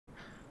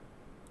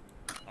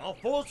Our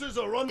forces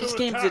are under This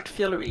game did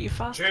feel really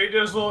fast. Jay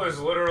Dizzle is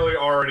literally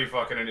already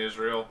fucking in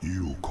Israel.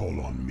 You call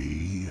on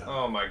me?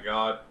 Oh my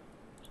god.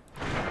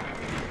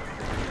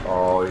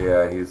 Oh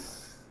yeah,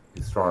 he's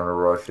trying to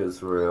rush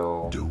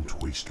Israel.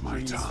 Don't waste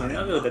my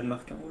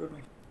time.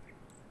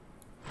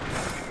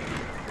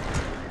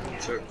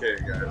 It's okay,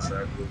 guys. I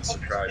have a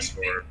surprise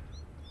for her.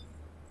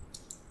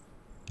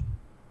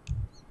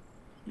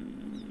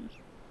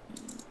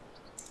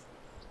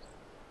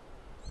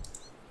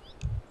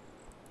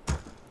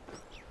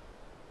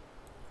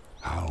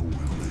 How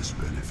will this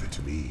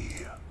benefit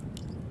me?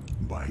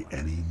 By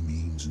any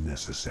means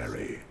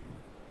necessary.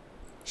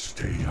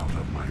 Stay out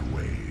of my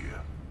way.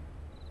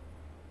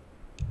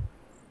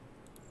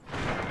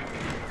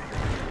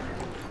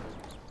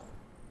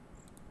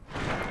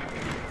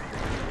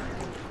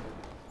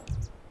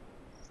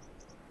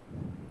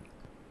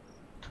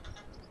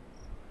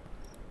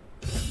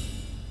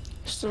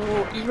 So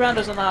Iran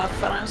doesn't have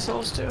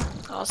financials too.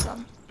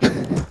 Awesome.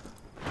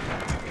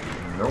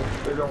 Nope,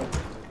 they don't.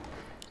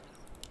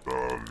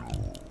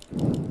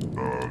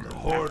 The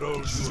Horde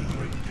owes you a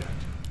great debt.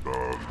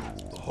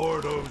 The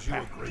Horde owes you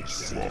a great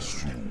debt.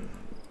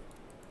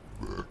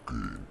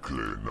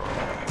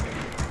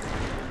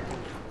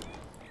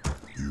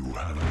 You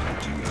have an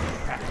idea.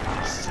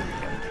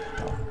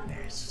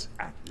 Darkness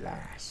at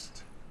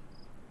last.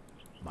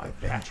 My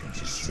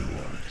vengeance is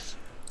yours.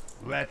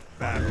 Let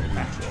battle Our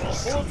begin.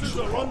 forces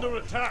are under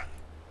attack.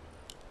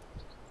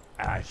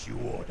 As you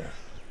order.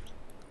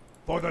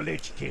 For the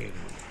Lich King.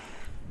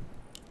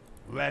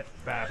 Let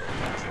battle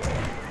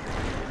begin.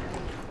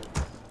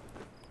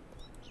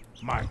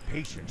 My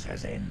patience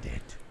has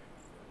ended.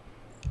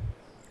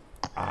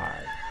 I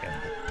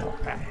am the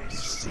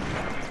darkness.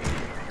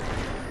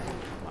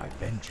 My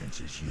vengeance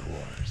is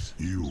yours.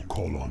 You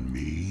call on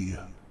me?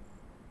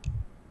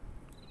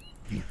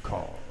 You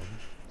call.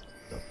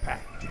 The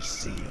pact is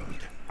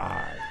sealed.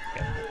 I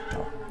am the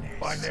darkness.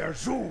 By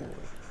Nerzul!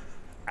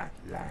 At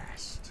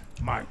last,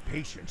 my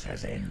patience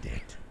has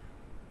ended.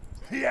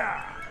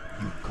 Yeah!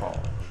 You call.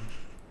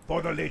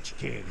 For the Lich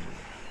King.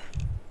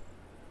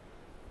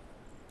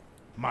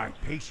 My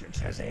patience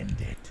has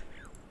ended.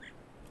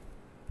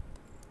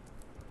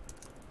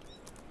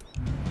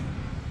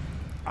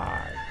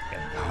 I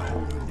am the How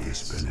will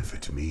darkness. this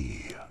benefit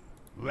me?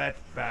 Let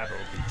battle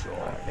be joy.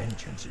 My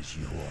vengeance is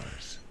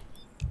yours.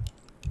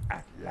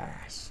 At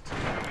last.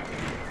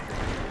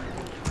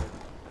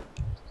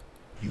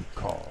 You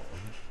call.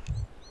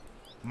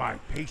 My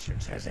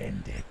patience has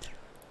ended.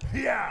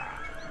 Yeah!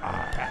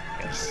 I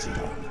am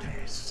sealed.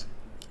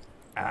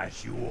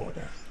 As you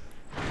order.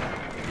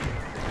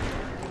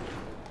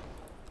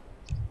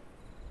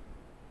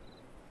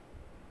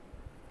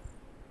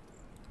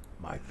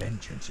 My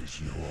vengeance is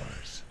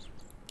yours.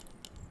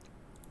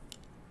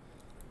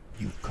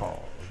 You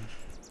call.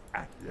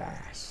 At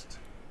last.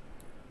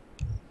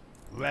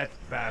 Let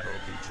battle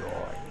be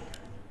joined.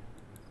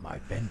 My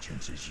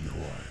vengeance is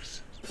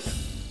yours.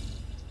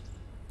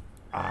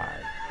 I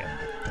am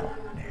the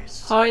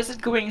darkness. How is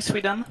it going in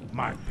Sweden?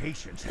 My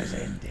patience has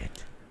ended.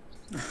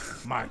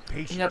 My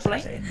patience not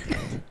playing? has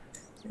ended.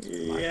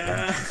 My Yeah.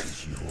 vengeance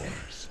is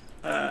yours.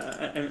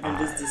 I'm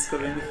just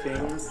discovering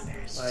things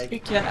like. You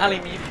can ally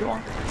me if you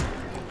want.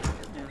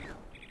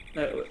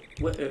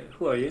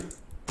 Who are you?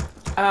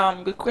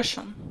 Good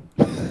question.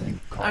 You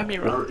call. I'm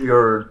Iran.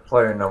 You're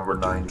player number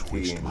 19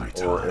 waste my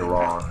or time.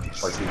 Iran.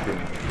 Like you can,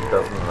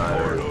 doesn't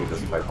matter if you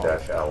just type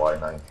dash ally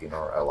 19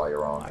 or ally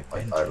Iran. My Like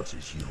either. vengeance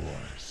is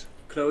yours.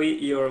 Chloe,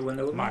 you're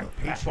Wonder Woman? My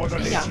patience for the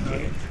Lich Yeah.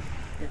 King.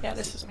 Yeah,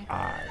 this is me.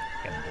 I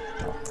am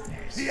the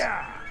darkness.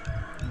 Yeah!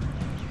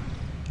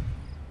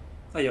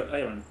 Oh, you're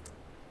Iron.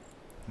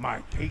 My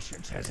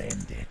patience has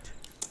ended.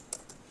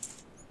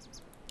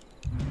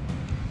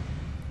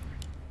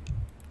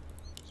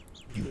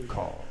 You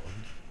call.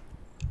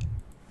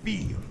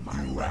 Feel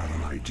my You have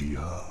an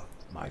idea?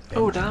 My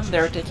Oh damn, vengeance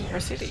they're is taking our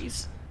yours.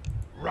 cities.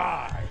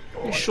 Ride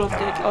We or should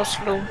take die.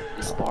 Oslo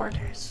this part.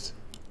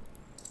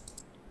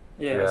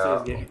 Yeah, Yeah. so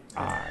it's getting.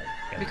 I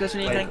am Because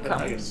we Like can come.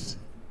 Copenhagen.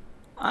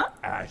 Huh?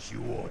 as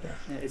you order.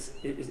 Yeah,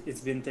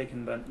 it's been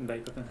taken by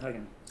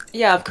Copenhagen.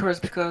 Yeah, of course,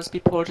 because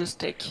people just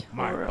take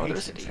My over other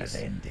patience has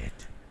cities. ended.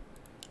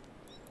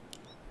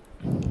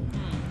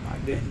 My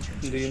Do,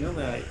 vengeance do is you know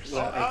yours.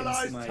 where Our I can see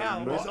allies' my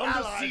town numbers? is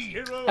under siege.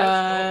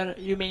 Hero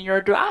You mean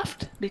your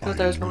draft? Because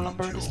there's no I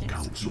number await in this your game.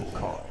 counsel.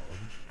 Call.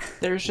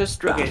 There's just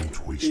draft. Okay.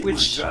 Don't waste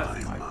Which- my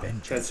draft? time. My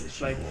vengeance That's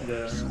is like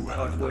yours. the You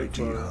have an artwork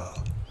for.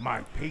 idea?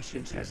 My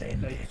patience has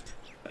ended.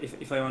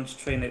 If I want to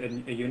train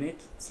a unit,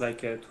 it's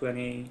like a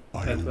 20,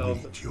 I 12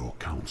 await your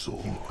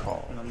counsel.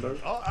 Call. number.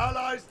 Our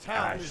allies'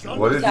 town As is you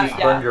under What did Yeah, you yeah.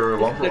 spend your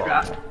The lumber on?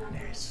 draft.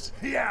 Darkness.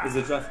 Yeah. It's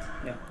a draft,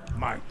 yeah.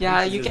 My Yeah,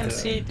 patience you can is,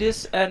 see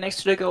this next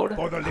to the gold.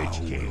 for the How Lich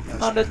King.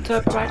 will On this the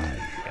top benefit right. me?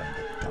 And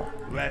the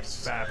dark. Let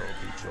battle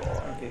be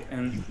joy. Okay,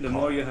 and the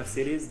more you have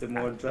cities, the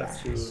more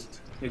drafts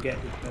you get.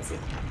 That's it.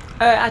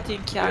 I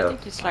think, yeah, I Yeah.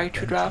 think it's like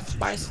 2 drafts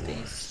by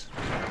cities.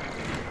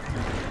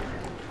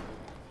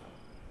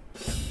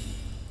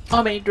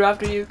 How many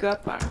draft do you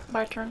got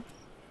by turn?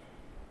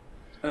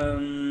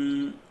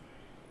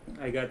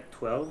 I got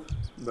 12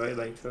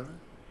 by turn.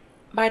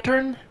 My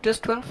turn,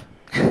 just 12.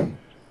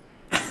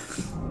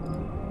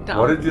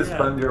 What did you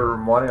spend your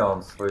money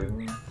on,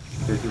 Sweden?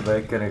 Did you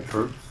make any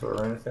troops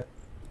or anything?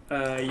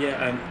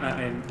 Yeah,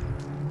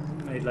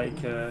 I like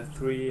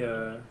 3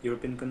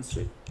 European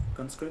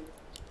conscript.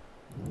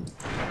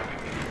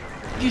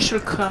 You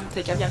should come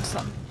take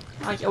Afghanistan.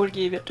 I will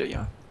give it to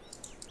you.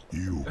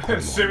 You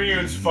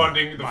Simeon's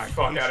funding the My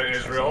fuck out of patience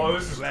has Israel. Oh,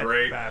 this is ended. Let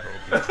great. battle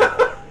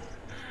begin.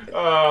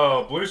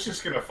 Oh, Blue's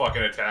just gonna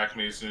fucking attack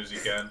me as soon as he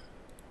can.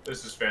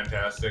 This is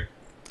fantastic.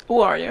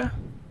 Who are you?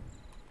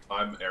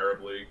 I'm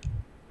Arab League.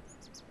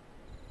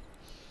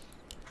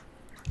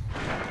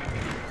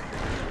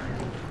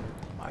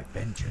 My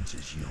vengeance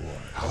is yours.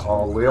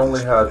 Oh, we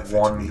only had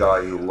one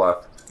guy who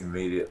left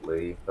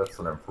immediately. That's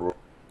an improvement.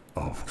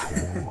 Of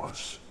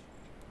course.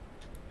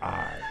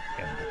 I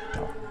am the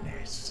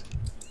darkness.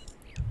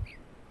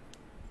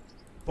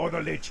 For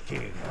the Lich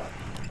King.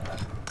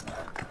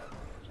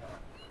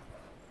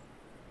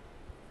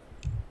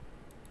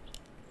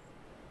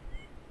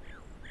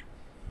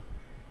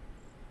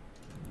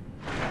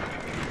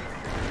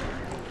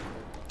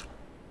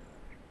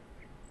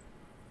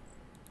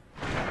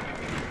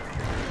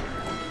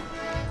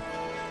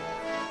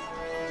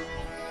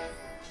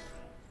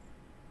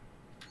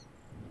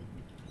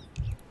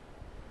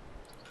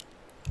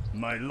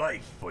 My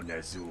life for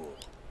Nazul.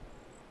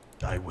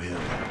 Thy will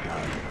be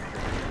done.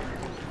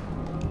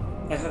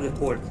 I have the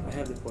port.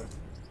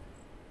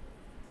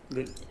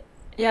 Good.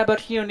 Yeah,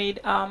 but you need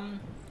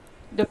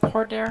the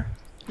port there.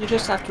 You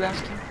just have to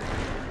ask him.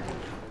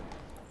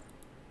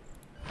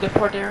 The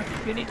port there.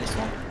 You need this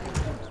one.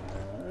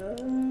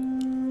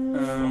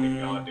 Fucking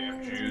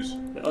goddamn Jews.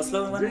 The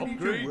Oslo one?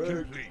 Upgrade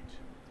complete.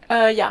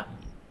 Yeah.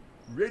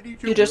 Ready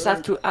to You just have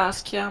work. to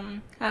ask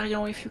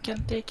Arion if you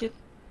can take it,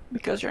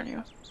 because you're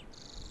new.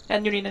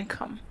 And you need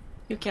income.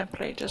 You can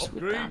play just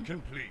with Upgrade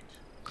complete.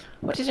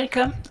 What is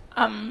income?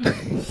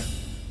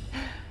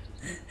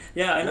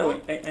 Yeah, I know.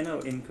 I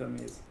know income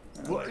is.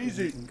 What is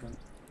it? Income.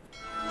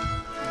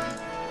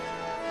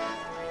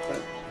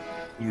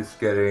 He's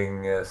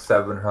getting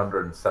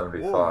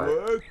 775. All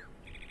work.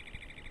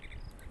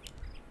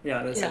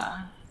 Yeah, that's it.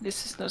 Yeah,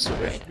 this is not so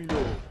great. Me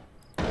lord.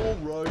 All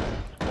right.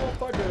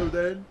 Off I go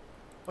then.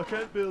 I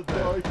can't build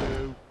that.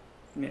 Righto.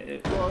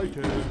 Mais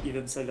il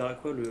va me servir à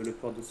quoi le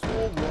port de Sceaux?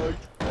 All right.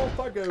 Off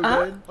I go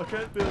Ah. then. I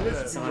can't build that.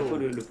 Ça sert à quoi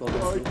le port de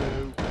Sceaux? Righto.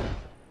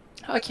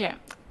 Ok.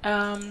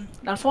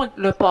 Dans le fond,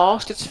 le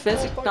port, ce que tu fais,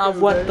 c'est que tu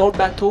envoies d'autres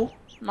bateaux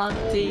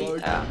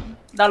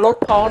dans l'autre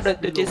port de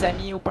tes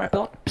amis ou peu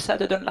importe, puis ça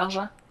te donne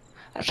l'argent.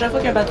 À chaque fois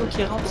qu'il y a un bateau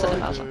qui rentre, ça donne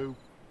l'argent.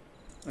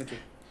 Ok.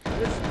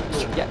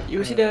 Yeah,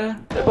 you see the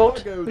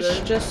boat, which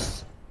then.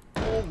 just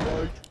All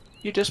right.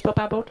 you just pop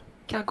a boat,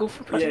 cargo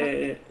food, whatever.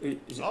 Yeah.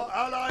 Our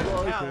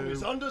allied town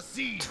is under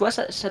siege. Tu vois,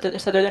 ça te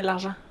donne de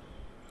l'argent.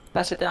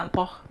 Parce que t'es dans le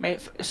port. Mais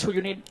so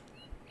you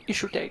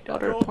should take the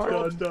other Job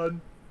part. done.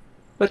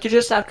 But you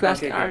just have to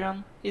ask Okay, okay.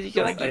 Arion. Is he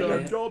gonna I- give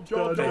you? Job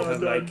I done.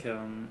 have like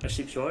a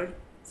shipyard,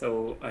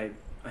 so I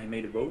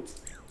made a boat,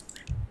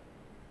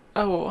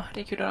 Oh, I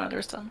think you don't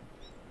understand.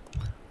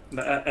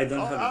 but I don't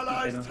Our have. I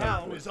allied don't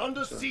town have. is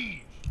under so-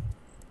 siege.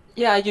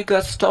 Yeah, you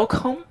got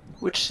Stockholm,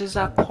 which is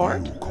a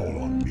port. You call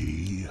on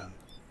me.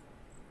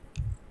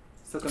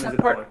 Stockholm C'est is un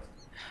a port. port.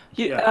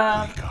 You,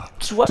 Yeah.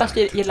 tu vois parce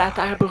qu'il y a de la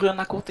terre brune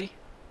à côté.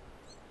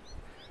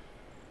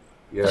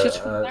 Yeah, Est-ce que tu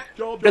peux faire?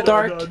 Job Le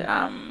done. dirt,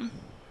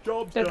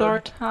 Job le done.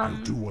 dirt,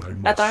 I'll do what I la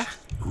must. terre.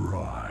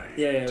 Right.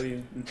 Yeah,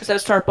 oui.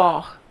 C'est un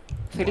port.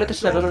 Fait que là,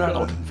 tu as besoin d'un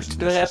autre. Fait que tu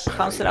devrais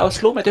prendre celle à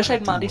Oslo, mais tu as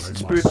demander si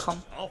tu peux le prendre.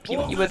 Our Puis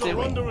il va forces dire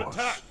are oui. under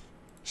attack.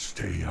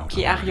 Stay out Puis of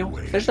my Arion.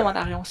 way. Fais juste demander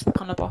à Arion si tu peux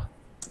prendre le port.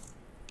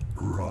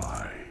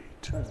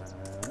 Right.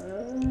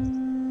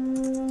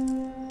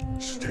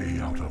 Stay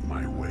out of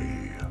my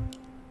way.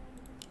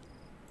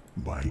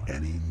 By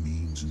any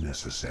means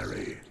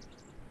necessary.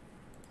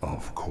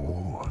 Of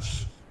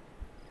course.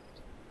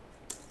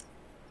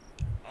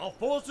 Our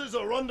forces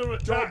are under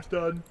attack. Job's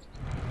done.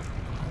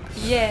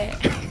 Yeah!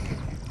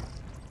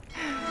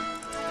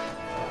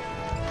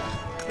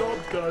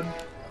 Job's done.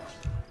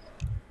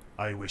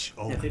 I wish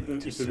Il only peut to me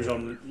le serve. genre,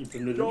 il peut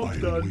me le Job's I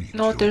done. await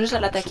Non, t'as your juste à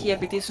l'attaquer counsel.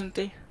 avec tes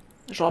unités.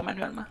 Genre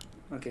manuellement.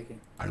 Ok, ok.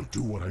 I'll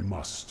do what I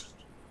must.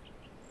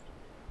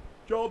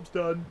 Job's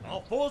done.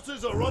 Our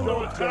forces are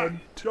under attack.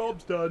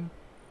 Job's done.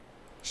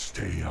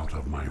 Stay out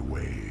of my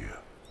way.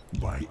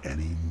 By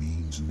any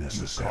means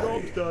necessary.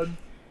 Job's done.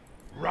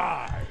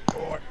 Ride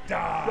or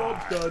die.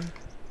 Job's done.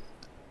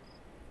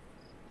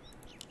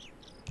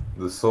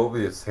 the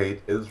Soviets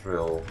hate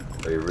Israel.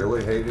 They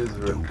really hate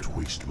Israel. Don't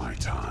waste my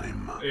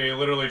time. He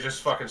literally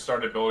just fucking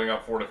started building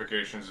up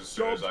fortifications as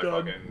soon as I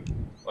Job's done.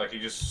 fucking... Like, he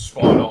just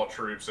spawned all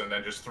troops and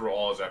then just threw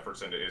all his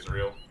efforts into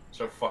Israel.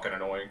 So fucking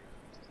annoying.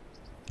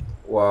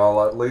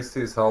 Well, at least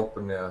he's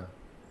helping you.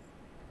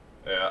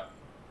 Yeah.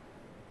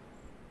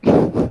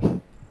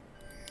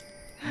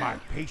 My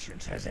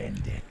patience has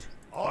ended.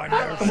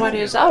 But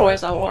there's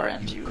always a war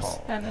in Jews.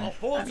 And Our I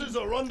forces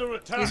mean, are under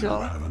attack. Israel,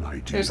 I have an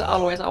idea. there's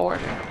always a war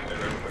there.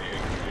 Everybody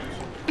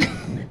hates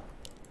Jews.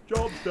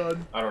 Job's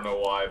done. I don't know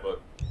why,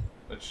 but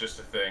It's just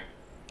a thing.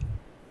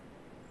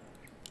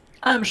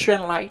 I'm sure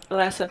in like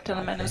less than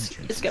 10 minutes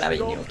it's gonna be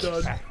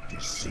nuke.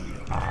 Practice sealed.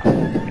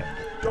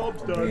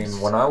 Job's I done.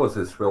 mean, when I was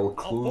Israel,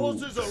 Clue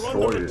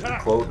destroyed it.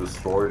 Clue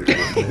destroyed it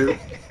with nuke.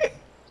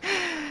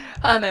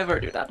 I never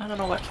do that. I don't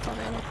know what you're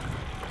talking about.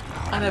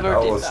 I never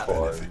That did was that. fun.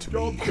 Job's It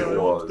done.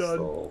 was, Job's done.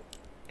 so.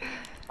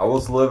 I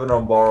was living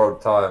on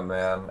borrowed time,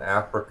 man.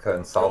 Africa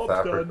and South Job's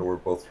Africa done. were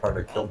both trying to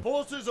Our kill me.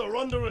 forces are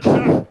under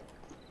attack.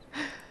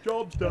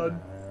 Job's done.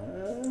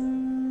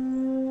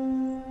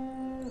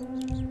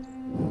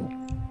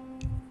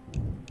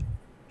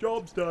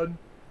 Job's done.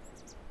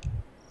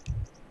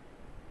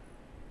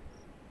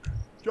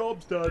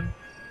 Job's done.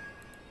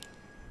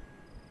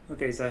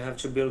 Okay, so I have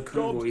to build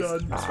convoys.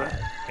 done. That's right.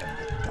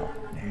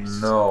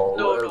 No,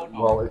 No.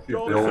 well, if you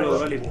Job's build Follow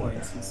them, rally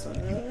points and stuff.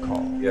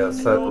 yeah,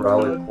 set Job's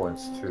rally done.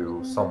 points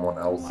to someone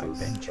else's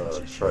vengeance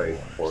is trade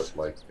yours.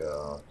 port,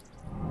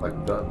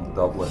 like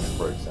Dublin,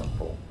 for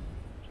example.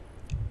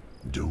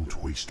 Don't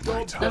waste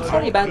my Dans le fond,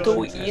 time. les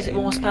bateaux, ils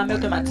vont spammer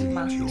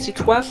automatiquement. C'est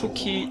toi, faut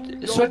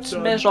que soit tu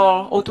mets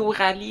genre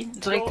auto-rallye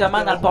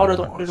directement dans le port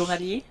de ton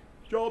allié.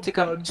 Job's C'est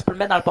comme, done. tu peux le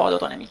mettre dans le port de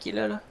ton ami qui est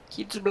là,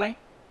 qui est Dublin.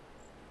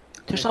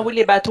 Tu juste envoyer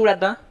les bateaux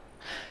là-dedans.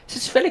 Si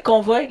tu fais les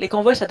convois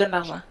ça donne de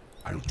l'argent.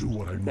 I'll do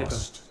what I D'accord.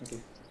 must. Ok.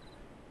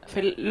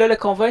 Fait là, le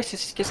convoi, c'est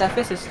ce que ça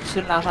fait, c'est que tu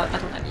donnes de l'argent à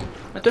ton allié.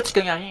 Mais toi, tu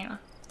gagnes rien. Là.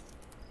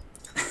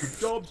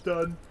 Job's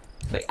done.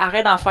 Fait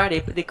arrête d'en faire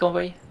des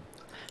convois.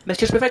 Mais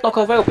ce que je peux faire avec ton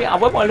convoi, au pire,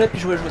 envoie-moi là, puis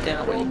je vais te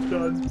renvoyer. Job's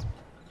done.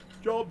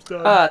 Job's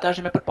done. Ah, attends,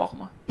 j'ai même pas de port,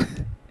 moi.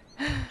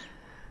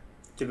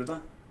 Tu peux pas?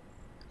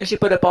 J'ai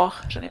pas de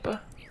port, j'en ai pas.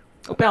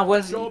 Au pire,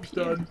 envoie-y, Job's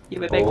puis done. il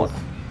va bien Both, content.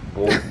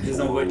 both Je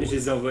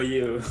les ai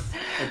envoyés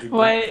à Dublin.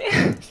 Ouais,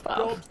 c'est pas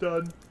grave. Job's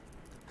done.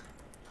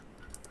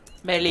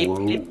 Mais les...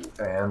 blue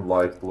and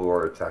light blue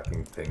are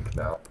attacking pink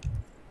now.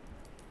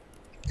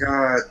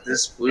 God,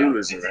 this blue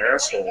is an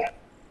asshole.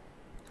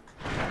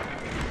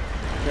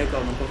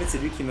 D'accord, donc en fait c'est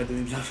lui qui m'a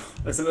donné de l'argent.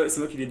 C'est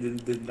moi qui lui ai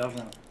donné de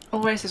l'argent.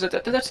 Ouais, c'est ça,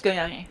 toi, tu gagnes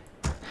rien.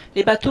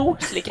 Les bateaux,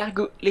 c'est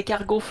les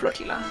cargos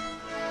floating là.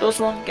 Those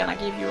ones gonna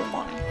give you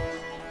money.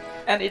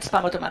 And it's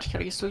spam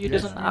automatically, so you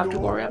doesn't have to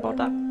worry about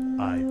that.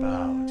 I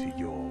bow to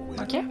your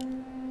will. Okay?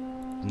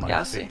 My Yeah,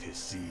 I see. fate is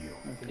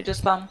sealed. You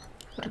just spam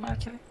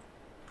automatically.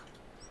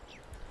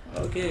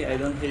 Okay, I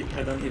don't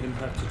even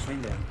have to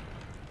train them.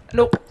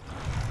 Nope.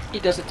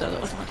 It does it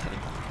automatically.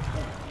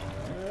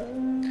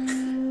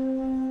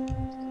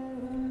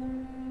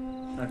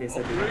 Okay,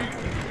 so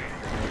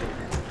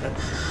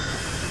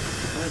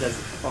why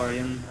does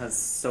Orion has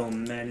so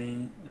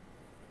many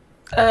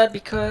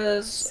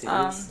Because,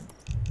 cities?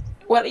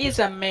 well, it's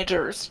a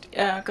major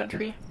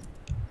country.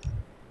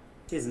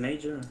 He's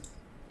major.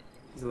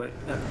 He's what?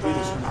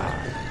 British.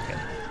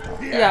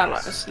 Yeah,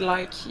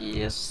 like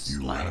he is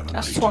like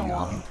a strong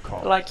one,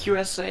 like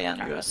USA and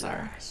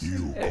USSR.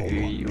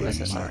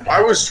 USSR.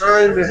 I was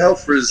trying to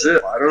help Brazil.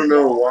 I don't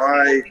know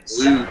why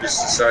Blue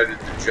just decided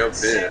to jump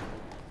in.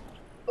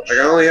 Like, I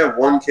only have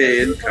 1K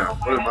income.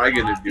 What am I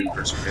going to do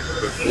for spin?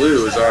 But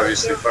Blue is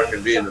obviously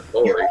fucking being a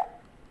bully.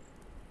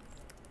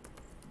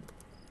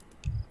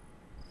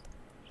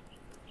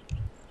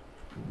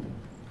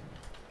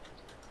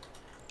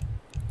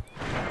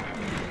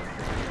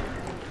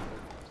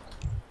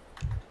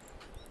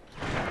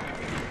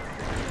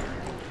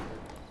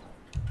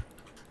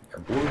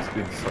 And blue's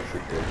been such a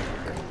good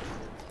pink.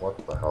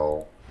 What the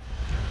hell?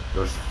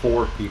 There's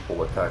 4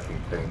 people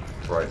attacking pink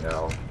right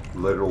now.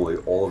 Literally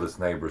all of his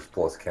neighbors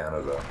plus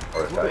Canada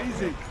are attacking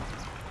pink.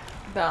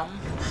 Damn.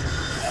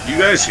 You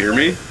guys hear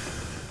me?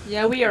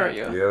 Yeah, we are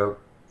you. Yep.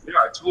 Yeah,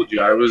 I told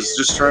you. I was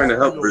just trying to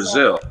help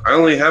Brazil. I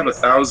only have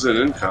 1,000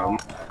 income.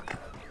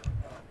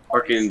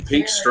 Fucking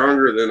Pink's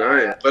stronger than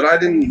I am. But I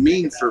didn't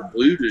mean for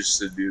Blue just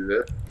to do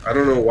that. I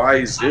don't know why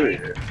he's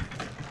doing it.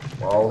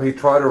 Well, he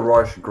tried to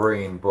rush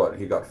green, but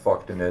he got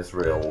fucked in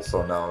Israel,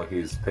 so now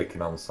he's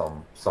picking on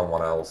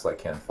someone else that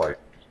can't fight.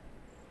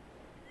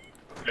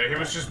 Yeah, he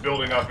was just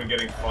building up and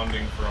getting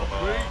funding from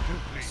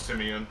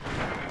Simeon.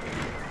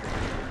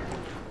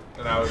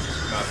 And I was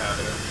just not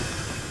having it.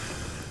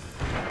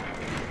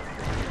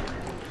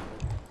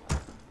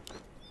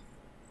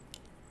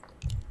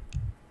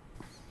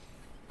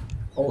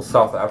 Oh,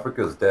 South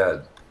Africa's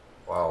dead.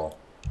 Wow.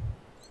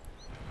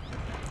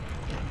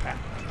 I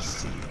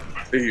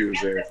think he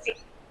was there.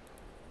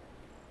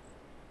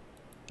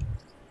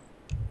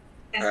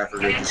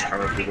 Africa just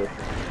comfortable.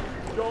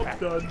 Job's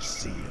done.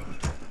 Sealed.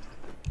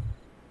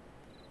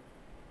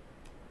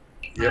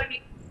 Yep.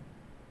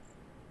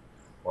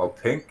 Well,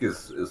 Pink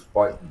is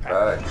fighting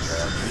back, man.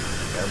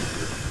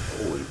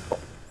 Holy fuck.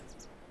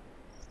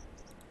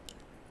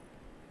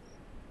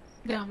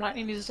 Damn,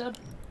 lightning is dead.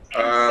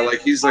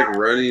 Like he's like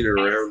running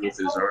around with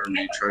his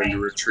army trying to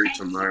retreat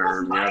to my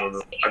army. I don't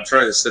know. I'm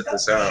trying to sit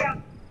this out.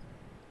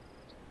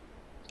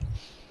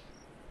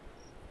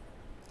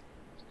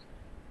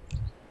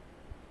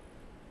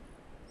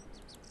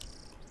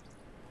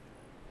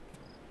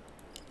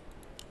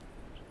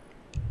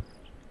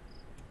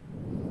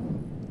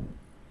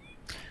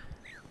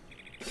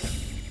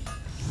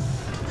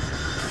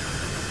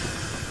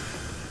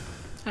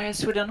 Alright,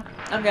 Sweden.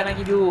 I'm gonna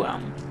give you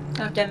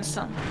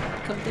Afghanistan.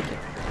 Come take it.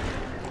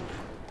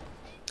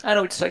 I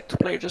know it's like to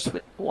play just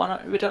with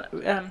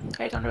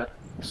 800,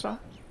 so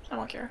I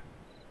don't care.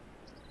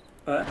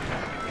 Ouais.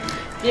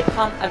 Viens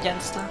prendre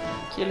Afghanistan,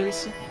 qui est là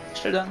ici.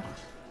 Je te le donne.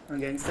 Un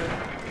gangster.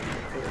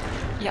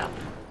 Yeah.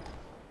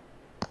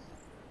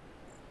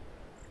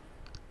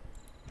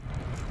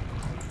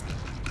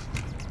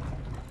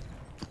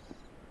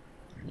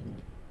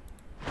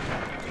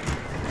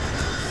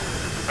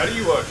 How do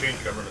you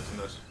change governments in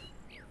this?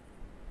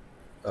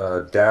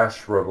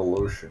 Dash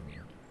revolution.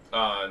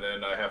 And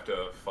then I have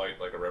to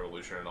fight like a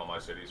revolution in all my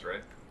cities,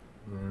 right?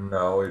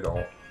 No, we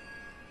don't.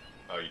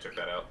 Oh, you took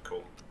that out?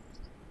 Cool.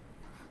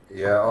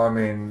 Yeah, I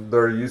mean,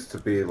 there used to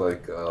be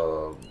like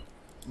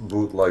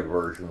bootleg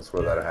versions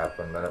where that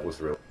happened, and it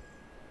was real.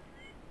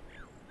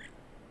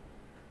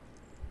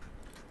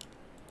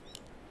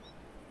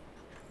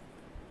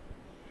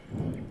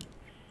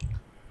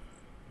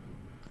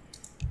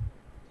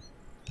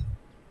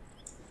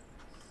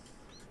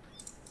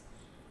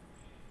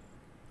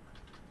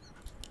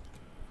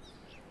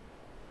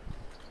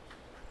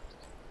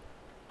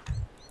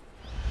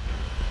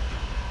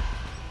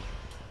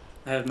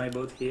 I have my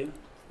boat here.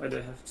 Why do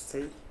I have to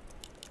stay?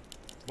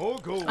 More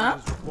gold Huh?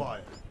 is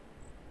required.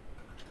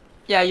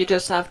 Yeah, you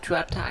just have to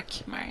attack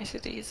my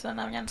cities in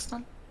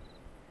Afghanistan.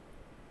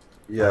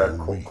 Yeah,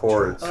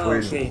 core, it's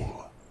Oh, Sweden.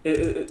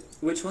 okay.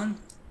 Which one?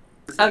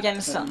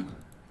 Afghanistan.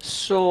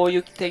 So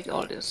you take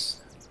all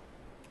this.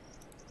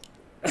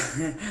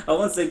 I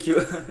want to take you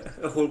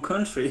a whole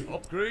country.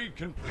 Upgrade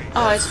complete.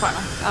 Oh, it's fine.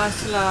 I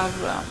still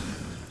have.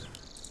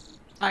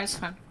 Oh, it's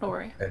fine. Don't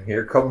worry. And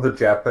here come the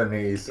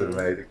Japanese and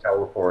made it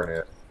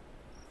California.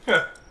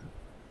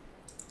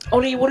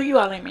 Oli, what are you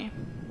yelling me?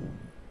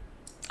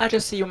 I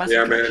just see you messing.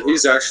 Yeah, man,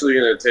 he's actually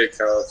gonna take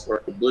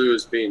California. Blue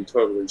is being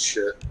totally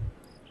shit.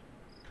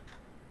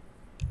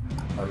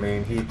 I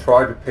mean, he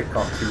tried to pick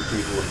on two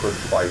people who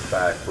couldn't fight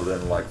back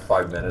within like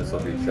 5 minutes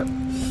of each other.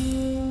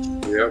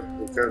 Yep,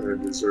 he kind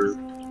of deserved.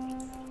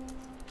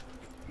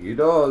 He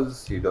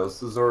does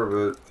deserve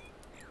it.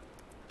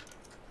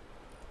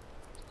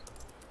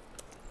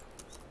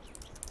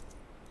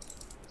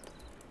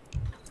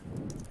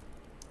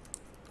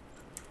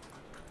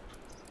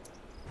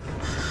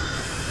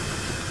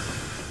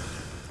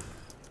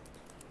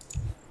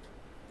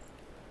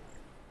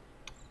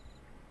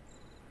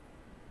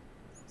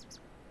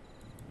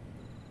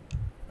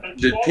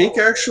 Did Pink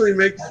actually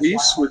make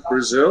peace with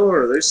Brazil,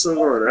 or are they still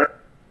going at?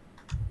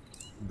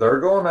 They're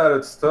going at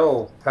it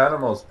still.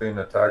 Panama's being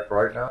attacked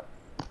right now.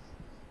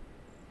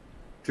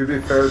 To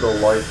be fair, the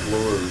light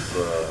blue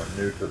is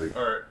new to the...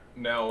 Alright,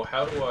 now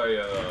how do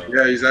I,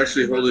 Yeah, he's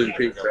actually holding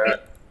Pink back.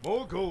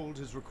 More gold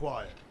is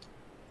required.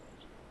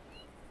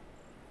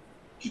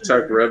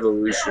 Attack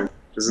revolution.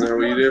 Isn't that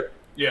what you do?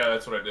 Yeah,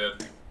 that's what I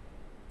did.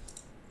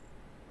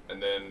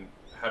 And then,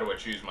 how do I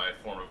choose my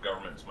form of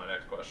government is my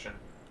next question.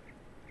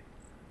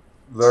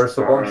 There's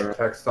a bunch of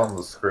text on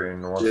the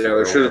screen. Yeah,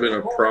 there should have been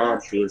a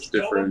prompt with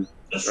different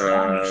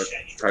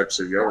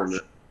types of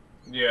government.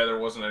 Yeah, there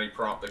wasn't any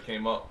prompt that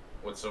came up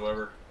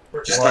whatsoever.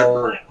 Just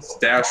type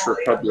Dash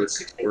Republic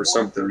or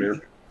something,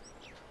 man.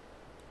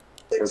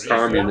 Or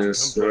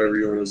Communist, whatever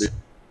you want to be.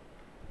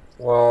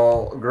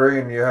 Well,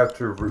 Green, you have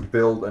to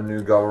rebuild a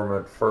new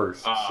government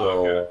first,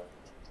 so... Okay.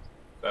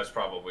 That's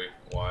probably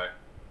why.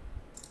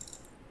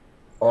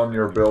 On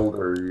your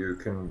builder, you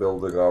can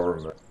build a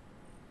government.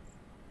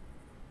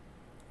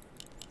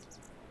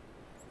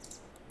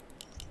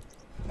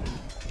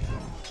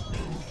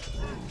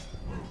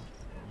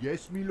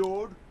 Yes, me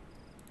lord.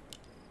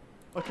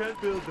 I can't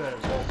build there.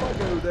 Off I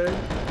go then.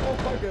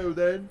 Off I go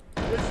then.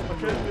 Yes, I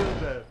can't build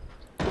there.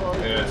 Right.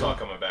 Yeah, it's all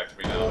coming back to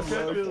me now. This is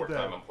Okay, the build fourth that.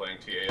 time I'm playing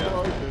TAF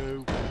I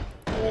do.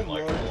 in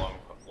like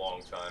a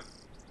long time.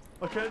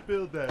 I can't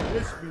build there.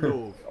 Yes, me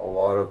lord. A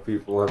lot of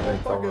people have been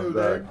Off I coming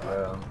go back, then.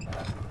 man.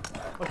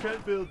 I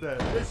can't build there.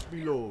 Yes,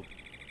 me lord.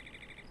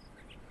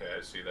 Okay,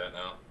 I see that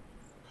now.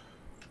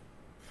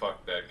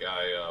 Fuck that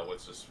guy,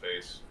 what's his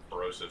face?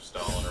 Corrosive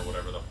Stalin or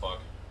whatever the fuck.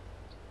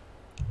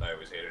 I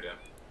always hated him.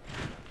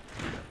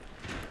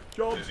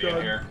 Job's Is he in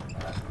done. here?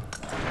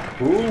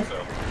 Who? I think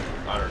so.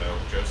 I don't know.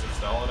 Joseph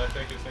Stalin, I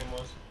think his name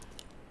was.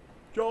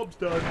 Job's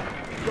done.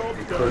 Job's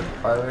Could,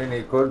 done. I mean,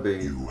 he could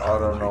be. I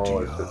don't know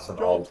if it's an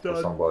alt for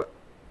done. somebody.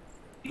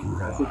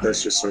 I think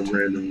that's just some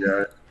random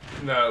guy.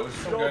 No, it was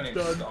some guy Job's named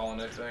done. Stalin,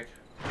 I think.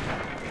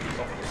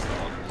 Something with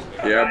Stalin in his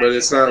name. Yeah, but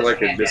it's not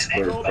like a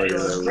Discord player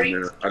that we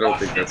know. I don't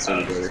think that's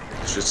anybody.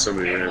 It's just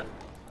somebody random.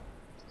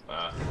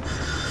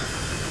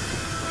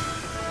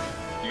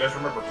 You guys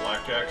remember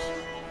Blackjacks?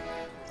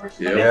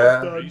 Yeah.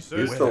 Yeah, Done. he's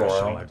Where still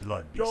shall around. my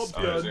blood be Is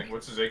spilled? he?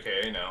 What's his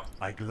AKA now?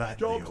 I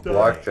gladly done. obey.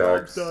 Job's done. Blackjacks.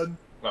 Job's done.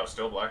 Oh,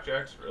 still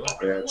Blackjacks? Really?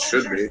 Yeah, it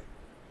should be.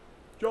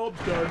 Job's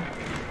done.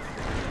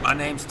 My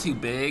name's too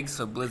big,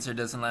 so Blizzard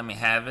doesn't let me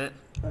have it.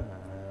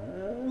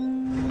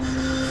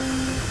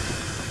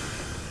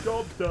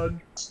 Job's done.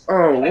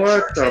 Oh,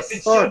 what the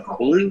fuck?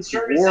 Blue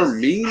War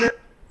me now?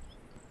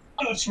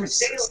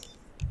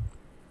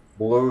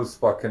 Blue's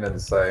fucking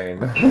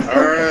insane.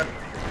 Alright.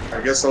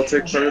 I guess I'll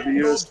take part of the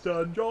US. Job's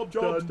done.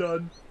 Job's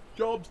done.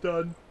 Job's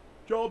done.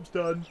 Job's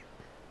done.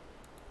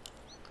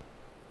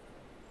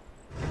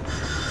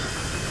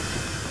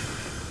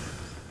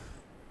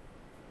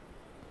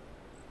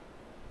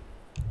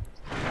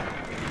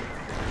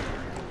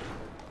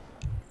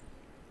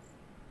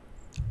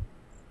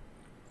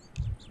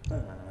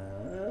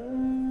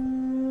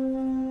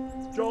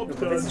 Donc en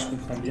fait, si je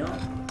comprends bien,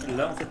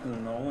 là en fait,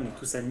 normalement on est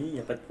tous amis, il n'y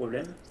a pas de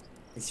problème.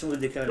 Et si on veut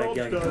déclarer la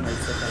guerre et qu'on a dit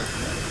ça par la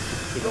finale,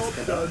 et dans ce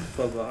cas-là, il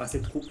faut avoir assez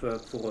de troupes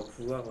pour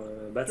pouvoir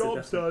battre cette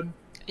personne.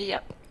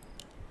 Yep.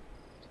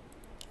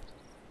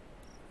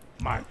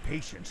 My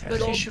patience has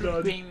But you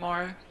should bring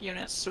more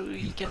units so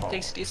you can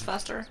take cities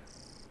faster.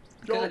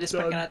 Because this is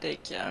gonna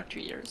take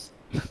 3 years.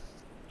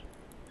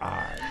 How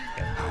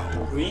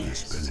will Oui.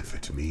 this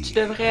benefit me? Tu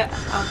devrais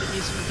enlever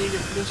des unités de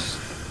plus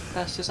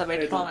parce que ça va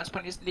être long à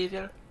spawner des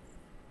villes.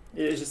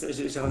 Et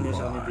j'ai ramené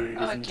des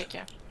Ah, unités.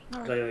 ok,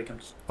 ok. J'arrive avec un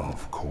petit.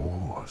 Of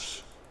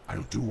course.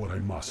 I'll do what I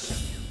must.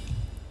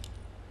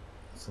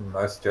 Some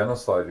nice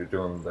genocide you're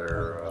doing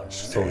there,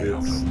 Stay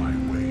out Soviets. of my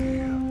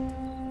way.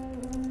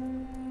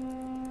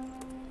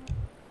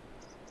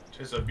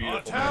 Tis a Our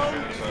beautiful town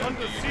nation, is so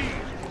under indeed.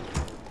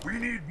 siege. We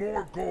need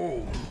more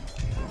gold.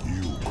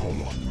 You call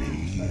on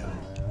me.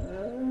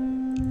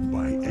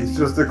 By He's any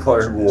just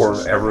declaring means war on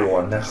necessary,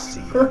 everyone now.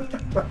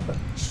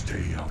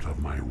 Stay out of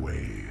my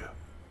way.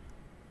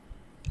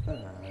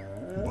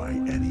 By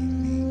any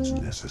means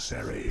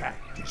necessary.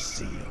 pact is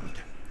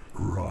sealed.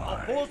 Our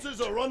Right. forces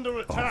are under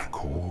attack. Of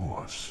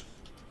course.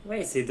 Why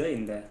is he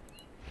doing that?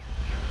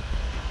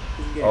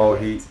 Oh,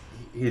 he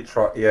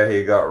tried. Yeah,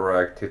 he got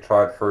wrecked. He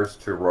tried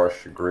first to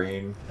rush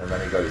green, and then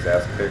he got his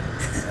ass kicked,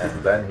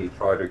 and then he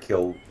tried to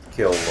kill.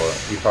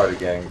 He tried to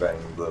gangbang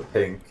the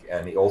pink,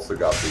 and he also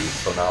got beat.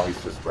 So now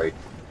he's just right.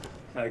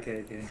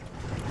 Okay, okay.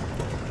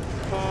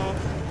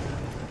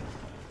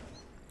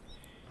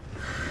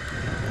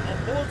 Our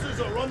forces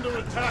are under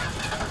attack.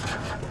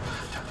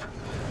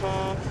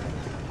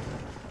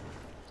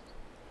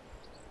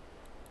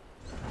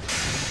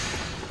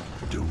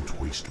 Don't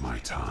waste my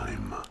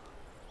time.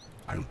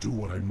 I'll do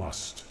what I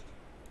must.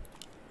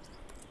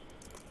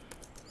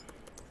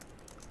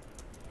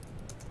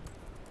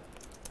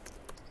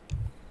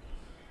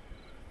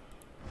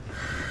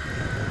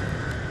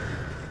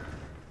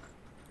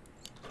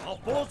 Our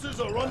forces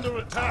are under How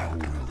attack.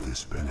 will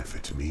this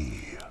benefit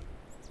me?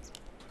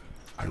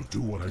 I'll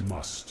do what I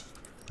must.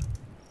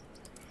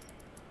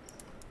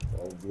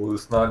 Well,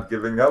 Blue's not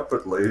giving up.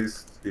 At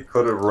least he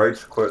could have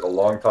rage quit a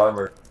long time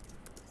ago.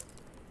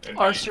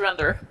 Or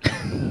surrender.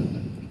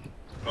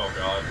 Oh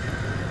god.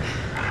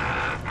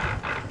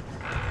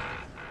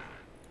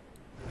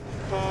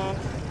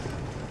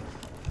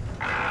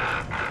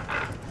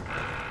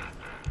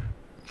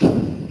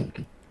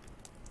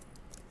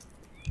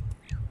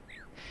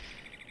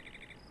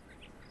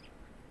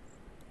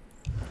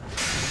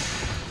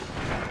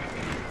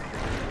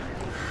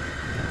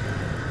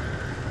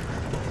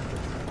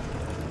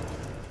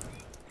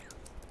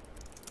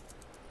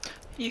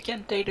 You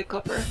can take the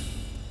copper.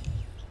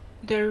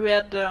 The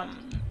red,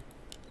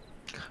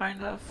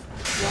 kind of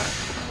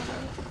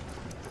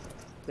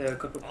The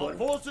copper Our point.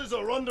 forces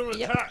are under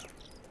Yep. attack.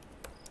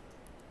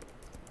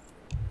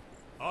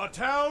 Our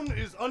town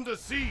is under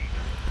siege.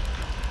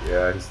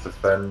 Yeah, he's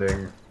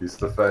defending. He's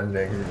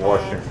defending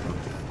Washington.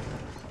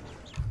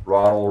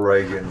 Ronald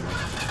Reagan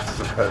is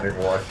defending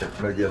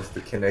Washington against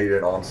the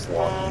Canadian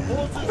onslaught. Our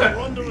forces are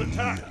under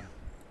attack.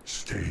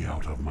 Stay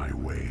out of my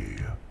way.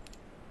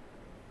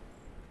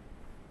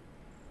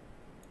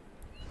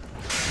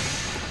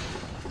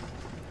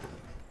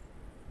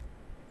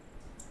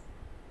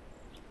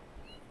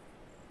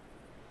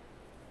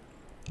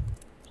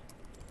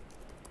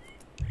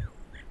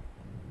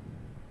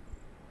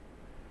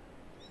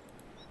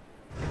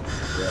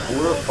 Yeah, who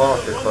would have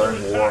thought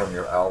declaring war on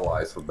your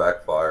allies would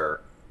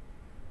backfire?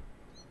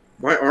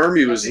 My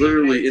army was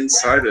literally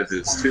inside of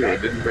his too.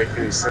 It didn't make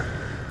any sense.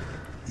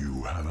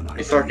 You have an idea.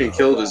 He fucking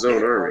killed his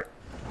own army.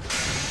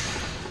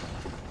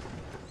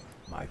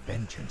 My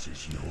vengeance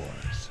is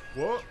yours.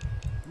 What?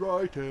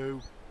 Righto.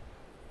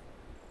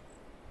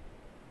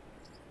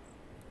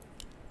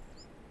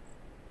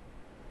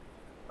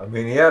 I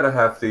mean, he had a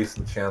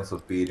half-decent chance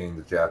of beating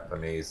the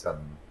Japanese and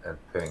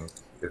Pink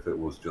if it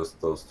was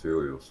just those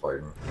two he was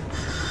fighting.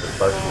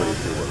 Especially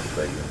if he would have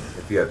taken,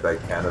 if he had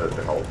begged Canada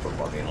to help him.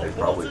 I mean, Our they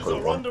probably forces could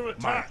have are won. under My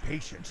attack.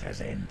 patience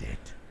has ended.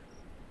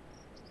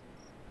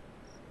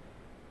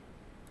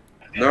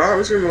 No, I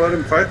was gonna let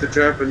him fight the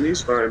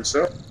Japanese by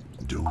himself.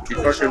 Don't He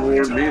waste fucking my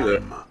warned me that.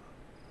 time.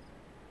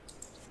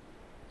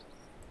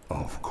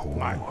 Of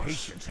My course.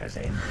 patience has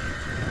ended.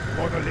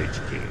 For the Lich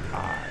King,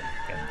 I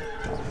am the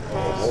dawn.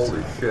 Oh,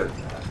 holy shit.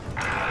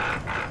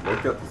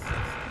 Look at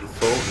the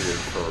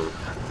Soviets, or,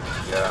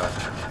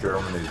 yeah,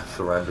 Germany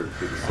surrendered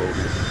to the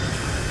Soviets.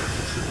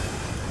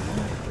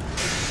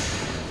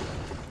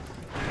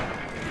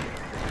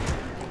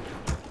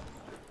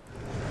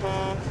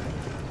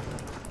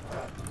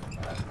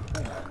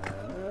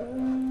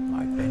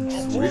 My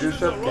vengeance Swedish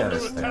Forces are under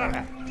Afghanistan. attack.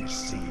 pact is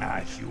sealed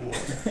as yours.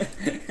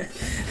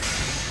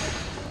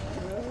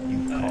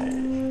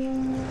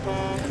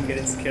 I'm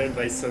getting scared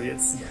by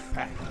Soviets.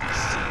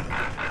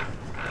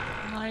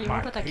 No, you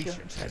won't attack you.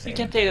 You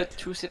can take the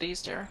 2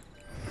 cities there.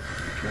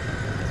 You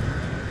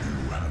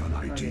have an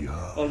idea.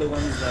 All the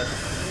ones that...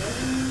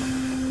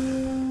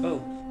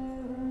 Oh.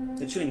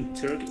 That you in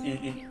Turkish?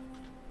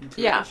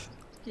 Yeah.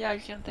 Yeah,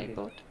 you can take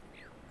both.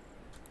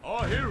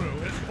 Our hero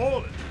has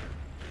fallen.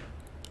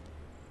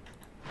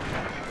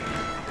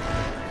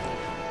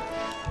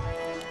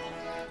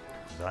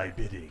 Thy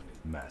bidding,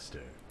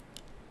 master.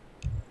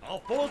 Our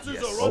forces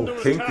are Oh, under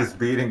Pink attack. is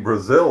beating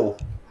Brazil.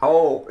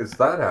 How is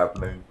that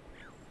happening?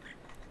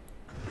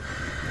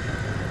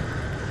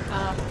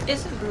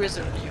 Isn't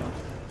Brazil new?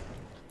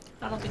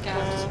 I don't think I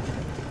have this.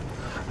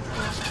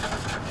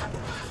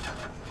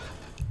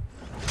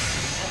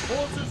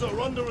 Our forces are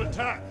under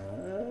attack.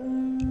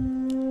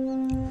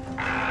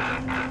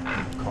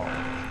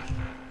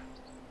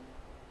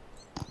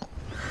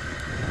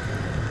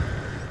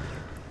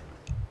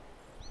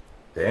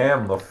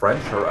 Damn, the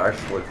French are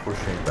actually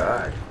pushing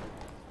back.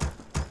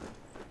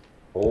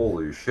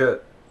 Holy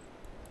shit.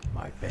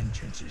 My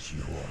vengeance is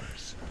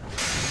yours.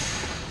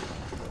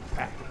 The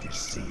pact is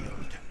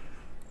sealed.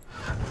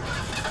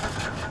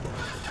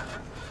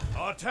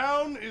 Our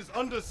town is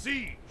under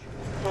siege.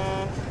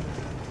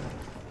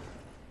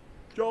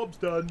 Job's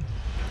done.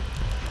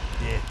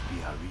 Death be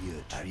a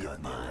real treat, I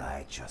got the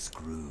righteous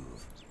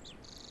groove.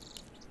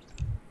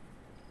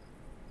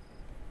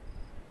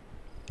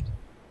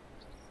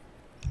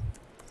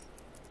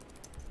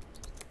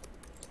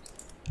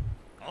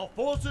 Our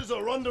forces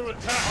are under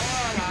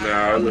attack.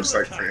 No, it looks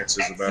like France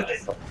is about to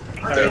fuck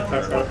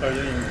Are you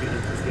in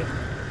this game?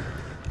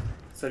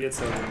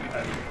 Soviets are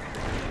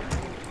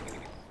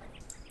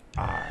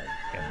I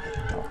am the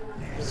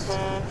darkness.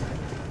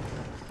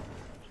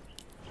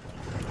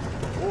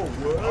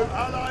 Our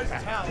allies'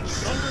 town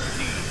is under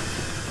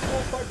siege.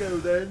 Off I go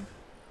then.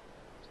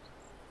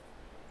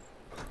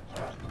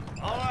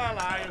 Our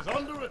ally is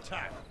under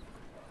attack.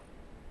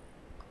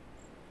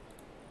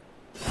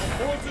 Our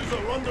forces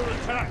are under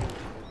attack.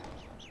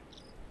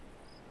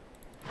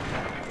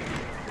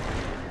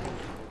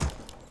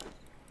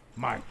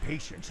 My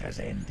patience has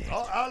ended.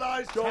 Our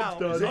allies' town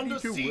done. is under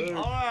Ready to siege.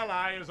 work. Our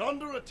ally is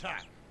under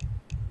attack.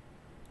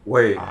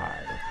 Wait, I,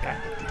 the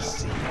pact is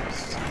sealed.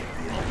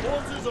 Our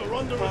forces are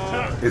under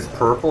attack. is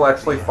Purple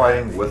actually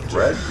fighting with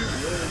Red?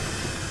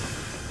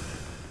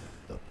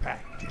 The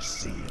pact is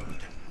sealed.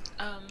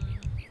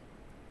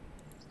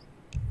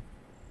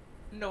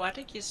 No, I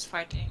think he's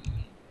fighting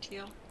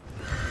Teal.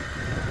 The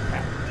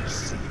pact is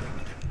sealed.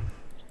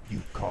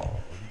 You called.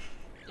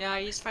 Yeah,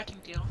 he's fighting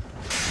Teal.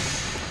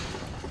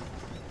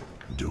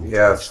 Don't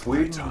Yeah, waste my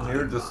Sweden, time.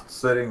 you're just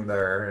sitting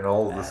there in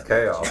all of this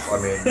chaos. I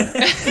mean,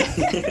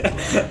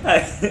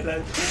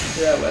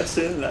 yeah,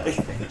 imagine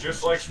like...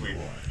 Just like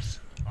Sweden.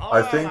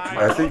 I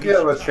think you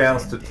have a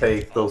chance to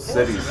take those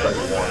cities that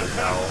you wanted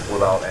now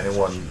without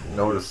anyone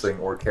noticing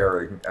or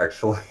caring,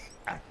 actually.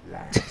 At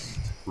last.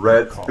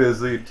 Red's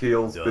busy,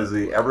 Teal's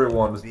busy,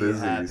 everyone's Be busy,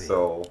 happy.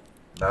 so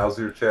now's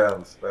your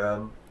chance,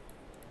 man.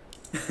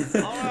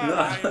 No,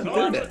 I'm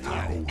doing it.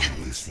 How will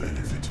this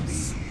benefit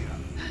me?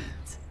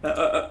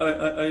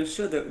 Are you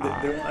sure they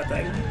won't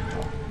attack?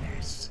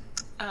 Darkness.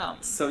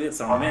 Soviets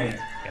are many.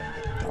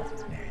 And the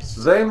darkness.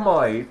 They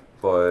might,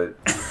 but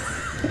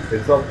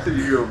it's up to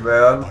you,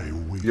 man. I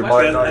await You My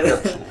might friend, not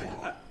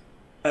get...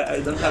 I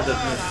don't have that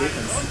much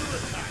defense.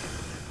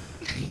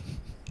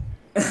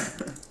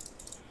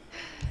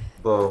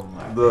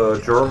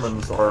 The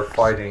Germans are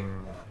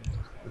fighting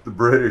the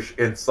British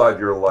inside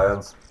your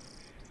lands.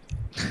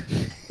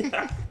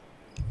 They're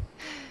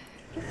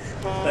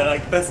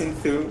like passing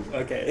through.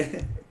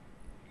 Okay.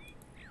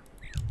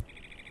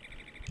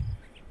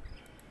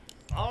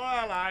 Our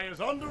ally is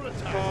under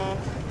attack.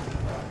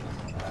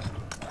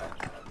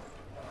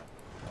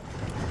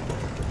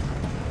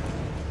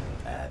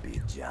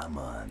 Abby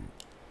Jaman.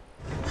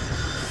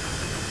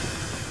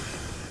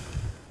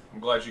 I'm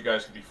glad you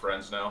guys can be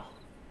friends now.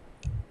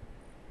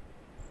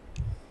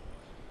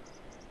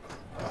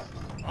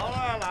 Our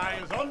ally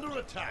is under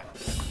attack.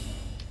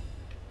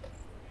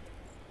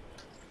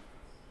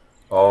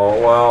 Oh,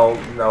 well,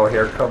 no,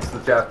 here comes the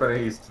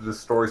Japanese to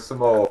destroy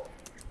Samoa.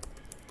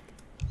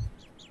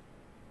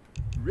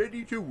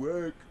 Ready to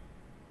work.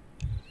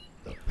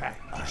 The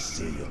pact is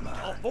sealed.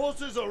 Our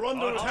forces are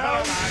under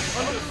attack.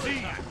 Under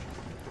siege.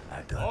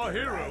 I got Our the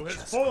hero has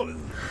righteous fallen.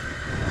 groove.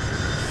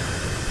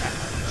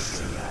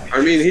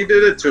 I mean, he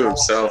did it to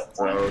himself,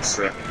 though,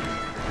 so...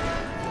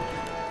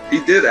 He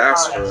did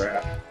ask for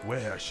that.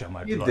 Where shall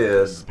my You blood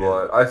did, be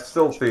spilled? but I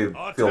still feel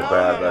bad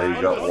that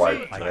he got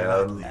wiped, I man.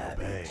 cannot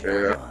obey.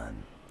 Yeah.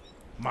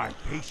 My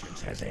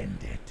patience has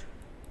ended.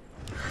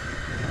 You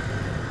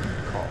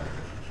call.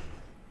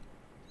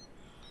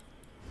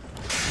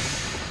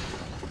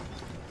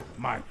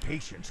 My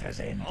patience has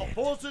Our ended.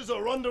 forces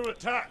are under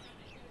attack.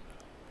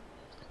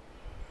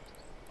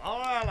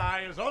 Our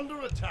ally is under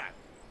attack.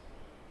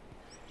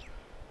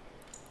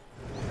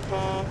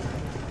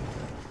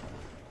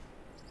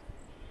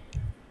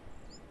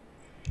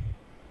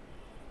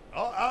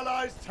 Our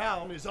allies'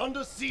 town is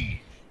under siege.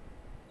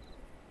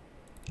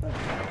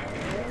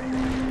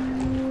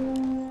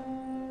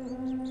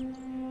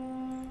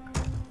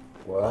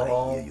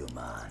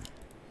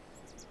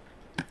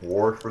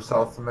 War for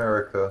South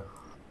America.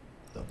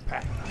 The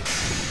pack.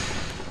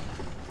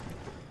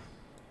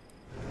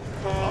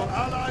 Our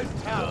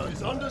allies' town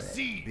is under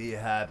siege. Be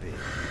happy.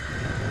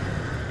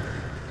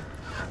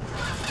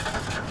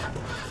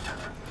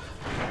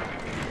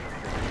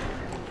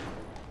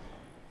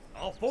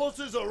 Our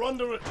forces are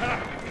under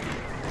attack.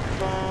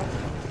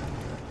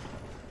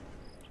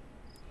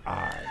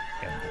 I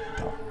am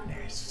the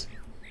darkness.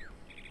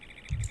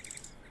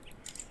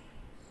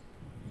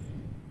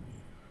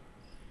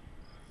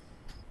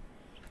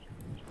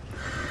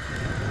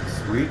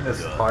 Sweden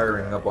is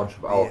hiring a bunch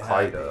of Al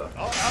Qaeda.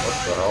 Our What the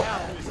allies' hell?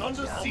 town is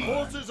under siege. Our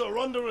forces are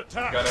under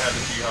attack. Gotta have the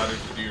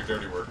jihadis to do your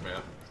dirty work,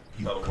 man.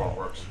 That's how the world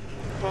works.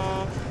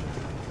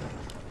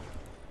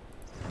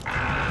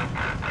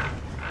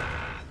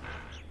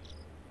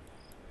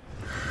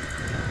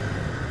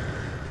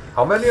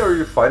 How many are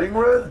you fighting,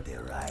 Red? The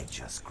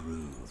righteous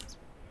groove.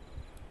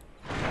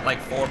 Like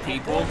 4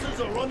 people.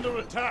 Forces are under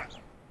attack.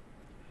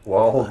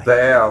 Well,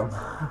 damn.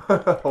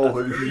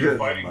 Holy Who are you shit.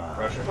 fighting?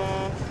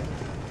 Russia?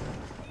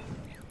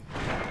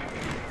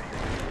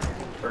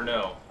 Or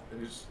no?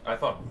 I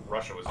thought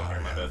Russia was in I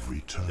here, my bad. have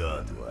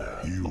returned.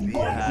 You Be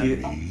are happy.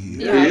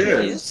 me. Yeah, He it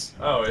is. is.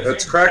 Oh, is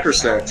That's he? Cracker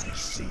Snack.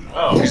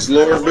 Oh. He's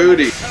Lord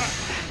Booty.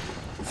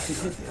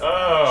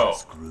 Oh.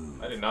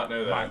 I did not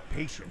know My that.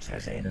 patience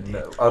has ended.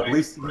 No, at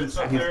least It's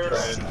up there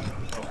he's and...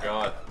 Oh,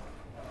 God.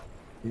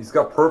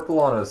 got purple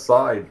on his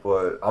side,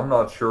 but I'm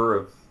not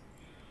sure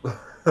if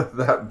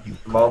that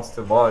amounts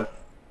to much.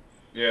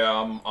 Yeah,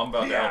 I'm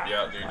about to help you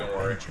out, dude. My Don't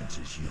worry. vengeance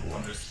is I'm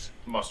yours. just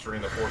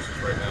mustering the forces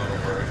right now.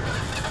 Don't worry.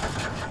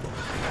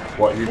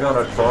 What, you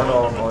gonna turn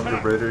on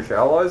your British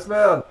allies,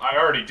 man? I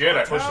already did.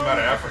 I pushed them out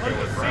of Africa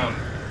with Brown.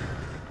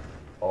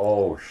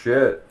 Oh,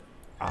 shit.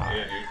 I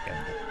Yeah, dude.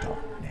 am the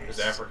darkness. His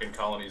African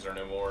colonies are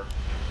no more.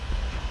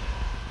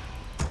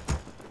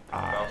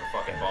 About to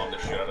fucking bomb the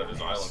shit out of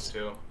his islands,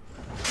 too.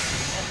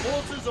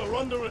 Our forces are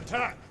under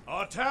attack.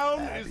 Our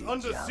town is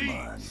under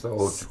siege.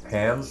 So,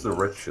 Japan's the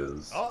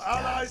riches. Our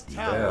allies'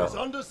 town Yeah. is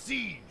under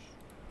siege.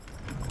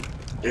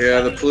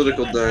 Yeah, the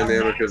political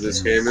dynamic of this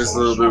game is a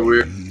little bit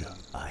weird.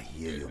 I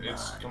hear you,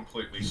 It's man.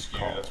 completely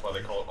skewed. That's why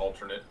they call it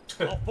alternate.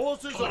 Our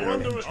forces are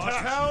under attack.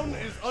 Our town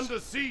is under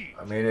siege.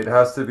 I mean, it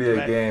has to be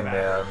a game,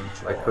 man.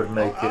 I could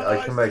make it. I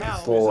can make it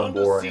slow and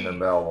boring and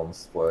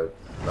balanced, but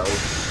that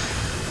was.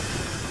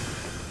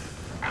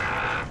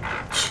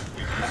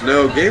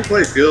 No,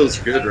 gameplay feels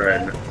good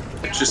right now.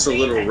 It's just a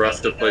little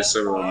rough to play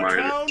some of the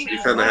minor. You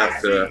kind of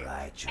have to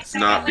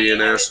not be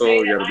an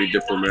asshole. You got to be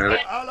diplomatic.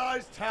 Our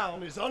allies'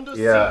 town is under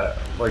Yeah,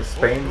 like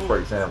Spain, for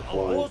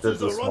example, did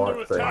the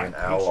smart thing and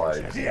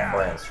allied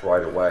France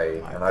right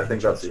away, and I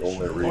think that's the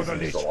only reason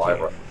he's alive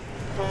right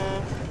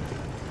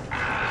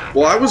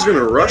Well, I was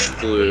gonna rush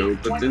Blue,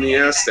 but then he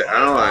asked to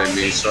ally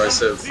me, so I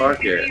said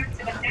fuck it.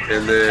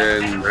 And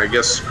then I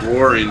guess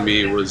scoring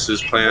me was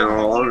his plan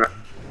all along.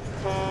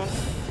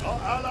 Our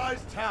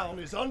allies' town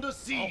is under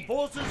siege. Our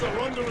forces are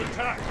under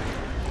attack.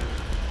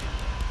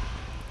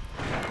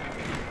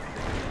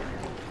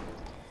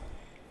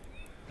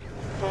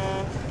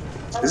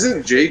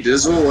 Isn't Jay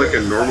Dizzle like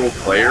a normal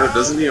player?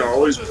 Doesn't he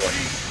always play?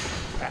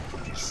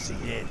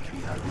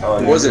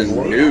 He wasn't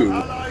new.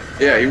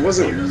 Yeah, he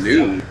wasn't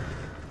new.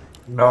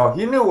 No,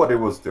 he knew what he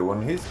was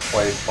doing. He's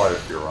played quite a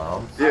few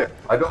rounds. Yeah.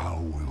 I don't know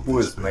who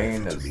his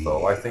main is,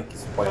 though. I think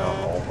he's playing on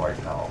all right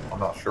now. I'm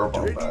not sure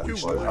about that,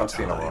 but I've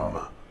seen him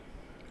around.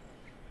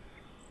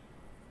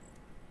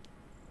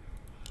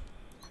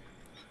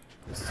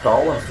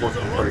 Stalin's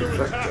looking pretty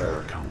thick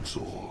there.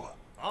 Council.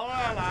 Our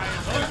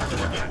allies are under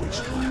attack.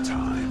 Waste my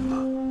time.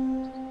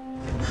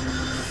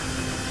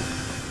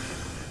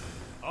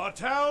 Our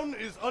town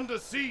is under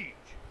siege.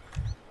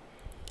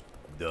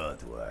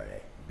 Don't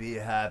worry. Be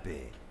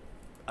happy.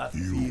 I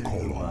You feel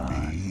call you, on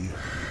man. me.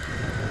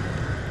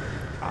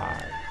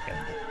 I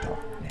am the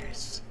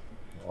darkness.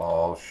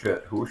 Oh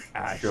shit!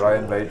 Should I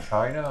invade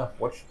China?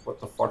 What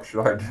the fuck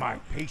should I do? My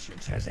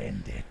patience has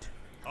ended.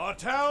 Our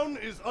town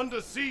is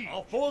under siege.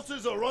 Our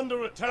forces are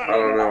under attack. I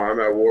don't know. I'm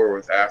at war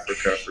with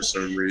Africa for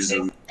some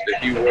reason. Did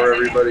he war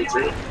everybody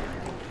too?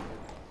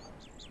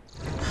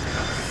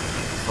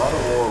 Not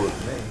a war with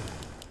me.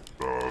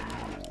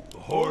 The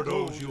horde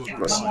owes you a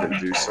Must have been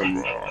do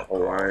some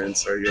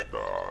alliance, I guess.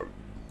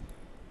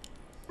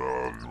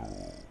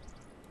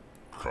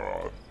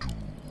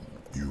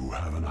 You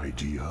have an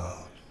idea?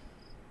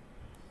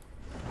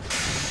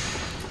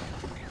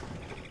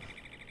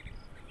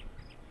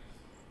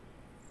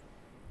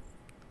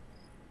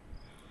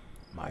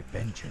 My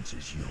vengeance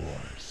is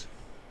yours.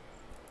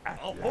 At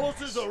Our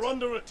forces are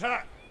under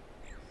attack.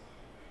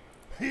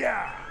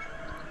 Yeah.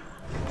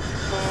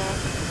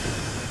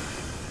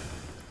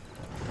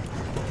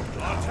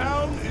 Our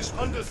town is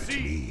under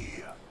siege.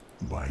 Me,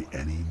 by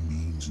any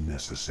means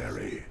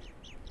necessary.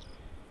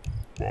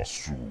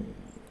 Basu.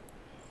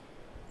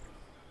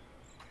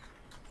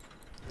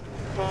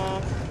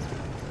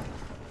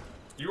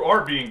 You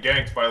are being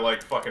ganked by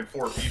like fucking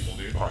 4 people,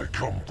 dude. I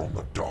come from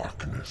the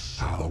darkness.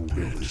 How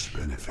will this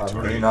benefit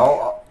I me? mean,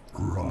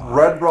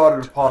 Red brought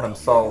it upon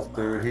himself,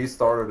 dude. He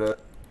started it.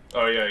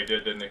 Oh yeah, he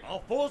did, didn't he? Our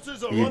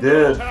forces are He under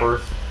did. attack.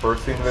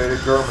 First he invaded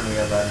Germany,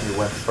 and then he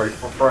went straight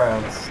for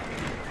France.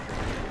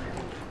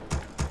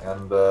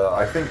 And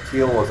I think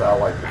Teal was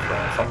allied to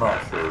France. I'm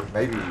not sure.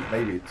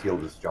 Maybe Teal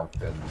just jumped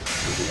in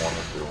because he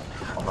wanted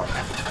to. I'm not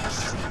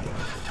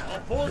sure. Our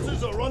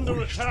forces are under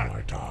Waste attack.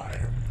 my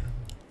time.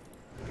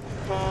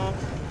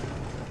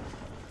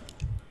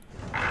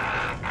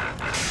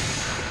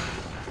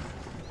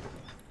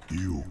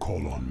 You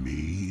call on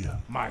me?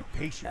 My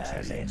patience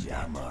has ended.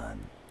 Jaman,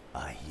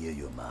 I hear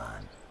you,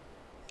 man.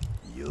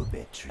 You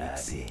be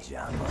tricksy,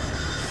 Jaman.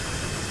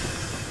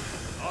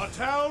 Our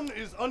town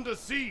is under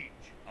siege.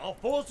 Our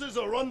forces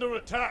are under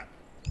attack.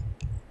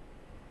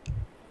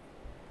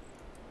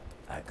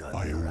 I got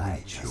I the await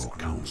righteous your groove.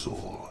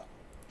 counsel.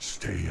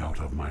 Stay out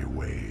of my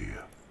way.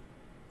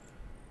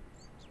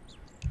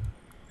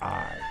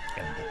 I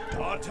am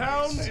the Our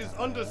town is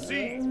under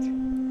siege.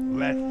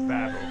 Let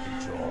battle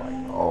be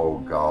joy. Oh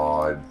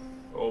God.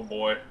 Oh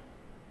boy.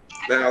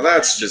 Now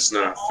that's just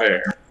not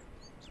fair.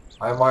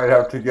 I might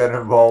have to get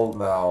involved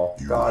now.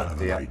 You God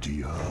have an damn.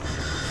 idea?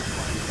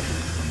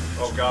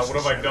 Oh god, what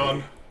have I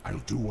done? I'll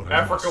do what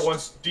Africa I must.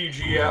 wants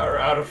DG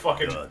out of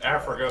fucking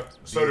Africa.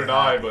 So did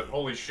I, but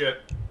holy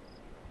shit.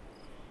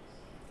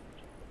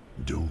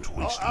 Don't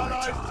Our waste my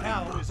allies'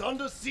 town time. is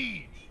under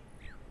siege.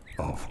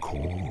 Of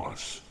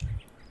course.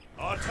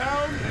 Our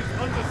town is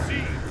under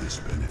siege. This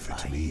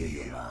benefits I hear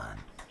you, me. man.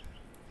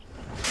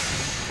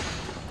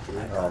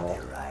 I got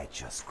the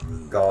righteous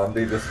groove.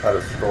 Gandhi just had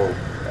a stroke,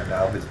 and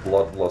now his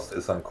bloodlust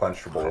is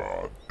unquenchable.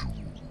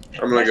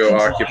 I'm gonna go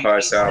occupy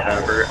South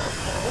Africa. Our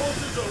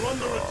forces are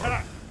under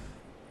attack.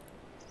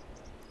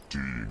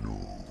 Dino.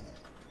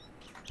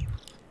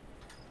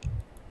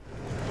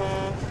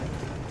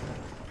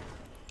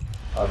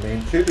 I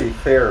mean, to be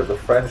fair, the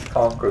French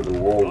conquered the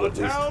world Our at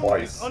least town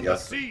twice. is under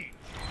Yes. siege.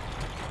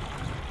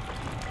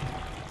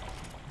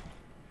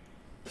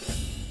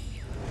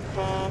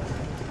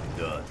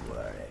 Don't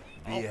worry.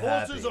 Our Be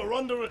forces happy. are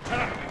under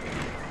attack.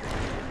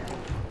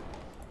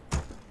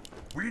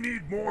 We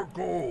need more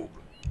gold.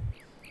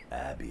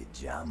 Abby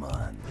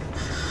Jaman.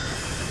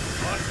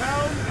 Our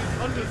town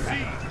is under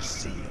siege.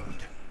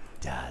 Sealed.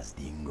 Das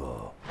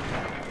Dingo.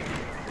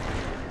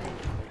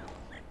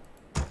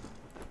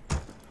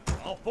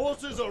 Our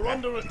forces are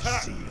under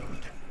attack.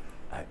 Sealed.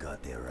 I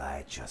got the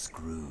righteous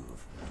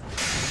groove.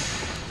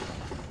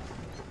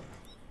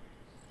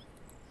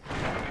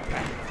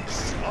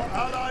 Our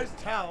allies'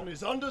 town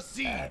is under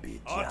siege.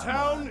 Abby Our Jaman.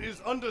 town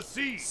is under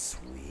siege.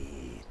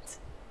 Sweet.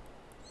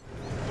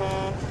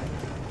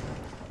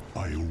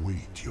 I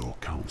await your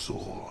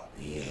counsel.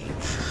 The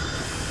ancient.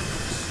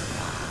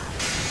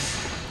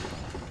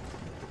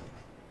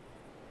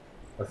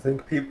 I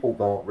think people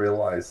don't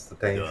realize the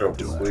danger of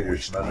the Don't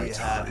Swedish waste my men.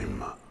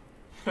 time.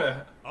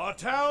 Our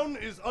town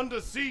is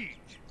under siege.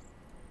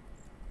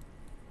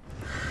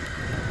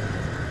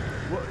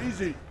 What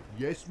is it?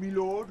 Yes, me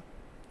lord?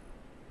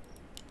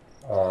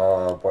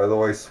 By the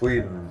way,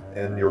 Sweden,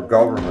 in your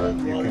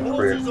government, you can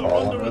create Forces are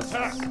under colonists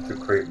attack. to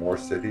create more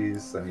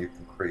cities, and you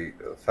can create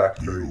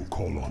factories. You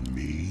call on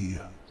me?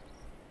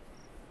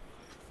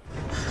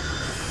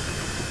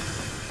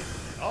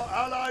 Our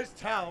allies'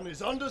 town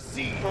is under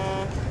siege.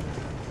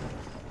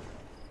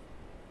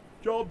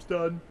 Job's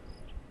done.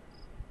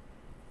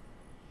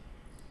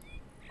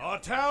 Our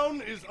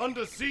town is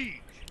under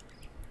siege.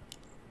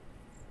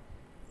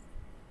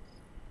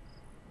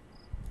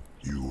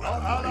 You Our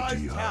have an allies'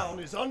 idea? town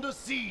is under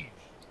siege.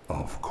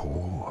 Of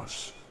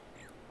course.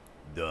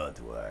 Don't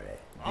worry.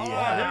 Be Our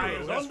happy.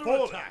 hero is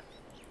under attack.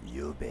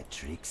 You be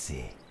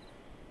tricksy.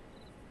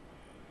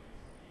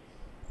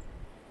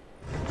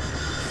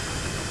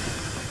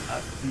 I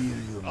feel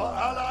you, Our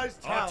man. allies'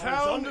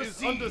 town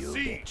is under You siege.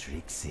 be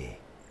tricksy.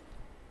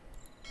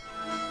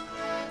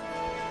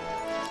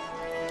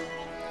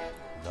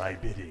 Thy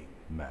bidding,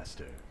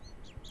 master.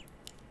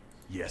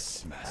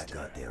 Yes, I master.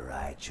 got the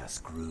righteous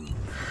groove.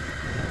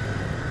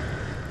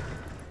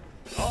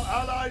 Our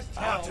allies'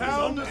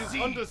 town is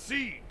under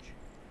siege.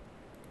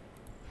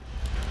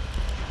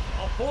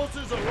 Our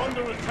forces are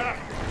under attack.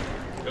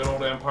 Good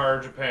old Empire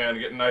of Japan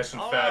getting nice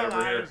and Our fat over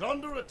ally here. is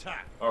under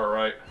attack.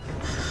 Alright.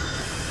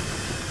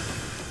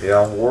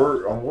 Yeah, I'm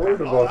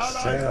worried Our about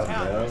allies' Sam,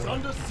 town is man.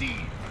 under siege.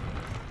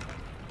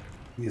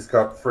 He's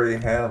got free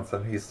hands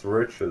and he's the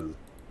richest.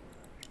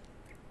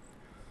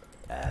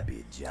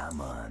 Abby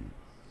Jaman.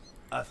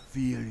 I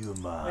feel you,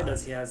 man. Why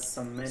does he have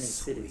so many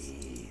cities?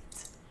 Sweet.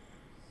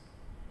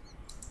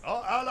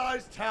 Our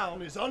allies'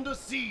 town is under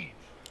siege.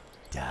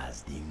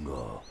 Das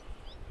Dingo.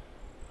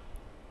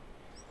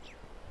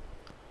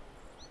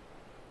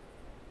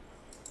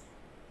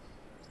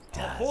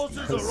 Our Das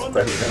forces Dingo. are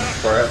under Spain and attack.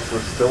 France were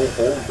still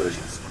holding.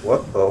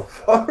 What the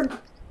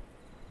fuck?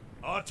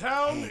 Our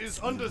town is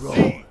under roll.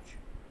 siege.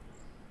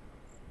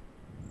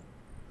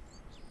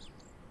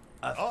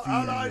 I Our feel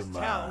allies' you,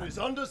 town man. is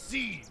under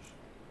siege.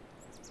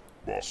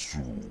 Basu.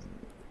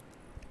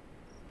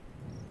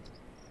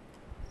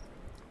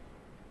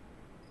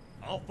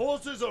 Our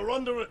forces are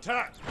under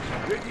attack.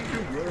 Ready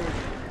to work.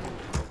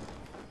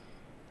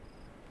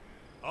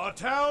 Our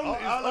town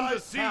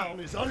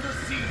is under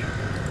siege.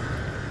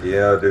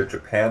 Yeah, dude,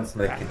 Japan's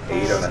making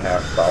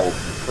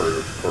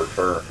 8,500 per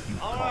turn.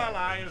 Our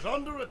ally is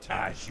under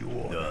attack.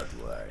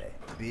 Don't worry.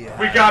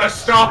 We gotta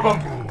stop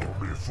him!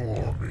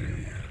 Before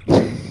me.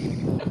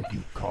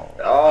 You call.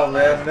 Oh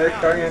man, Nick,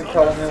 I ain't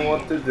telling me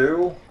what to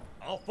do.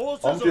 Our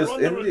forces I'm just are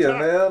under India,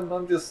 attack. man.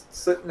 I'm just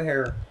sitting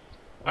here.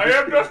 I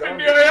am just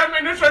India, I am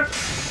innocent!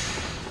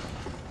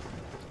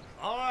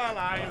 Our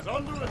ally is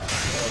under attack.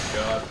 Oh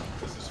god,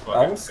 this is fucking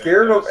I'm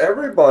scared of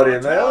everybody,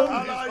 Our man.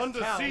 ally is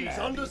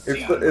under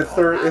siege.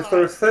 If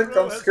they're sick,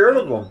 I'm scared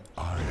of them.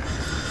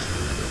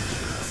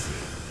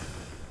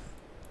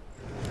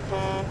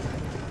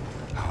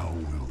 How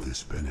will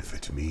this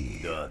benefit me?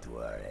 Don't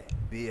worry.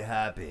 Be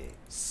happy.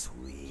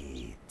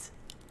 Sweet.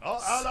 Our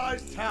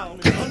allies' town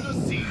is under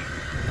siege.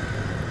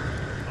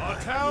 Our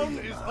town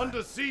is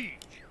under siege.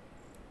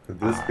 Could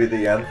this be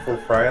the end for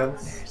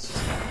France?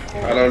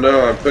 I don't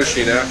know. I'm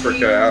pushing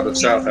Africa out of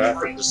South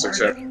Africa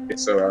successfully,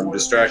 so I'm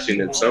distracting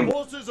him somewhat.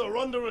 Forces are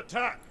under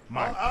attack.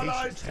 Our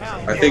allies'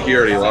 town. I think you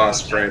already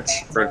lost French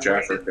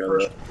Africa,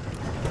 though.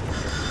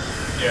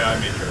 Yeah, I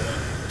made sure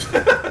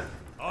of that.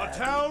 Our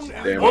town is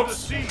Damn. under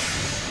siege.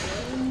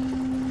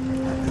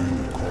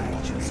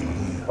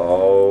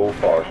 Oh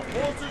fuck. Our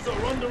forces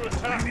are under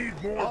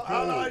attack. Our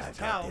allies'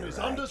 town is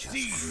under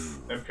siege.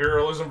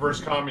 Imperialism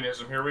versus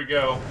communism, here we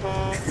go.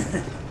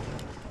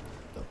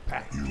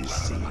 You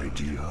have an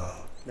idea.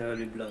 Là,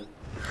 les blagues.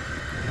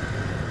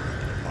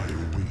 I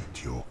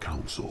await your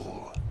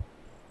counsel.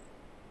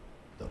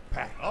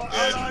 Our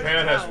allies'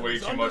 Japan has town way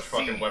is too under much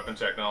fucking siege. weapon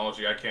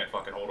technology, I can't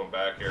fucking hold them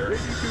back here.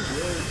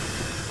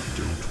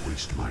 Don't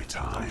waste my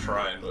time. I'm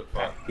trying, but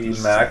fuck. He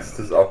maxed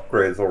his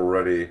upgrades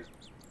already.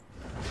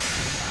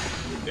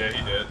 Yeah,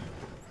 he did.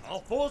 Our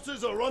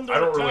forces are under I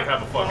don't attack. really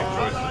have a fucking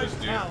Our choice in allies' this,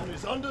 dude. town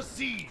is under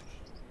siege.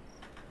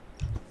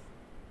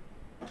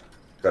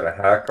 Gotta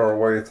hack our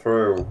way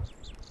through.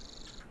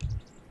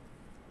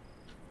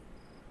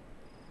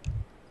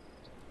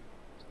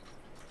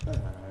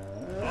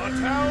 Our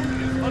town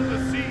is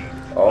under siege.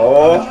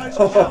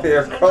 Oh,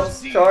 here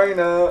comes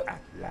China. At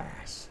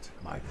last,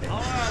 my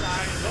Our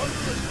ally is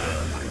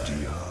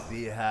under attack.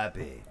 Be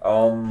happy.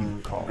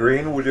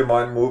 Green, would you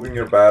mind moving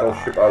your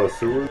battleship out of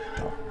Suez?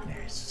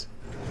 darkness.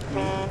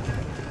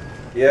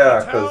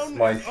 Yeah, because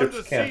my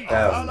ships can't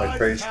pass. My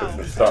trade ships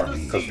are stuck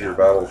because of your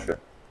battleship.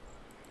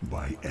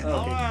 By any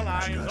Our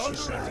ally means is under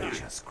necessary. attack.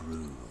 Just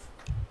groove.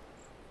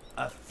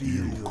 I feel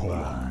You you, call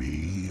on man.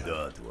 me.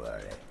 Don't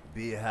worry.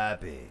 Be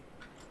happy.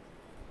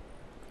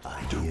 I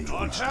hear Don't you.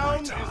 Our waste my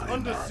town is time.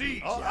 under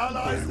siege. Our I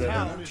allies'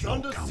 town await is your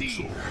under counsel.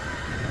 siege.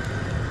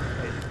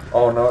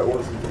 Oh no, it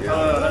wasn't you.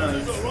 Our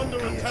forces are under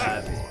Be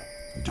attack. happy.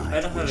 I don't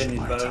have waste any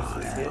my balls, time.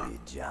 okay? Happy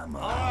Jama.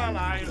 Our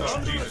ally is Oh,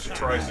 under Jesus attack.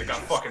 Christ, it got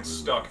fucking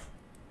stuck.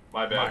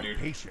 My My bad, dude.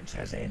 patience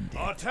has ended.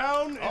 Our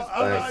town is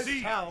under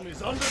siege. Town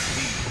is under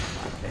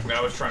siege.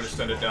 I was trying to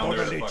send it down For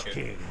there the to Lich fucking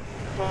King.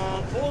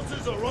 Our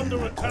forces are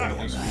under attack. at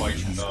least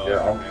fight.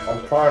 Yeah,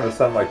 I'm trying to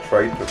send my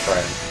trade to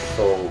France,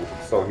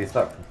 so he's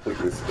not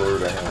completely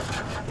screwed anyway.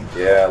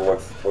 Yeah,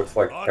 looks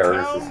like Our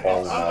Paris town is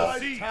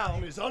home now.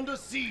 is under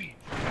siege.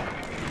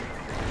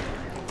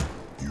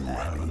 You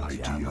have an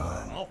idea.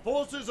 Our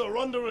forces are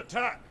under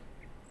attack.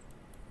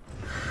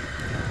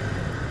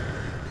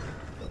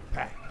 The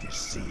pact is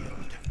sealed.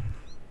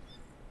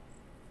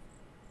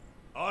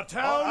 Our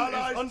town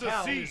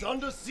is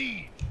under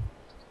siege.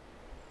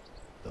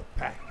 The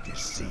pact is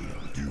sealed.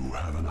 You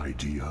have an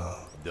idea.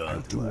 I'll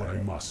Don't do what I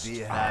worry. must. Be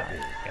happy.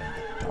 And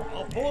the Our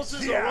darkness.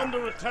 forces are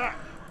under attack.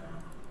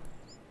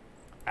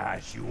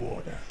 As you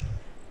order.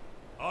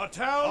 Our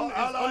town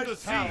is under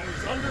siege.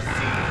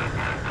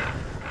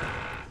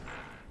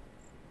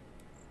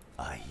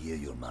 I hear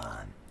you,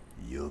 man.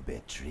 You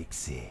be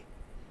tricksy.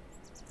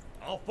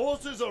 Our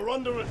forces are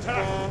under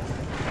attack.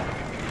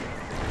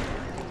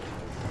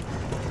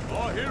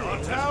 Our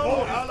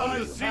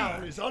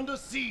town is under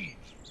siege.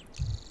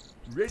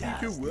 Ready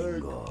to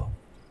work.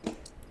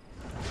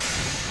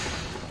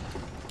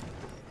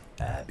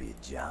 Abby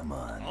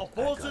Jaman. Our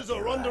forces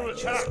are under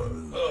attack.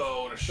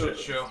 Oh, what a shit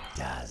show.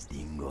 Das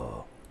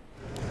Dingo.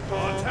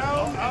 Our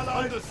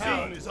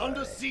town is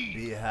under siege.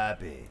 Be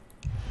happy.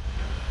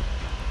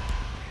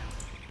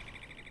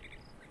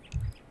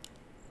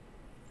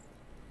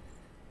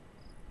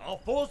 Our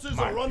forces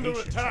My are under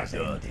patience attack. has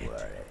Don't ended.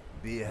 worry.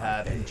 Be My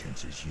happy.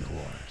 vengeance is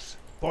yours.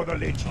 For the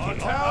Lich Our King.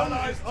 town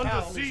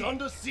is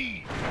under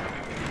siege.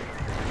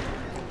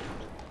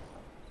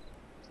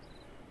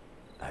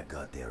 I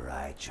got the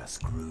righteous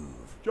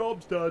groove.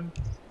 Job's done.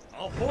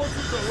 Our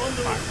forces are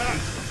under My attack.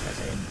 patience has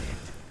ended.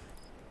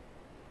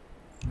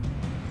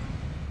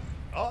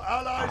 Our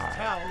allies'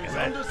 town is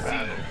under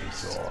Battle siege.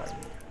 is on.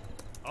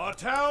 Our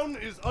town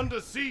is under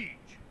siege.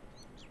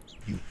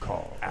 You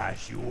call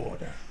as you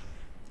order.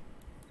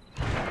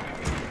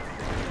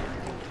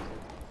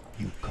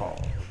 You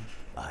call.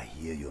 I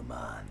hear you,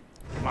 man.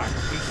 My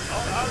patience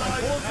Our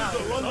allies'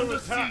 forces are under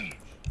siege.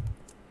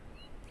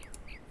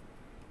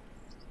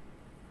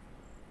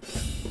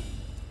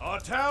 Our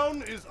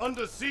town is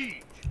under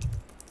siege.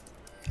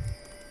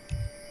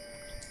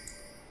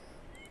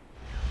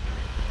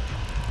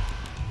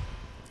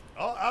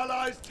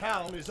 allies'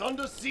 town is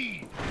under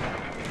siege.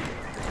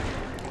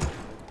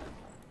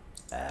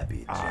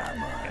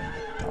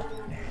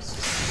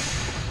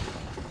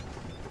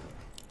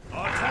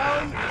 Our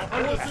town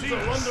is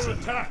under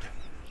attack.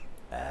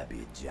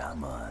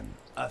 Abidjaman,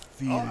 I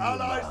feel Our you,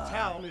 allies' man.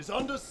 town is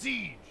under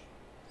siege.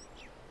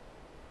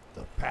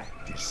 The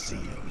pact is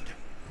sealed.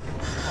 Our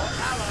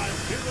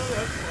allies' hero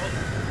has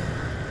fallen.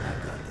 I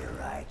got the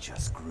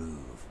righteous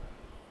groove.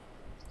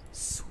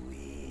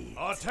 Sweet.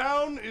 Our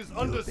town is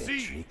under You bit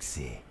siege.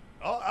 tricksy.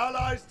 Our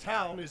allies'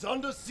 town is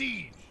under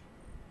siege.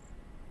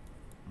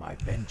 My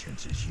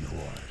vengeance is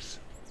yours.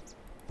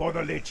 For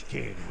the Lich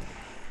King,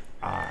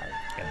 I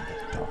am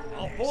the darkness.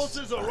 Our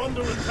forces are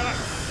under attack.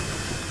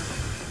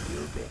 You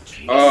bit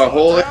tricksy.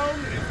 Holy Town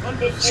is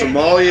under siege.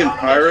 Somalian Our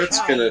pirates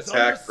town can is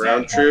under attack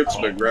ground siege. troops,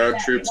 but ground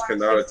troops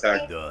cannot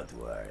attack. Don't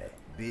worry.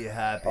 Be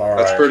happy.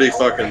 That's pretty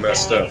fucking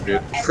messed up, dude. I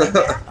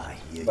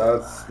hear you,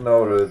 That's man.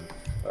 noted.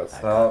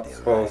 That's not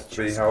supposed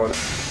to be how it is.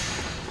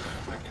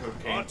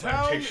 Our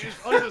town is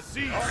under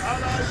siege. Our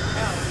allies'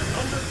 town is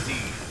under siege.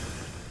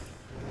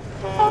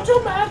 Oh, too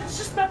bad. It's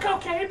just my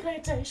cocaine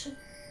plantation.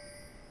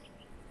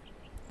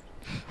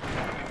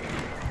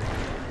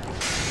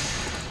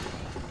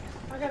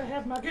 I gotta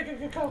have my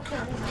cocaine.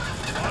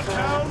 Our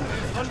town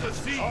is under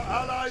siege. Our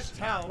allies'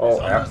 town is Oh,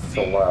 under after the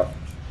siege. left.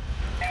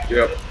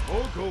 Yep.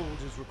 More gold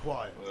is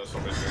required.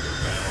 Somebody's gonna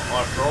get banned.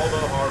 After all the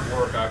hard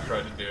work I've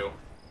tried to do.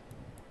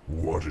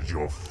 What is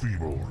your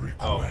feeble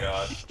request? Oh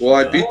god. Well,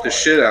 I beat the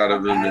shit out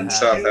of him in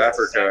South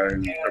Africa,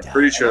 and I'm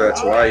pretty sure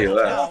that's why he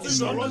left.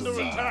 Forces are under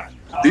attack.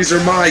 These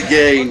are my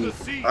gain.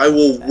 I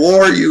will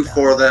war you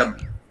for them.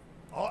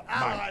 Our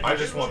allies' I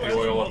just want the hero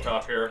has oil up fallen.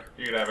 top here.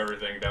 You can have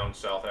everything down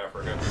South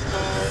Africa.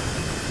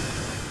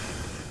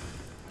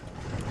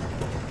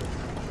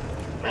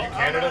 Are you Our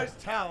Canada? allies'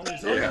 town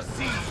is Yeah. under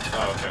siege.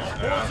 Oh, okay.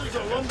 Our forces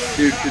are under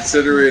Dude, attack.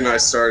 considering I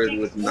started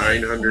with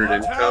 900 Our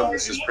income, town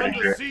this is is pretty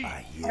under good. siege.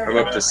 I hear I'm you,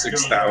 up to man.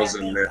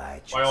 6,000 now.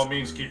 Righteous By all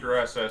means, groove. keep your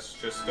assets.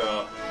 Just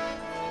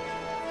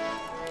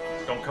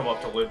don't come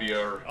up to Libya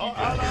or Our Egypt.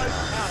 allies'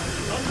 town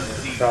is under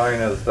siege.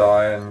 China's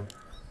dying.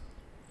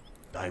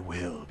 Thy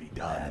will be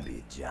done.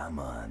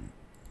 Abidjaman.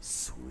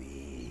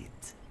 Sweet.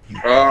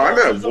 I'm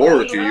at war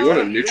with you. You want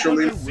to neutral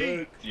me?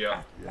 Siege.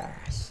 Yeah.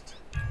 Last.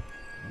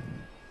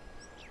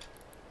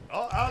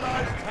 Our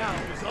allies' town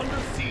is under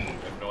siege.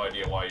 I have no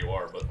idea why you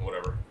are, but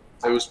whatever.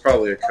 It was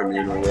probably a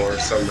communal war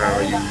somehow.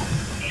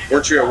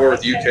 Weren't you at war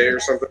with UK or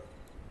something?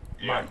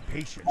 Yeah. My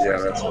patience Yeah,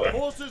 has that's Our what.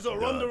 forces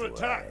are under Don't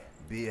attack. worry.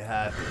 Be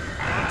happy.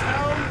 Our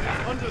town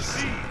is under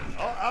siege.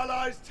 Our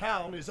allies'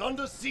 town is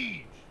under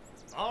siege.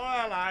 Our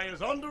ally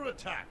is under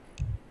attack.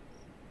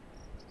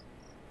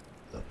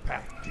 The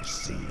pact is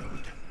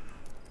sealed.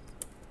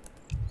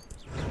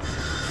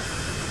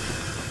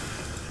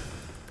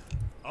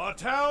 Our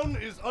town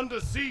is under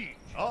siege.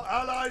 Our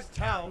allies'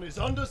 town is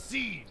under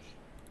siege.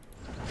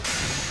 My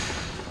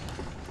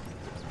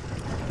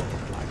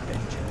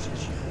vengeance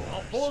is yours.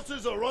 Our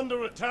forces are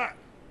under attack.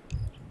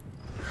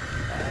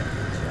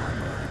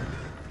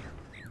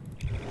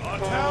 Our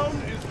town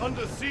is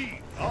under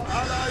siege. Our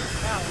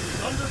allies' town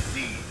is under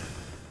siege.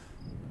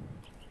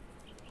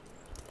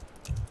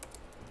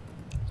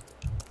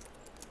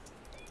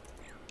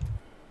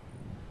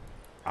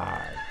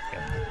 I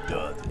am the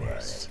Don't worry.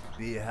 darkness.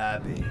 Be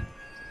happy.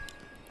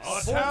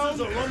 Our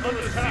towns are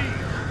under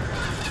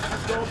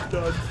siege. Job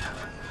done.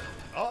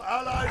 Our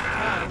allies'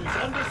 town is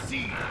under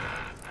siege.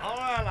 Our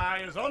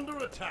ally is under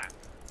attack.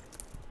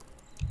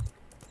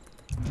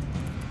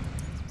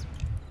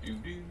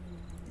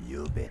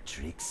 You bit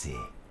tricksy.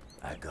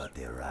 I got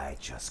the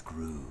righteous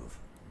groove.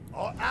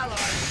 Our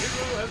allies'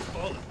 hero has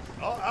fallen.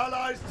 Our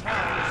allies'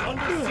 town is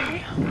under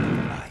siege. I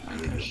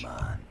hear you,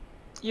 man.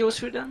 Yo,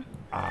 Sweden.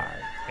 I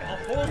Our am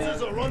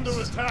forces are under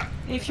attack.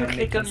 If you I'm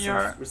click on making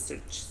your... some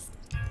research.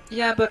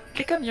 Yeah, but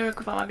click on your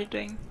government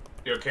building.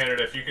 Yo,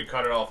 Canada, if you could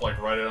cut it off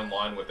like right in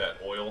line with that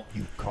oil,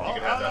 You you call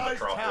could have that allies'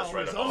 Metropolis town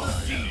right is above under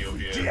siege.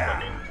 Ethiopia, Yeah.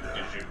 fucking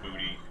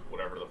Djibouti,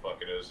 whatever the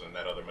fuck it is, and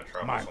that other my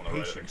Metropolis on the right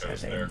of the patience coast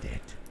has there. ended.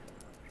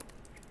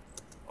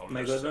 Oh,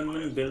 My there's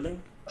government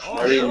building?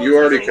 I mean, you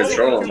already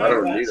control them. I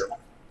don't need them.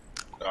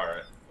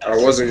 Alright. I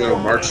wasn't going to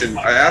march in.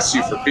 I asked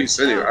you for peace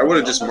anyway. I would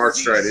have just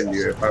marched right into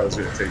you if I was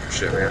going to take your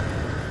shit, man.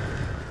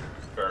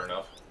 Fair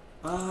enough.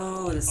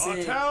 Oh, that's Our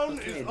it. town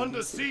Okay, is under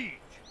that's it. siege.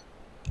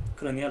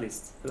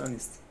 Colonialist.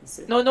 That's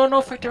it.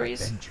 No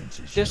factories. Vengeance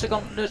is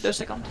The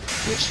second,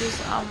 which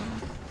is, Our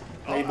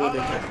Label the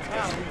allies'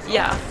 town is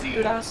yeah, under do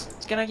siege. that.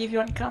 It's gonna give you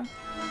income.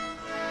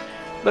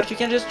 But you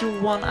can just do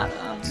one at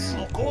once.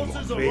 Our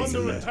forces are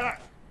under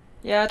attack.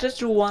 Yeah, just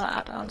do one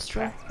at once,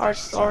 true. Or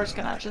it's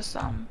gonna just,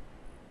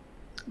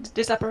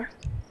 disappear.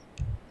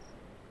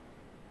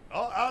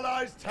 Our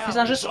allies' town, It's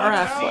just is under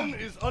RF. siege.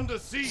 Is under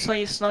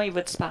siege. Sinon, il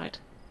va disparaître.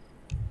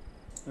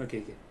 Ok.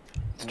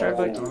 C'est un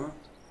bug. Hein?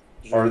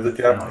 Are the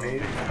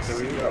Japanese?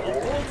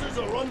 Our forces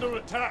are under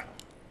attack.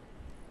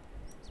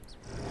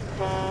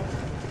 Our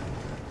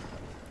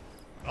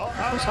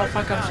On va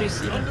faire comme ça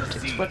ici, là. under Tu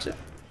siege. vois ça.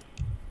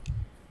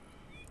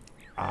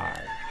 I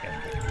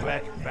am the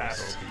black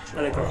battle.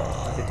 Ah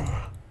d'accord. Ok.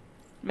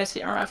 Mais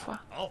c'est un à la fois.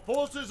 Our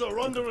forces are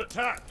under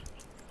attack.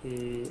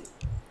 Et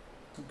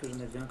tant que j'en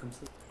avais un comme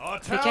ça. Our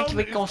Quelqu'un qui town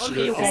veut is construire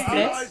under au siege.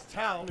 complet. Allies'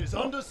 town is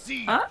under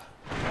siege. Hein?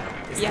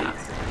 Et Yeah.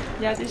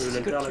 Yeah, this le is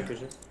letter good là too. que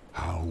j'ai.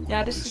 How will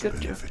Yeah, this this is good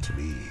too. benefit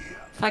me?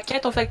 Fait que quand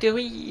ton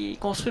factory il est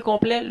construit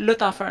complet, là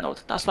t'en fais un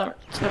autre. Tu fais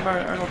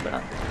un autre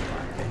bonhomme.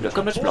 Là,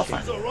 comme là tu peux le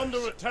faire. Forces are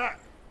under attack.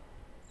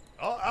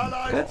 Our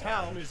allies'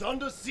 town is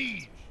under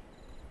siege.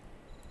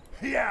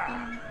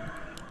 Yeah.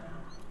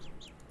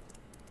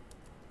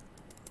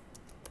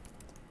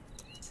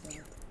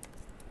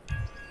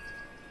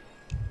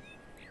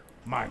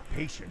 My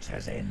patience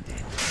has ended.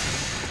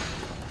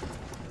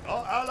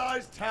 Our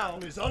allies'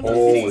 town is under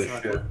Holy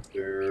siege. shit,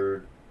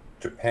 dude.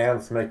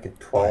 Japan's making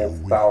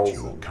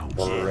 12,000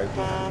 per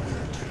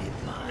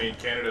I mean,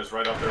 Canada's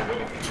right up there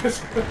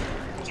with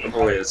them. I'm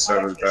only at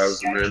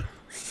 7,000, man.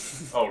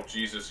 Oh,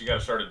 Jesus, you gotta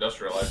start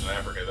industrializing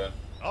Africa then.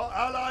 Our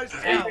allies'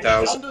 town is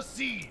 8,000. under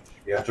siege.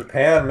 Yeah,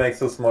 Japan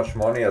makes as much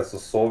money as the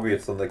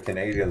Soviets and the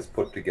Canadians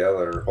put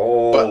together.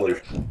 Holy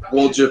shit.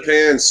 Well,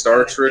 Japan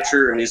starts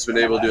richer, and he's been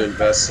able to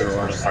invest in a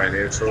lot of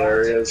financial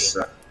areas.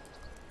 So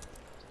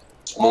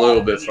I'm a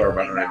little bit far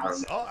behind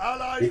on that. Our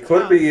allies' He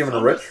could be town is even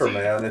under richer, siege.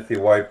 man, if he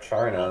wiped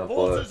China, but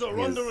Forces are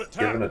under he's attack.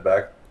 giving it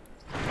back.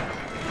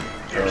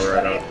 Go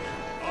right up.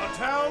 Our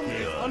town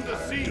is under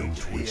siege.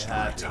 Don't waste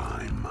my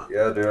time.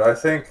 Yeah, dude, I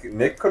think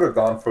Nick could have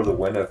gone for the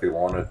win if he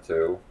wanted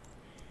to.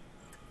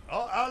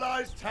 Our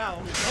allies'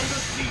 town is under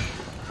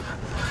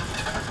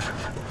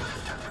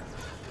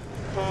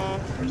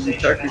siege.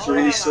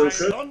 Technically, he's still Allies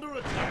good. under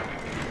attack.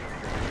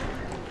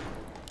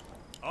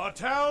 Our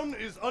town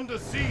is under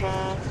siege.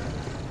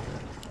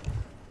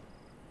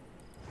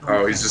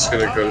 Oh, he's just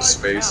gonna go to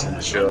space and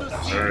chill.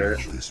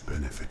 Alright. Will this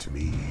benefit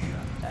me?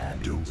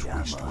 Don't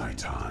waste my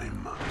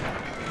time.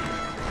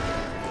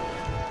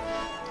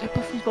 T'as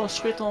pas fini de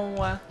construire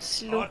ton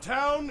silo. Our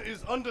town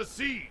is under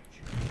siege.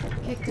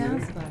 Kick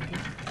down, Sparky.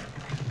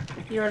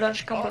 Your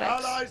lunch Our complex.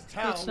 allies'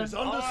 town Good is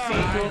son. under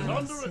siege. Is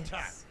under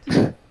attack.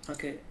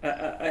 Okay,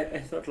 I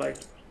thought like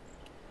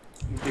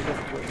because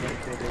it was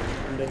like the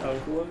undead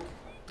outwork,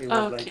 it was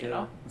Okay, like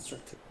no.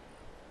 constructed.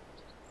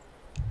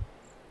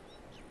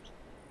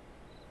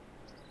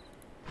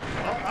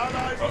 Our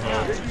allies'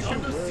 town is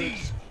under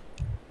siege.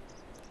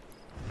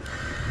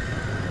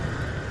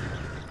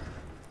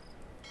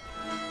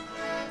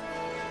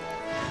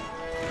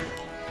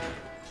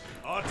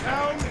 Our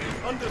town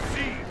is under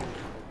siege.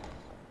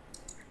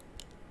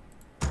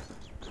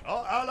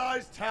 Our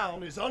allies'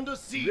 town is under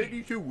siege.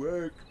 Ready to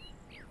work.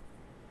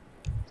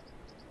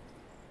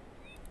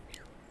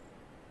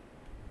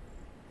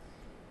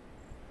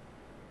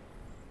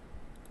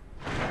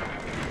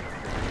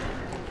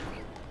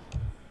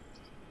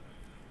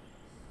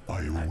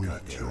 I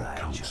await your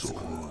Righteous counsel.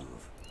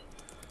 groove.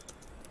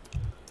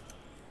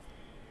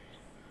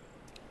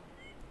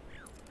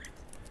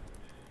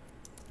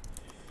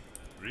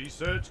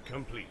 Research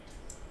complete.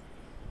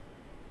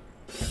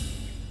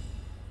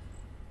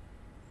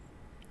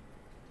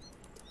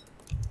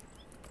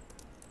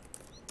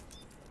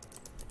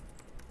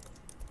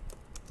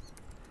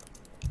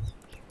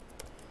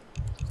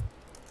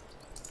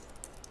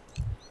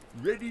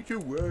 Ready to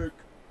work.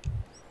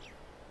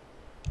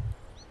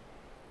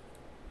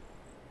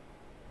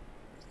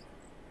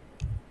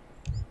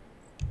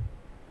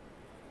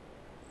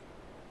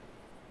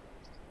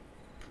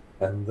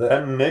 And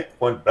then Nick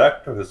went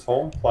back to his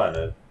home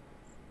planet.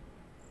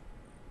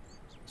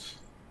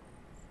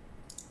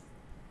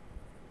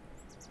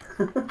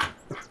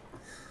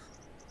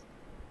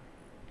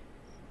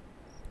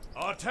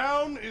 Our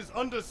town is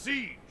under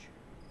siege.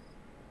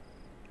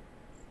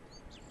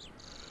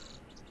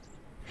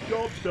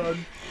 Job's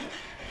done.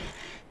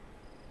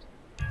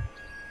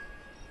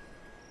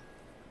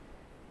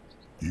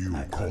 You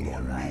call on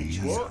me.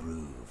 Righteous What?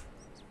 groove.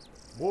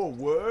 More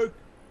work.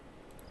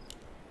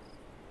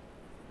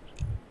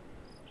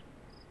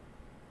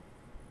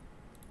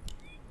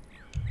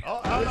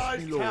 Our Yes,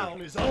 allies' me lord.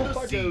 town is Off under I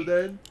go siege.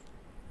 then.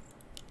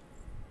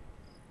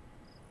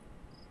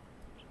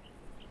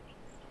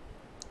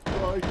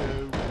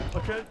 Righto. I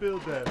can't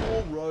build there.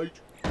 All right.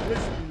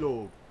 Yes, me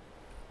lord.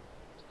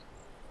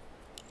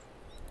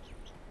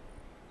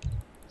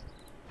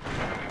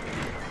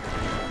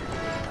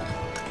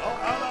 Our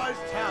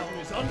allies' town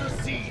is under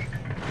siege.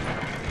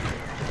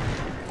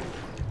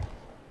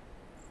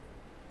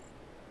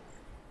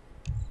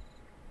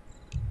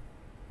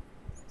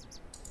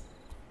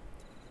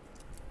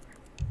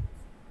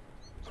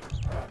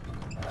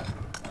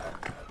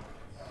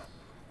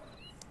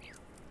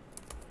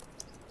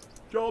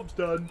 Job's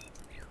done.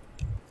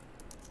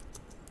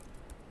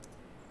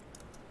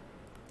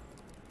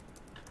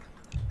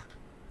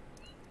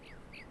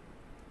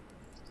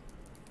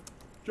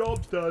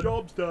 Job's done.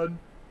 Job's done.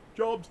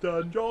 Job's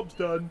done. Job's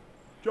done.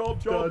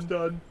 Job's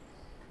done.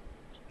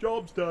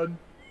 Job's done.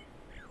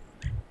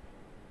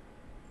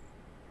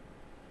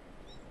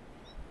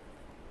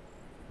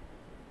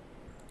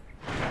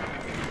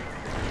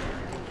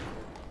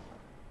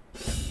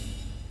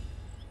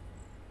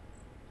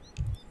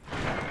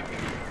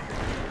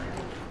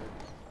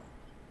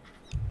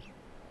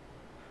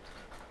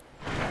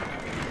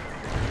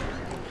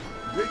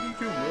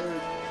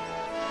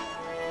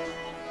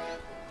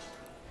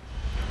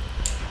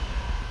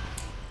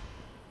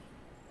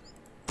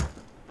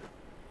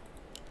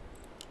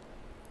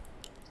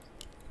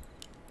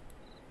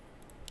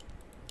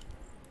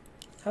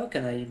 How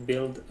can I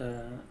build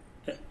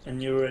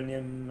an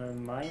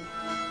uranium mine?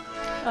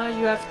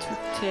 You have to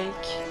take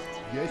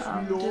Yes,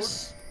 my lord.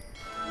 this.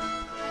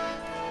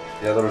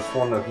 Yeah, there's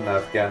one in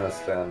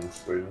Afghanistan,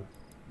 Sweden.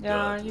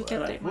 Yeah, you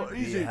can take What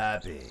mine. is Be it?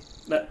 happy.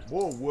 But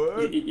More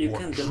word? you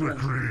What can demand.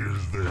 trickery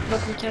is this?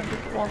 But we can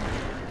pick one.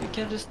 You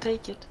can just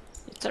take it.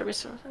 It's a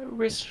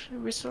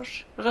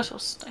resource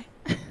thing.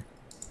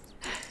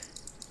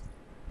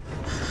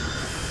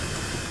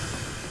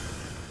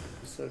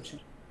 Searching.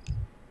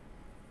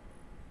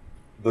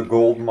 The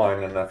gold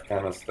mine in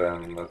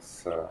Afghanistan,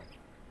 that's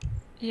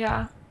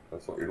Yeah,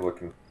 what you're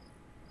looking for.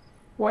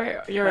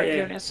 where your Oh, yeah,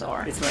 units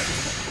are. It's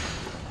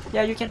mine.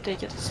 Yeah, you can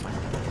take it, it's fine.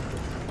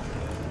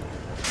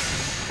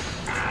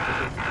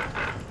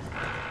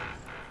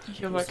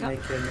 You're Just welcome.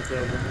 make a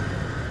nuclear bomb.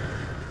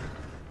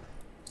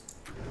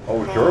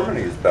 Oh,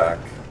 Germany's back.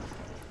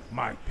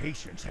 My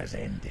patience has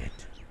ended.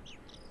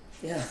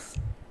 Yeah.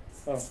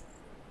 Oh.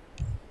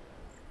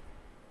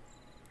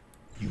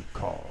 You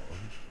call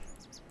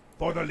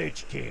for the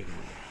Lich King.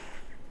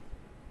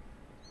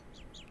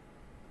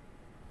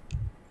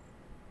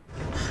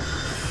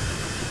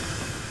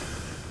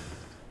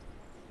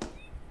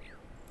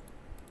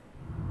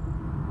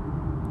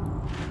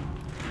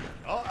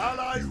 Our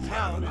allies' You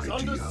town have is an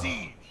under idea.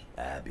 siege.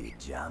 Abby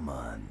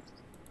Jaman.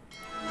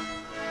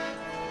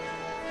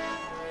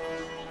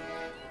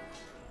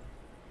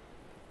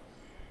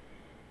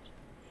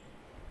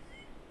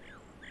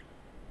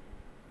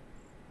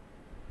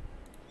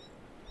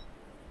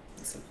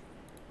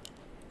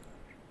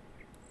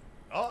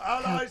 Our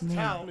allies' me.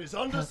 town is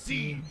under Help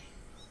siege. you.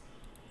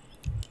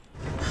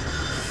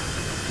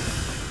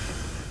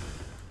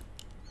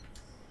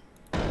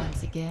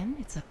 Once again,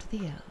 it's up to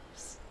the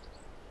elves.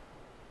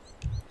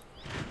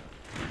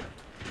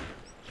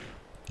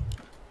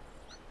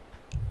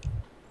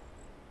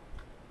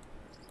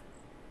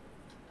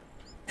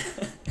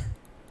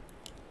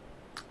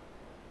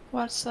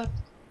 What's up?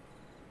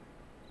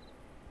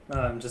 No,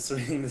 I'm just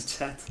reading the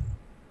chat.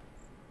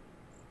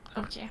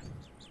 Okay.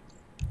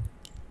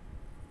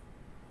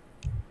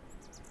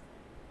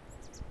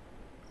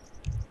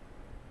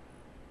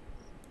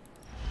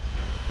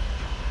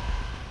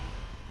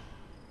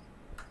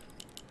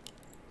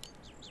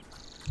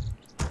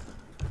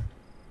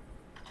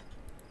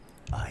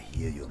 I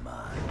hear you,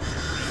 man.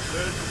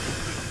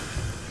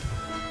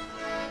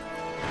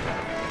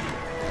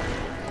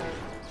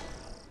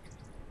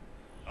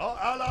 Our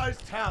allies'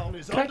 town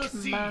is under Click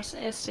siege. mass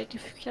estate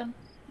if you can.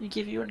 You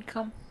give you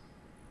income.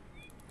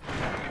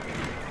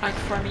 Like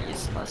for me,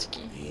 it's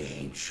musky.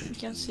 You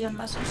can see a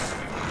massive.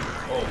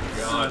 Oh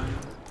god.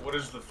 What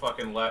is the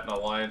fucking Latin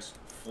Alliance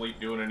fleet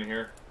doing in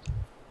here?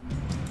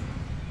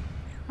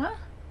 Huh?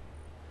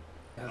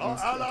 Our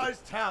allies'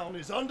 town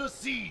is under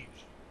siege.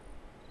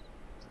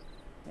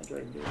 How do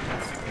I do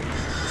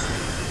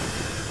this?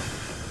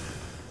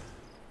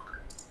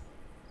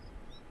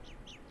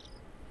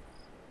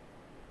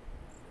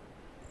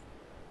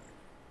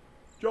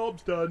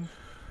 Job's done.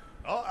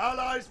 Our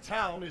allies'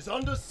 town is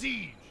under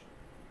siege.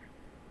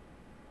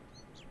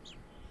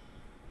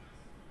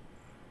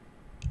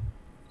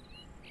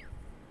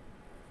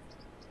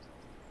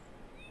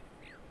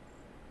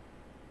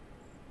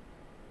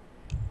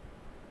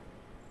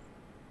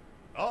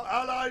 Our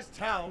allies'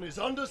 town is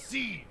under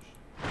siege.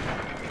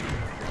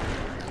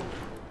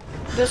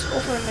 Does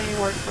overlay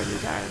work for you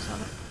guys on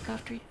the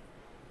country?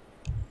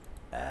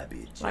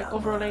 Abby Jaman. Like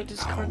overlay How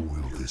Discord?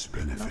 will this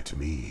benefit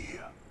me?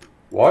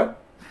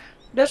 What?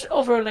 Does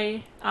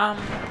overlay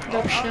the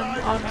option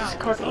on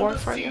Discord work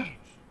for you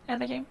in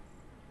the game?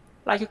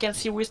 Like you can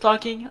see who's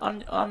talking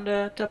on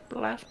the top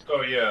left.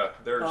 Oh yeah,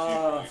 there's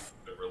Ah, usually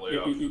the relay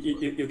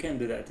options. you can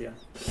do that, yeah.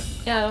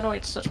 Yeah, I don't know,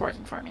 it's not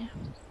working for me.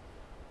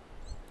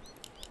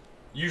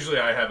 Usually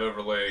I have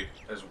overlay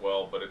as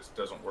well, but it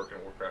doesn't work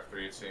in Warcraft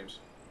 3 it seems.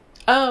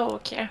 Oh,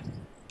 okay.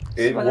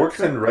 It So works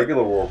that's in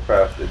regular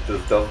Warcraft, it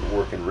just doesn't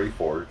work in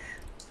Reforged.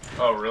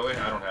 Oh really?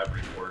 I don't have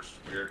Reforged.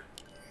 Weird.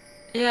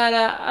 Yeah,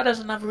 that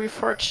doesn't have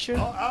Reforged too.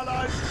 Our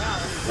allies' town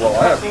is Well,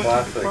 I have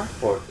That's what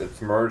Classic, but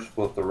it's merged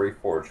with the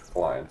Reforged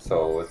client,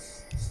 so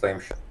it's the same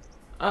shit.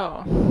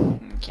 Oh,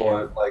 okay.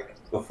 But, like,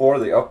 before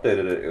they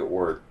updated it, it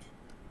worked.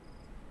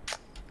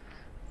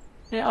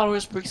 They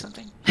always break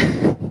something.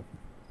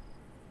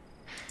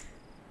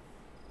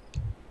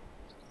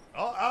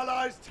 Our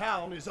allies'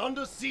 town is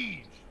under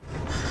siege.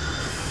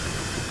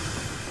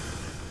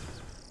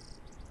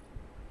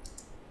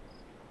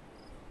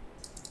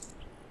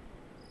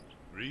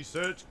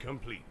 Research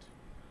complete.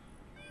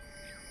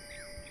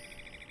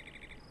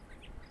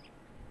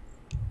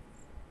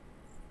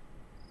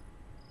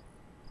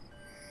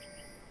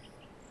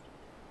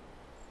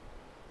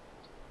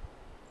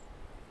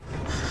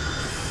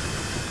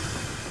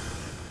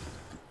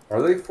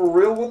 Are they for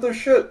real with this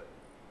shit?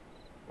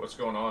 What's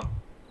going on?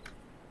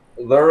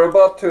 They're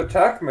about to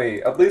attack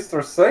me. At least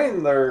they're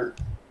saying they're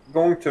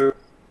going to.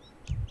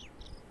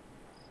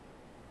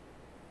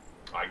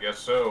 I guess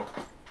so.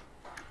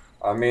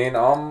 I mean,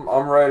 I'm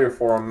ready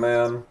for them,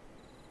 man. Fuck. 'em, man.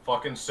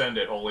 Fucking send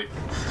it, holy.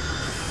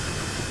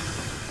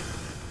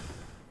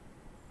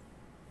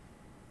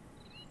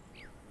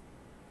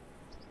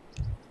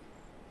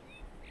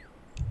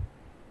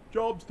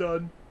 Job's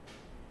done.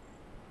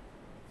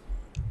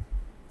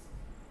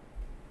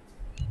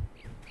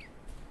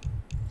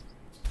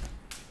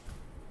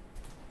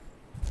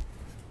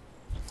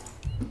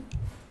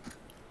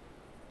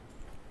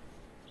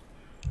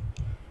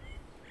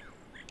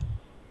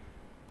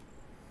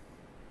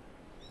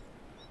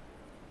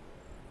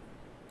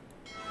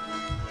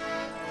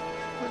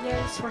 Well,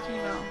 yeah, it's working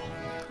now.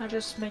 I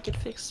just make it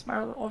fix my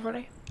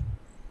overlay.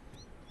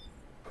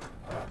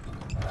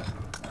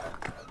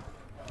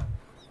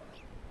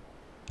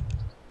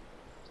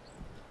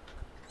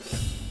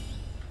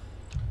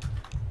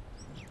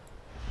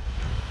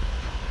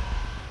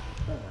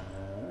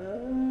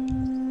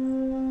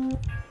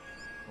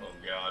 Oh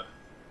god.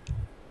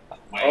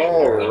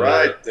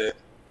 Alright then.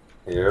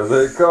 Here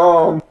they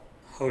come.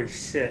 Holy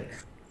shit.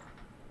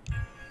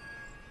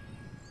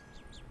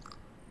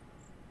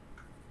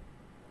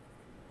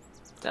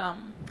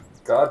 Damn.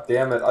 God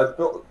damn it! I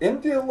built.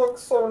 India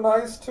looks so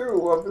nice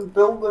too. I've been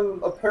building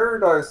a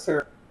paradise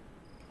here.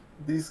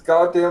 These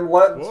goddamn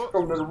Latins are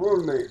coming to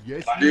ruin me.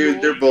 Yes, Dude,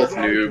 they're both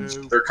Righto.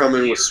 noobs. They're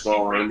coming with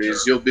small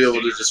armies. You'll be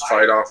able to just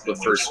fight off the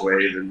first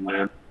wave and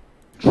win.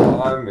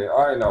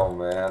 I know,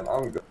 man.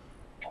 I'm good.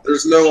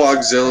 There's no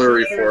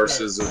auxiliary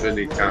forces of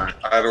any kind.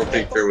 I don't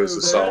think there was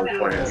a solid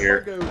plan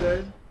here.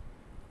 Then.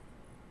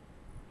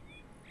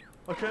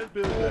 I can't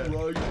build there.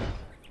 Right.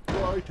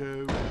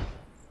 Righto.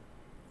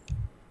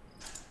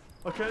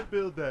 I can't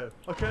build there.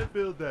 I can't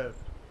build there.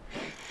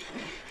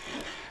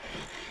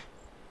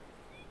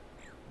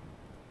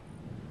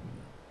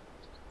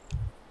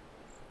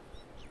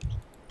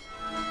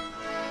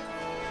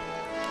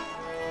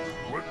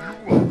 What do you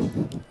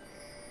want?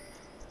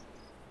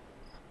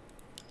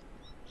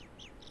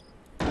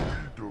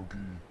 Okie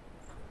dokie.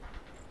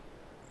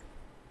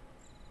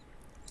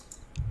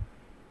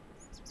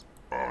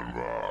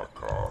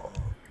 Anraka.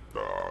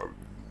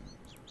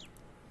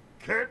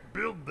 Can't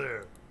build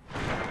there.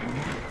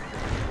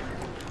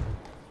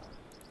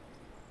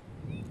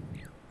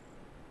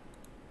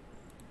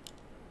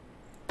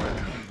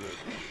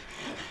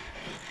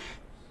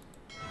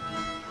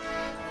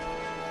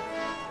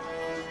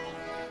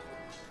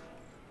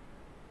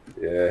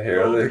 Yeah,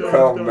 here they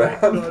come,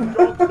 man.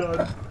 Job's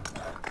done.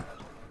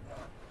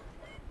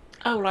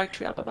 I would like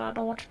to help, but I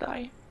don't want to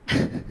die.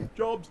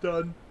 Job's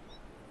done.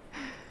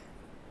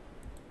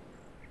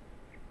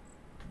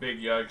 Big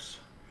yikes.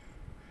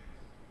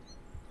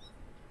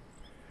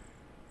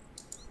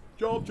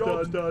 Job's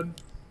done.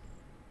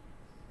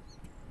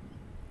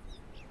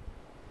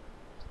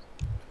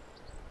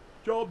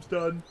 Job's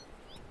done.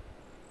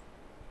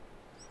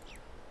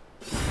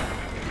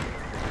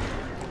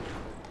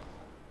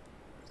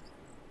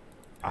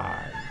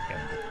 I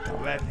am the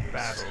darkness. Let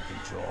battle be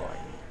joy.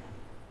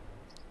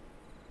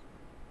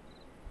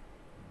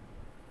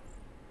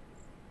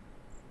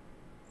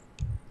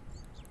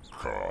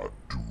 Kadu.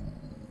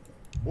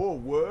 More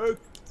work?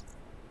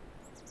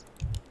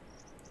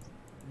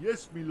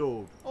 Yes, me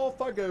lord.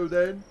 Off I go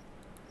then.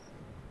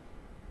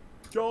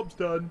 Job's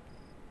done.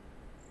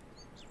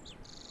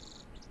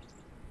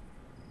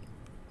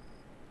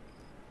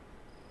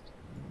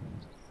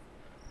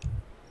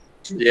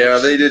 Yeah,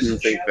 they didn't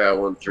think that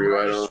one through,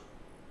 I don't.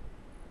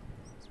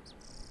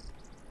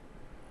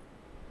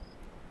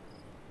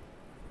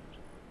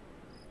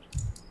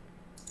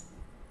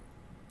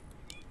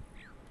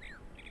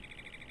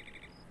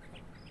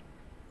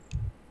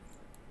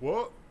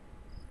 What?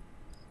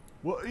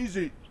 What is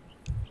it?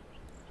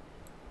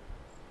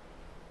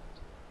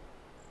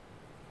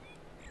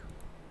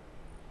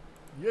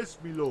 Yes,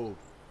 me lord.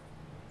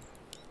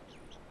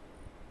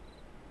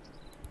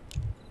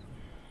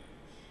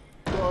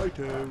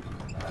 Righto.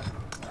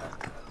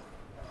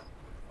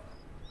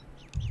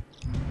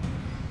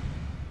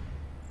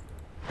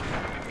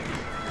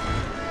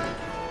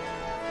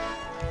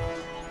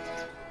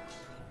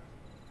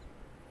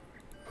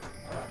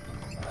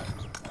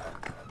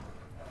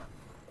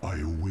 I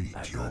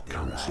await your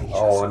counsel.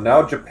 Oh, and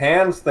now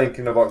Japan's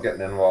thinking about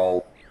getting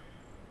involved.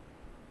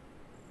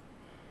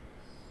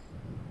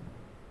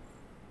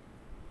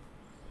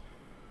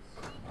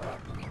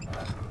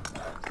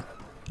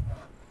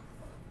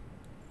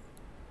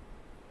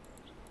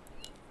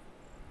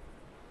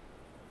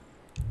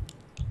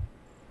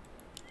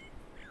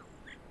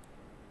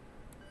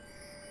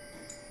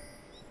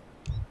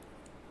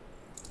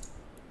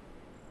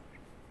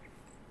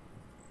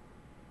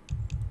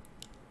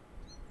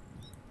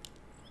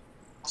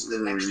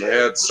 They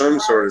had some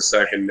sort of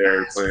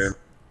secondary plan.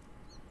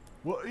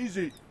 What is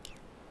it?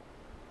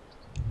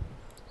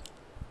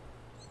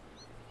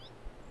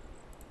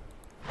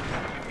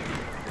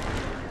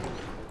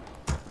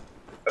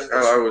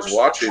 I was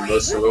watching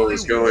most of what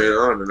was going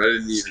on, and I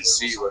didn't even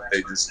see what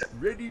they just had.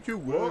 Ready to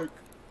work.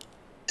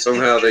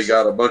 Somehow they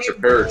got a bunch of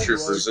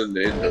paratroopers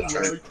into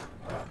Indochina.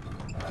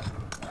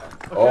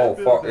 Oh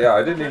fuck! Yeah,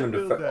 I didn't even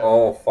defend.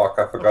 Oh fuck!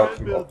 I forgot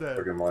to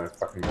friggin' my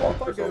fucking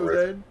bunkers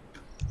already.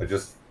 I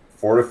just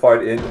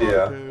fortified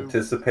India,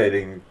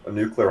 anticipating a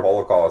nuclear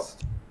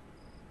holocaust.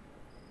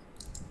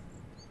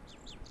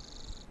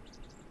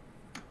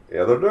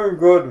 Yeah, they're doing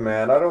good,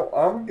 man.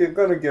 I'm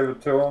gonna give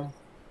it to them.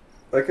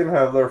 They can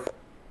have their.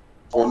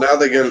 Well, now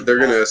they're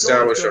gonna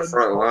establish a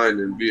front line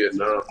in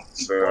Vietnam.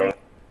 So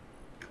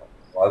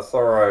That's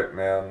all right,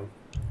 man.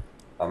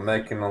 I'm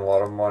making a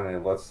lot of money.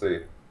 Let's see,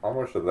 how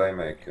much are they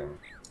making?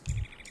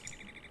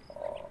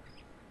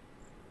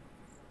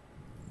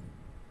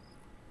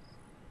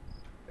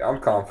 Yeah, I'm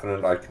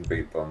confident I can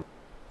beat them.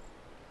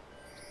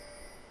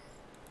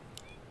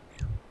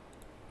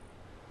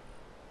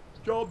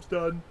 Job's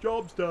done.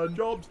 Job's done.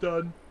 Job's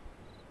done.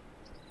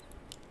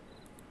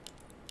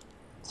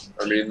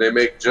 I mean, they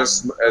make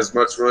just as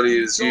much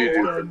money as you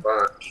do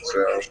combined.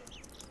 So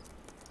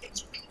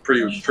it's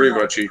pretty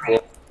much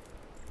equal.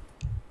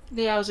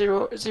 They have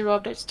zero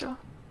updates too.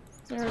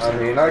 I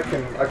mean, I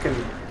can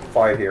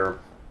fight here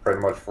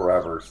pretty much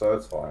forever, so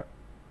it's fine.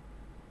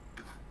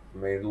 I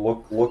mean,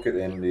 look at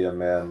India,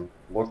 man.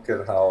 Look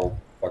at how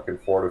fucking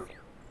fortified.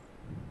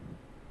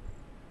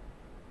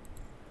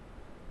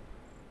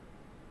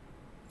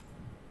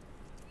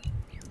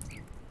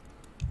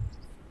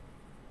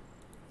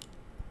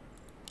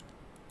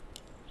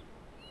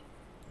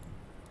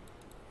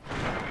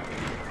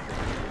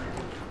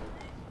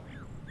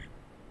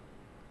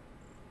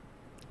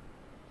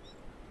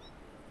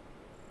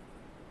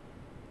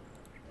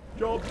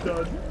 Job's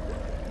done.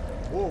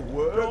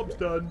 Forward. Job's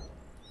done.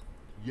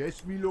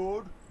 Yes, me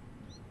lord.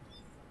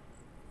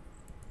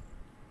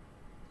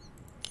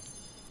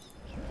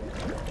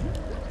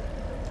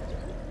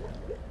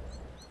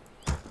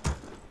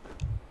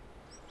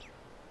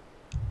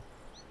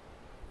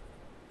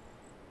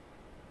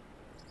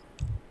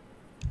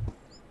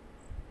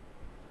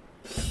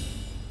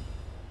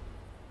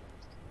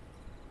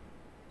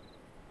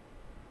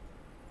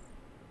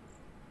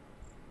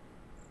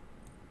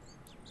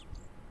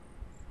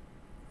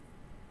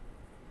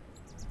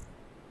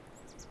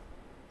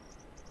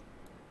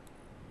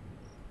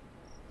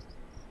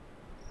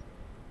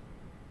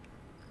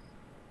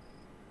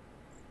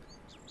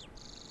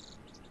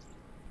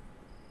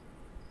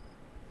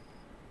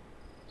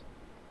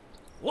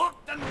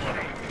 Locked and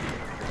loaded.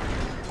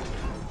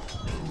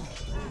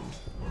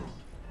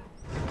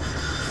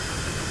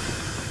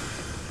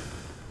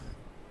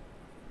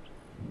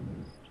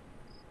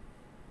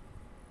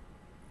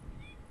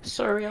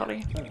 Sorry,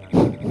 Ollie.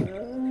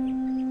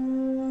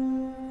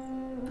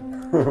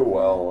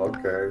 Well,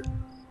 okay.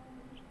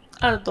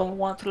 I don't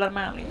want to let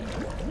Mally.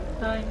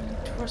 9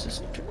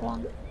 versus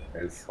 1.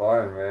 It's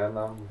fine, man.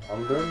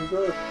 I'm doing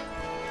good.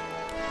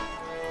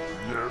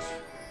 Yes.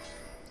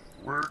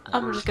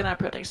 I'm just gonna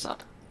protect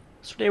that,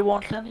 so they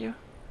won't land you.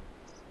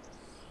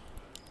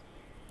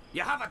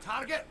 You have a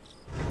target?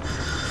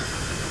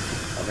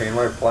 I mean,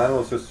 my plan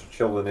was just to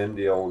chill in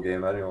India all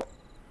game anyway.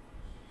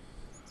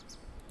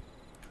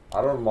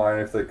 I don't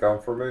mind if they come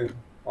for me,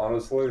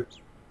 honestly.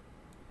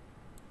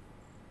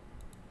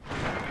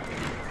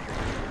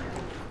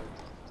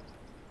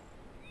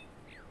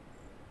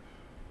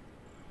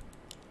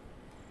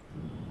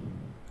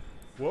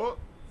 What?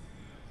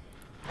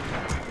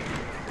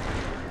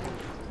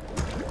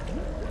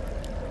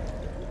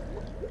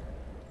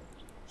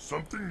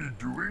 Something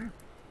you're doing?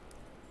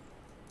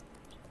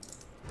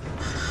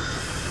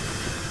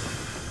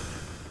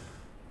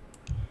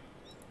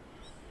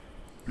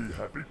 Be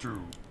happy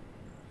to.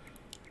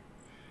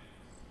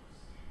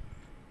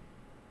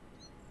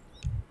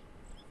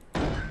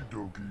 Okie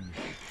dokie.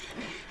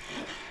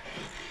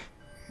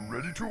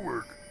 Ready to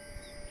work.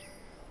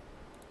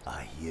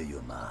 I hear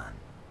you, man.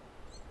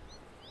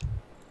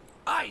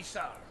 Aye,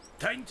 sir.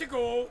 Time to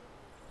go.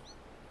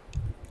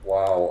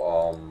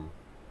 Wow,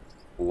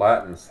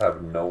 Latins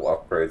have no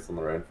upgrades on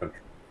their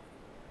infantry.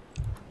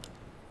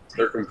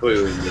 They're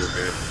completely new,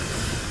 man.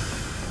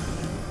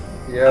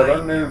 Yeah, they're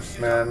noobs,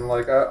 man.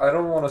 Like, I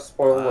don't want to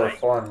spoil their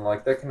fun.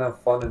 Like, they can have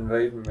fun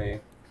invading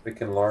me. They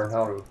can learn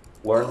how to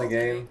learn the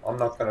game. I'm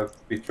not gonna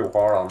be too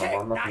hard on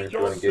them. I'm not gonna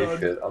do any gay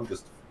shit. I'm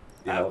just,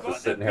 you know,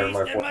 just sitting here in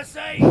my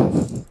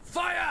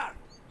Fire!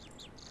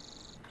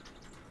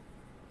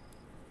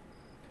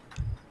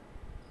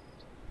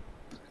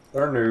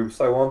 They're noobs.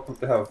 I want them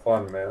to have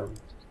fun, man.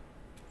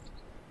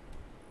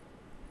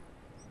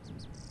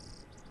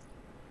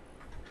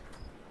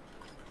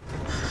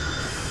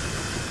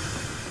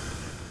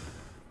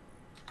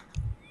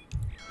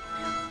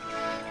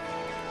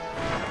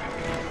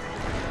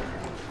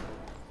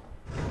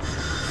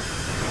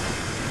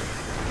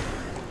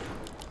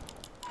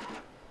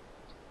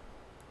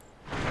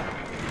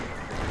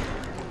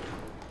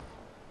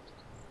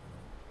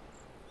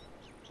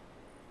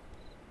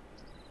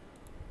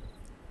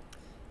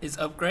 Is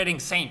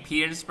upgrading St.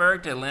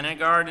 Petersburg to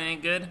Leningrad any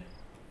good?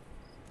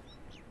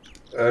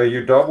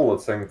 You double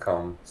its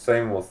income.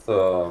 Same with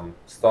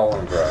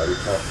Stalingrad. You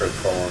can upgrade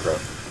Stalingrad.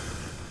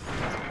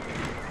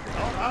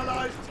 Our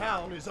allies'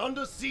 town is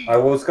under siege. I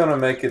was gonna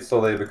make it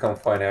so they become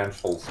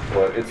financials,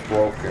 but it's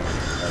broken.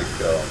 Like,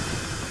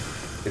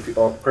 if you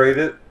upgrade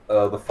it,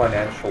 the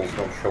financials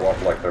don't show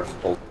up like they're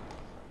supposed to.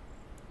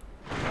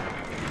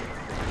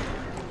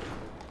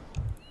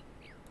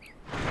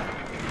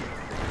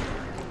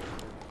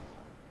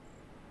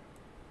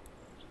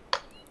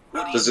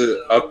 Does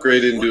it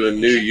upgrade into a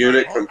new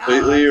unit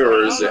completely,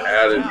 or is it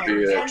added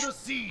via extra?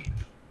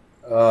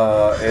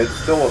 It's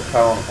still a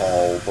town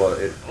hall, but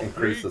it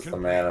increases the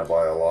mana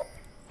by a lot.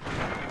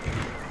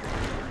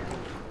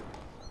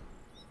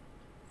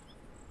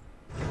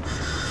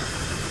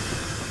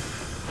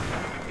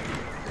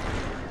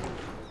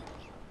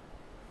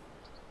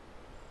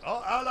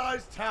 Our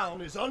allies'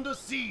 town is under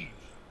siege.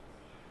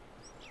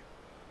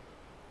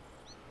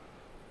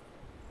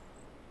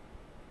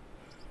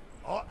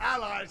 Our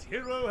allies'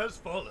 hero has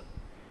fallen.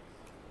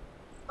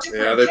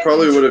 Yeah, they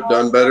probably would have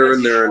done better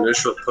in their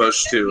initial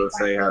push too if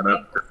they had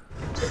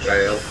upgrades to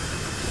fail.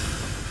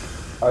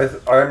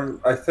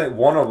 I think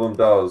one of them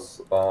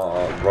does.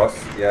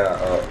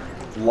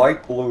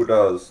 Light blue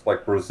does.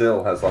 Like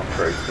Brazil has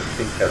upgrades, but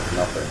pink has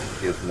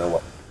nothing. He has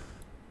no.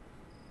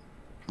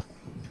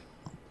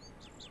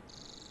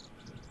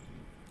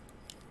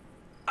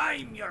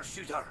 I'm your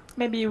shooter.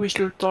 Maybe we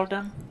should tell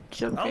them.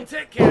 I'll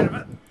take care of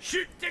it.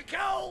 Shoot the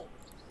cow.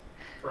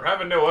 For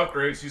having no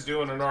upgrades, he's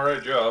doing an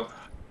alright job.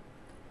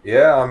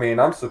 Yeah, I mean,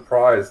 I'm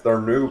surprised. They're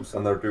noobs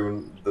and they're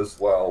doing this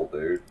well,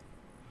 dude.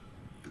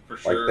 For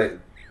sure. Like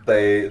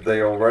they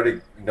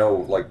already know,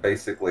 like,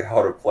 basically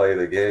how to play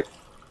the game.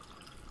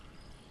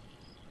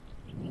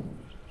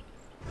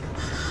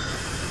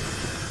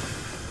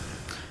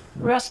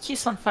 Rusky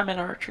sound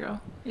familiar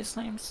too. His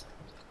names.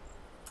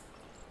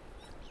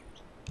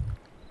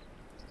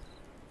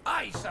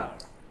 Aye, sir.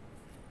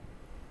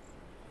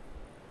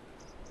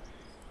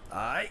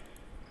 Aye.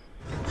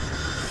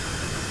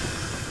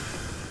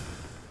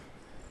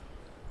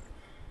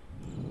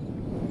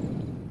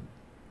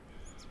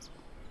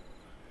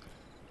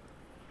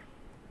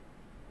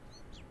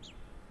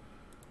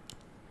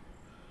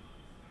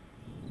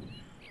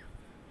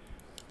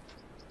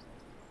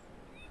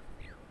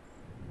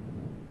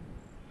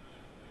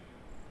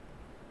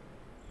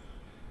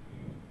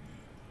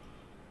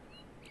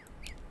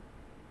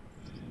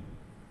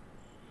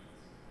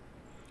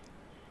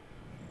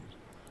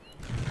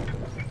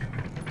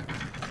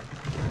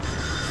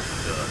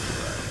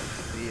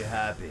 Be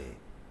happy.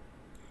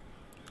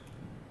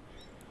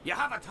 You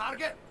have a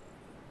target?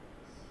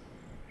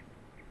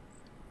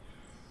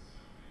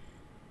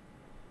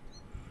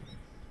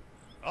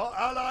 Our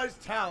allies'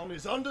 town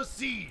is under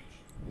siege.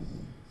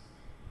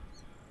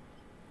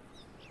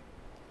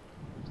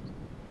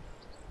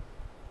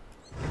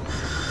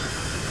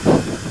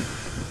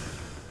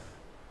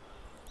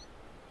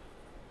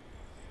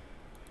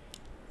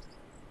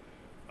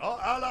 Our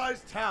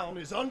allies' town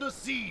is under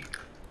siege.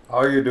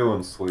 How you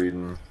doing,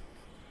 Sweden?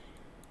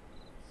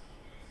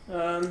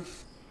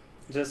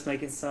 Just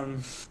making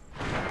some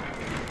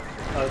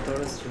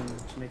outdoors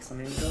to make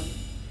some income.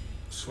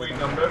 Sweet.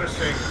 I'm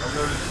noticing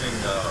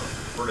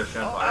British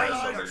Empire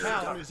has Our some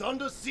town of is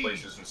under your siege.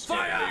 places in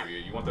Scandinavia.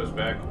 You want those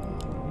back?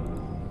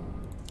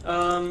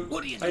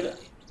 What do you I need? think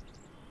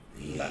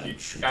you want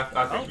this back.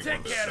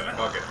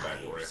 I'll get it back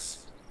for you.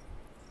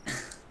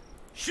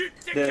 Shoot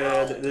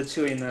The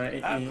two in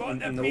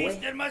Norway.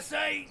 in my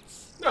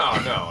sights.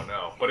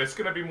 No. But it's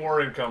gonna be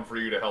more income for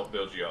you to help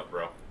build you up,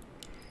 bro.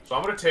 So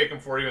I'm gonna take them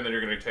for you, and then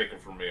you're gonna take them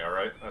from me. All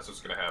right? That's what's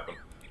gonna happen.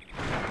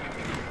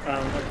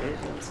 Okay.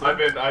 So I've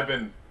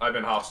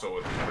been hostile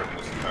with Britain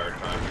this entire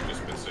time. We've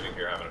just been sitting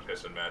here having a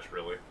pissing match,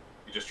 really.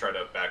 He just tried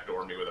to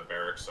backdoor me with a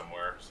barracks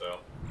somewhere,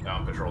 so now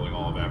I'm patrolling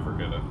all of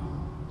Africa to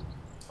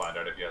find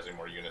out if he has any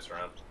more units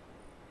around.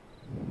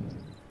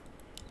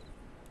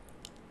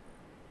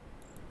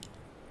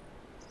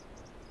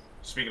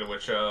 Speaking of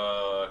which,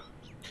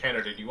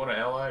 Canada, do you want an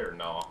ally or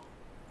no?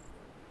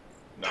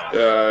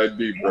 No. I'd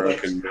be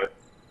broken, but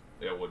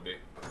Yeah, it would be.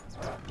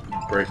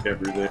 break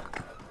everything.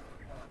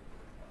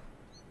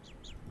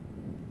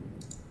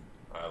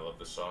 I love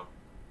this song.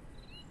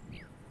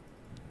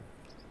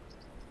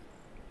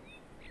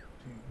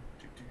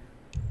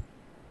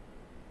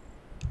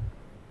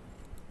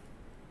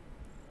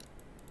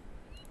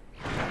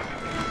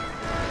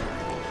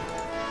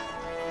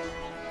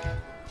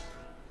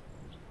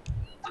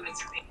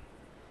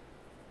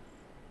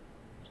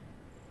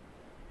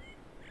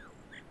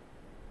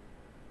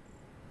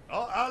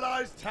 Our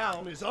allies'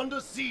 town is under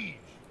siege.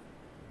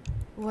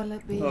 Will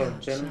it be? Oh,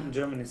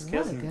 Germany What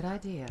scares a me. good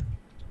idea.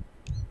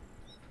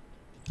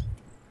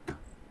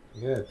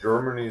 Yeah,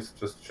 Germany's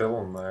just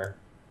chilling there.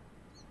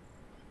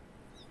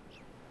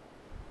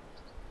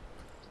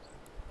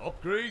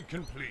 Upgrade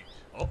complete.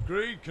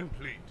 Upgrade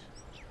complete.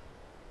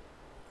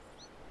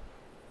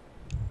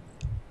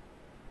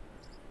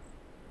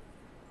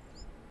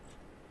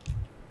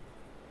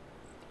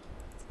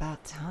 It's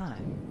about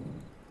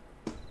time.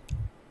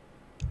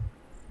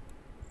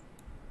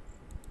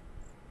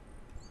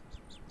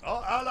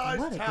 Our allies'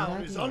 What a good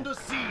town is idea. under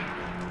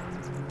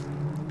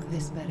siege.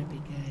 This better be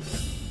good.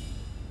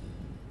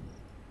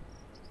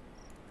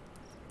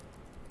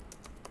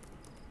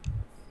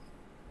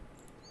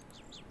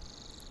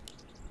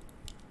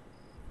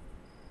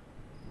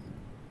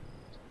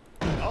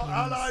 Our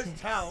allies'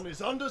 town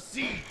is under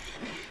siege.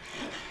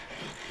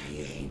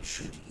 The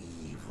ancient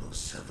evil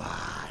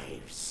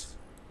survives.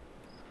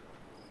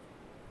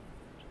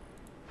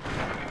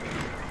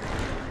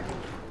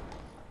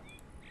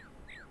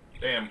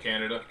 Damn,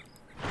 Canada.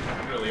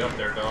 You're really up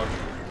there, dog.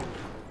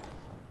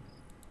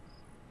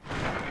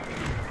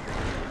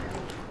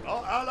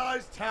 Our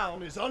allies'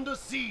 town is under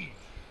siege.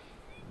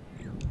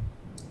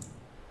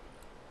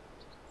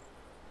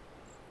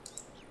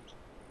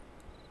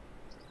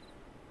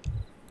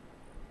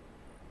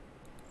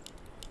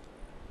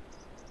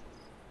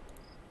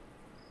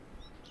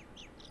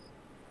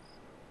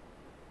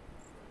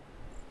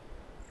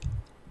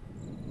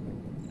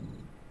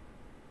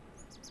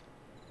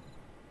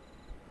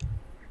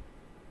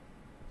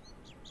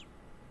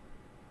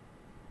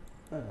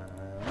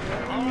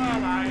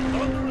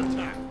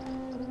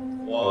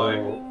 Why?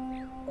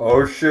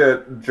 Oh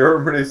shit,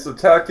 Germany's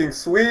attacking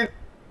Sweden!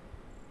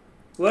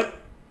 What?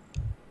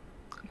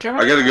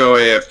 I gotta go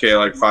AFK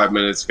like 5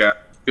 minutes, guys.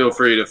 Feel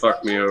free to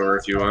fuck me over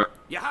if you want.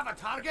 You have a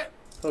target?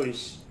 Holy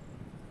sh...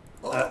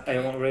 I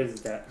won't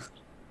raise that.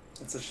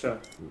 It's a show.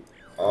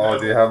 Oh,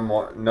 do you have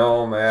money?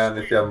 No, man,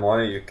 if you have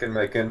money, you can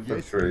make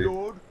infantry.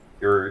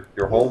 You're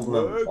holding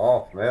them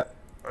off, man.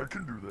 I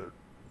can do that.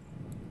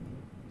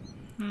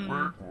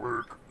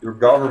 Work. Your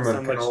government So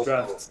can much also...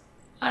 draft.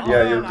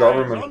 Yeah, your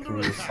government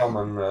can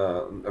summon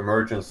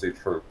emergency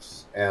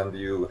troops, and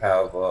you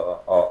have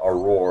a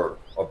roar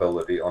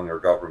ability on your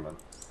government.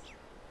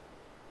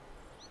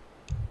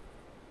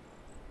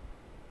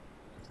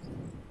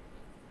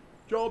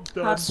 Job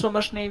done. Not so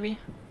much navy.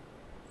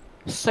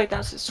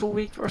 Satan's is so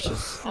weak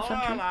versus Our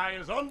infantry. ally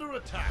is under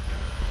attack.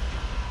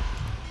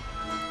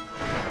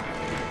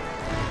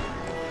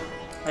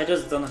 I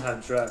just don't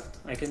have draft.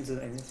 I can do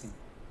anything.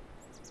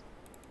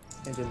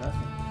 I can do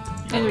nothing.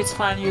 Anyway, it's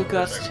fine, you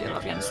got still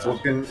Afghanistan.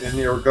 Look in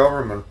your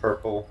government,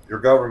 Purple. Your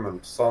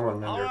government, summon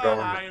in your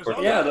government.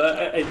 Purple. Yeah, but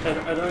I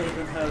don't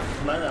even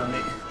have mana on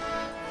it.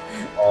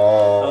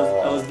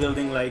 Oh. I was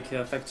building like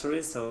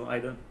factories, so I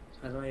don't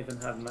even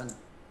have mana.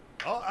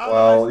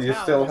 Well, you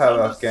still have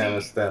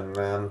Afghanistan,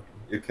 man.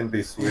 You can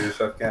be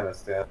Swedish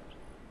Afghanistan.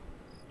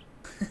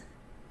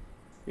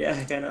 Yeah,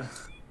 I kinda.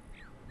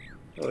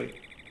 Wait.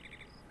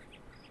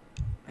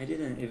 I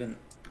didn't even.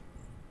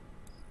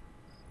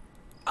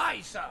 Aye,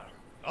 sir.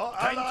 Our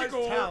Time to allies'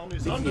 go. town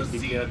is Did under he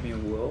siege. declare me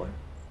war?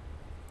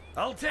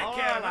 I'll take Our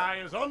care of ally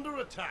is under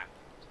attack.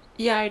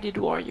 Yeah, I did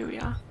war you,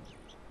 yeah.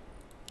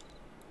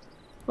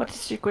 What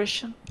is your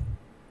question?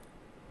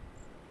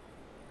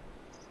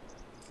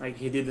 Like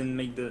he didn't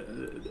make the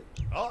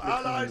Our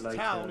comment, allies' like,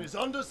 town is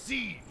under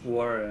siege.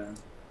 war.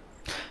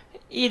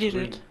 He did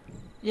Green. it.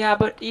 Yeah,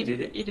 but he Did did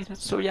it? it. He did it.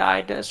 So yeah,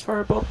 it does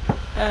for both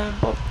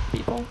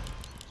people.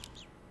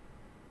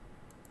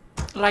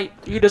 Like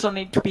you doesn't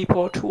need two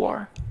people to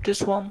war,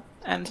 just one,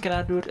 and it's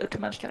gonna do it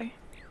automatically.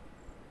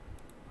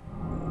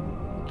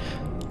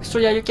 So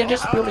yeah, you can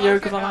just build your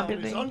government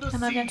building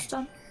in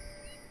Afghanistan.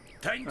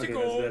 Time to Okay, go.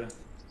 that's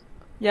better.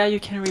 Yeah, you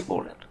can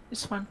rebuild it.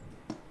 It's fine.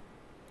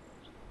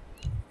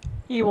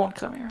 He won't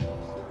come here.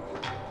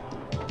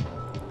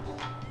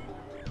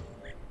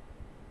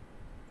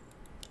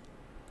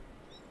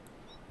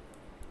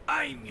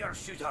 I'm your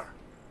shooter.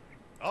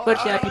 Our But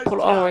yeah, allies' people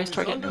town always is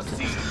target under me.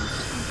 siege.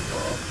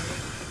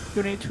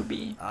 You need to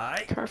be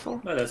Aye.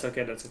 careful. No, that's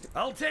okay. That's okay.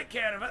 I'll take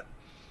care of it.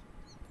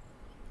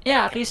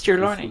 Yeah, at least you're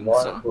You've learning.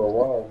 survived So for a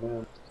while,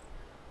 man.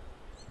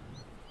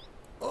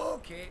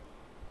 Okay.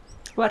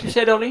 what you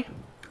said, Oli?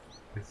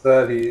 He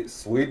said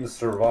Sweden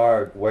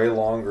survived way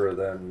longer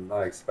than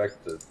I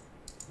expected.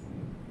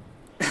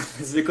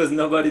 It's because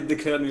nobody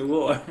declared me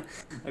war,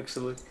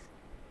 actually.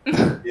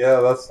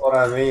 Yeah, that's what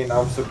I mean.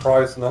 I'm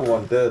surprised no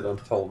one did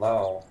until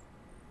now.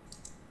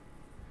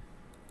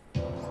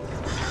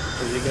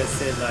 As you guys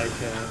said, like,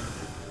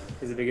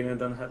 in the beginning,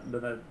 don't have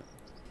him.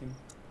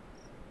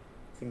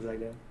 Things like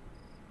that.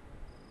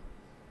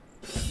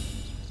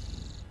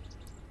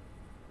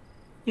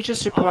 You're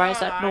just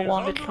surprised that no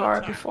one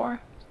declared before.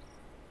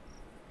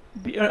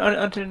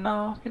 Until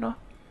now, you know.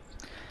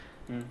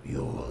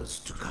 Yours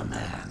to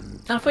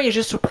command. En fait, il est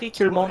juste surpris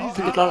que le monde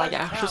vous déclare la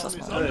guerre juste à ce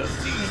moment-là. You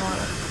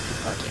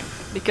know, okay.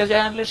 Because your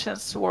English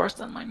is worse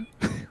than mine.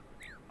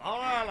 Our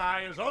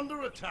ally is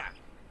under attack.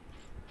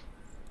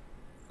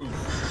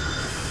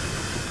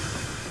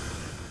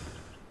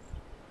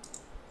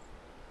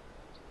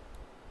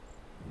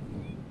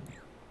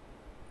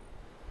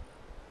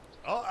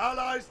 Our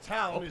allies'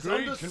 town is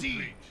Upgrade under complete.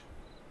 siege.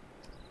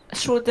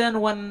 So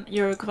then when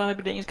your government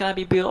building is gonna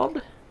be built,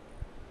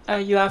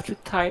 you have to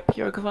type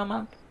your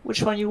government.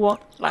 Which one you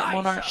want? Like Aye,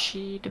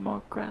 monarchy,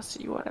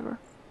 democracy, whatever.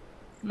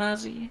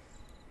 Nazi.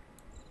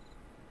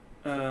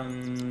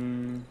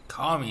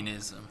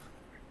 Communism.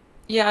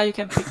 Yeah, you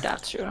can pick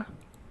that, sure.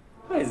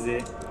 What is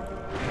it?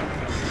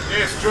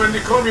 Yes, join the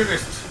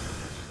communists.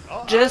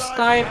 Our Just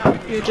allies' type, town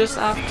is you just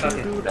under have to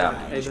siege. do the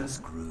I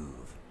don't.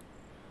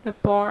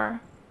 Groove.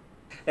 bar.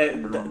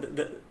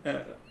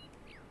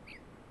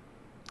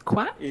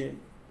 Quoi?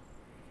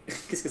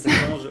 Qu'est-ce que ça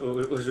change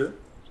au jeu?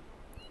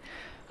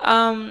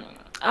 I'm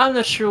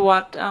not sure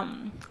what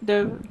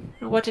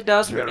what it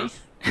does really.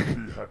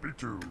 Be happy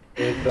to.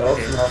 It does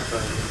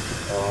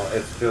nothing.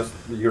 It's just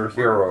your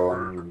hero,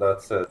 and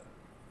that's it.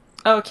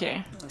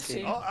 Okay. Okay.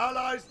 See. Our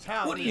allies'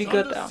 town What do is you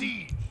got under down?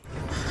 siege.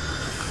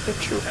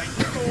 It's true. Time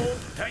to go.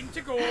 Time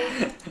to go.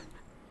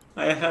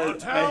 I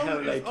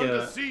have like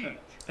under siege.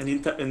 an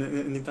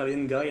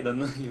Italian guy. I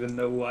don't even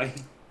know why.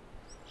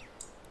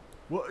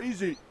 What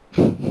is it?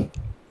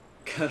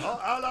 Our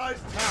allies'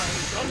 town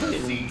is under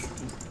siege.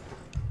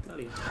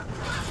 Italian.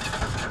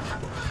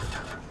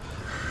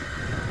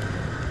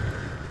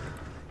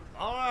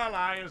 Our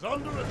ally is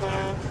under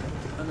attack.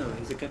 Oh no,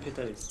 he's a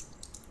capitalist.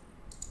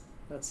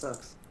 That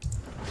sucks.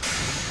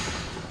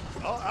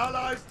 Our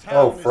allies' town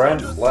Oh, is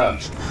France under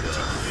left. siege.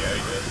 Yeah,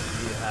 he did.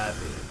 Be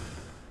happy.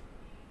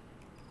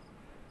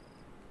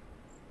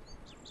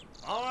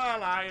 Our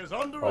ally is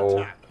under Oh,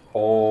 attack.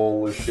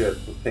 holy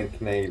shit! The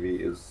Pink Navy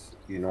is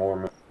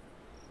enormous.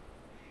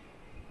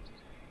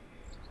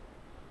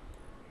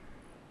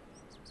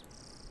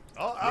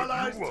 Our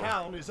allies'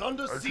 town is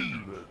under siege.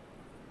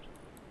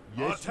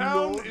 Our Yes,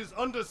 town Lord. is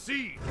under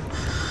siege.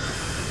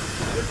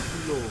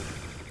 Yes, Lord.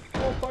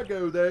 Off I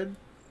go then.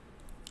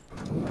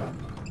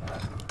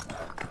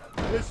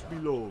 Yes, me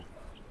lord.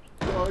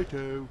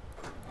 Righto.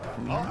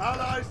 Our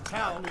allies'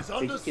 town is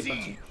under Take it,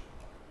 siege.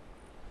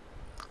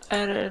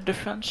 The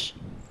French.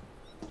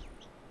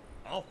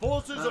 Our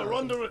forces are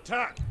under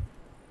attack.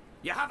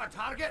 You have a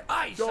target?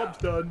 Aye, Job's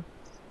done.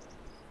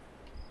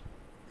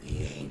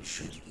 The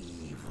ancient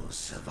evil Our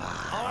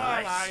survives.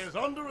 ally is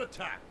under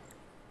attack.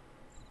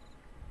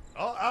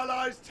 Our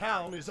allies'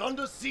 town is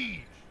under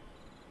siege.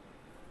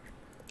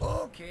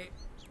 Okay.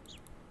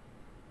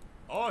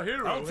 Our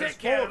hero I'll has take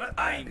care of fallen. it.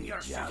 I'm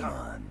your son.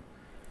 Man.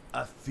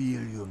 I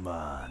feel you,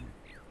 man.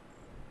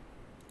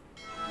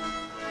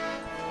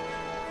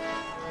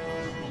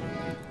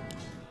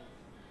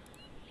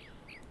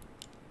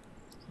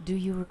 Do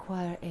you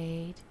require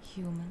aid,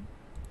 human?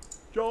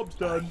 Job's I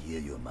done. hear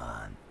you,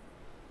 man.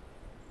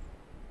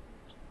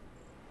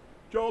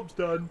 Job's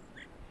done.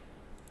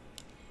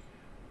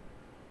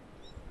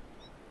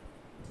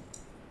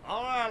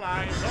 Our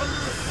ally is under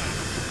attack.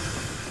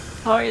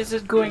 How is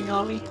it going,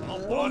 Ollie? Our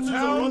forces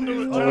are under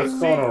Oh, attack. it's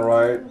going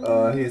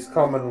alright. He's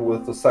coming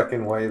with the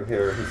second wave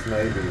here. His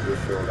navy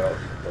just showed up.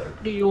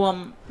 But Do you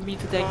want me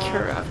to take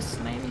care of his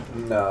navy?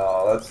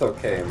 no, that's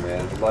okay,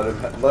 man.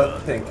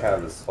 Let Pink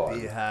have his fun.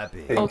 Be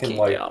happy. Pink Okay, and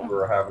Light yeah.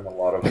 were having a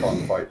lot of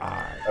fun fighting.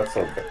 That's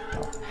okay.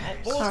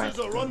 Our forces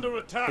are under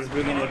attack. He's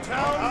bringing Our it.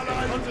 town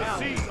is under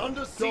siege.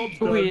 Under siege.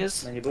 Who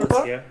is? Many boats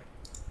Purple? here.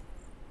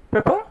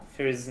 Purple?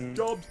 Here is in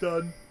Job's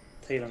done.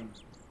 Thailand.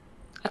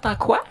 Attends,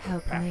 quoi?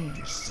 Help me.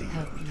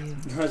 Help you.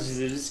 Non, je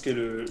disais juste que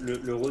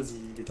le rose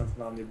il est en train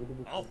de ramener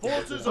beaucoup. Our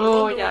forces are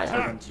Oh, under yeah,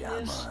 attack. Ja,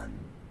 man.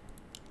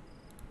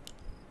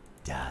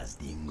 Das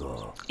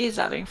Dingo. He's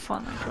having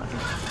fun, actually.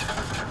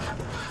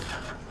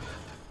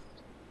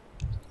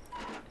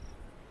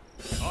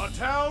 Our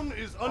town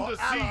is under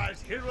siege.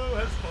 Allies' hero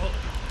has fallen.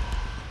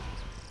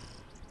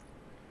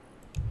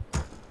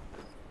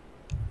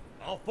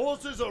 Our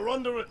forces are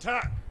under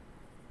attack.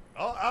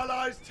 Our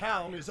allies'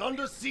 town is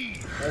under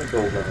siege. I'll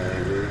build a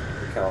navy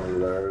to counter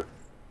theirs.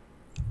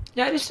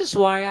 Yeah, this is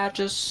why I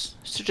just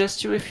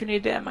suggest you if you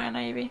need my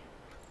navy.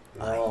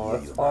 No,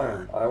 that's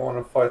fine. I want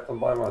to fight them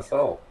by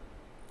myself.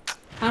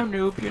 I'm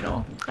noob, you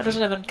know. That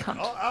doesn't even count.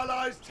 Our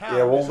allies' town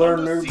Yeah, well, is they're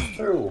under noobs siege.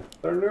 too.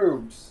 They're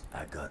noobs.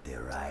 I got the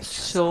right.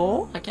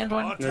 So, I can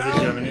join. Our Non, c'est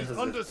town Germany, is ça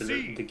under c'est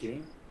siege. the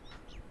game.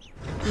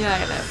 Yeah, I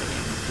can have the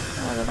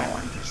game. I don't know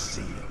why.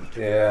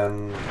 Yeah,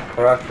 and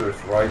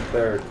Raptor's right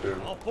there too.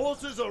 Our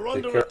forces are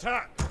under care-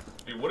 attack.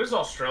 Dude, what has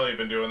Australia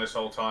been doing this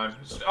whole time?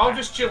 I'm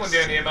just chilling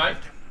down here, mate.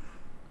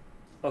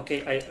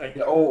 Okay,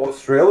 I Oh,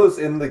 Australia's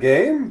in the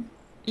game?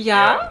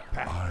 Yeah?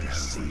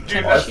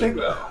 Dude, I think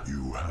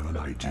You have an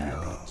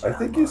idea. I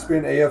think he's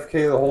been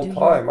AFK the whole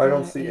time. I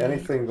don't see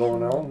anything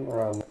going on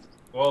around.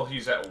 well,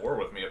 he's at war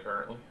with me,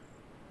 apparently.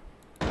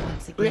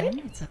 Once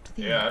again, it's up to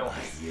the Yeah, I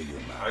end.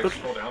 don't. I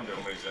scroll down to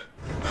him when he's not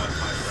my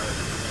friend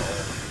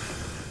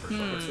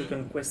at all. let's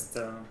conquest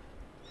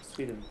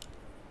Sweden.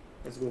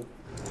 Let's go.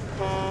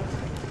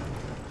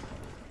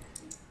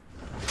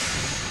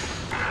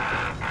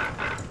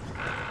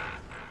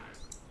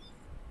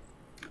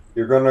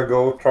 You're gonna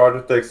go try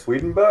to take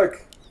Sweden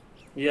back?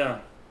 Yeah.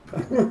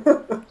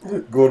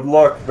 Good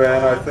luck,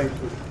 man. I think,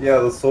 yeah,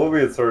 the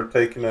Soviets are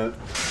taking it.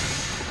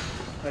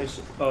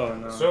 Oh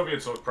no.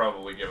 Soviets will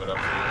probably give it up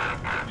to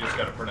you. You just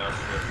gotta pronounce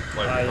it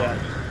like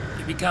Yeah.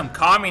 You become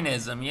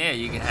communism, yeah,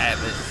 you can have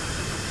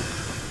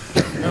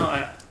it. No,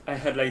 I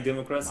had like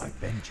democracy.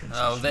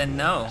 Oh, then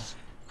no.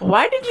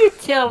 Why did you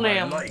tell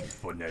him? Life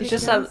for You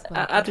just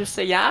had to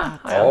say, yeah?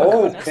 I am a Oh,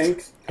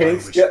 communist.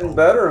 Pink's getting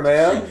better,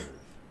 man.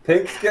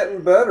 Pink's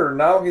getting better.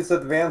 Now he's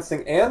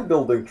advancing and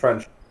building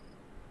trench.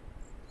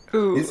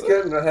 Ooh. He's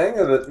getting the hang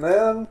of it,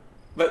 man.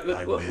 But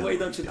I why will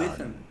don't you done.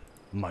 defend?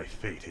 My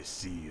fate is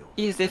sealed.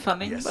 He's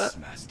defending, Yes, but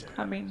master.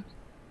 I mean,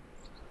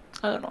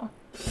 I don't know.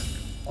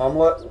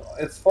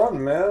 It's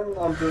fun, man.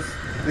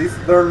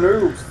 They're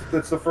noobs.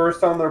 It's the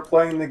first time they're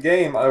playing the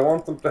game. I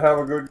want them to have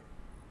a good.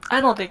 I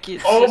don't think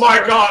he's. Oh my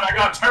god, I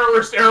got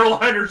terrorist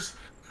airliners!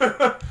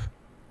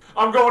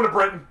 I'm going to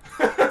Britain.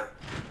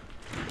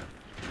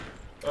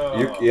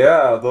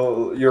 Yeah,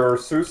 your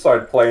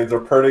suicide planes are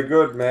pretty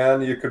good,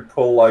 man. You could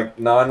pull like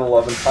 9,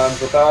 11 times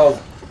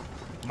 1,000.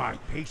 My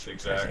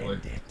patience has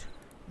ended.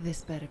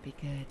 This better be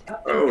good.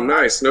 Oh,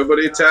 nice.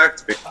 Nobody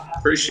attacked me.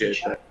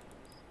 Appreciate that.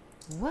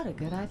 What a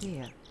good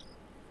idea.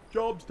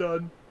 Job's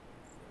done.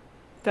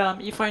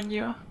 Damn, if I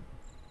knew.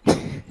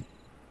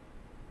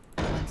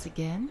 Once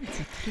again,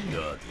 it's up to you.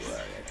 Don't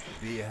worry.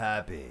 Be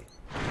happy.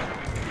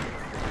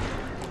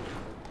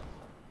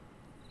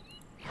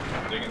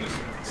 Digging this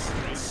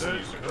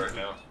music right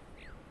now.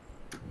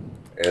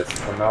 It's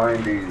the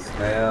 90s,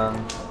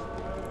 man.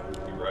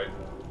 You're right.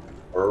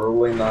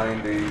 Early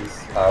 90s.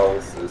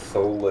 House is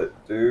so lit,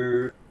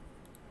 dude.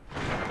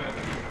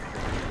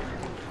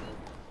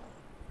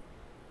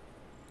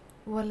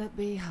 Will it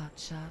be,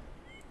 Hotshot?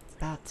 It's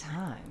about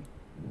time.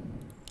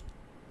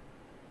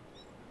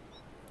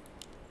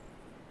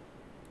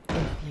 If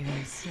you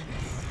insist.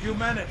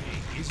 Humanity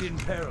is in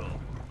peril.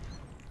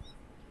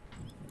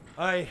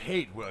 I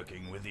hate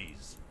working with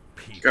these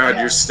people. God,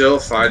 you're still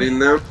fighting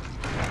them?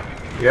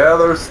 Yeah,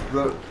 there's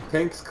the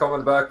Pink's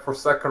coming back for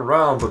second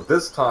round, but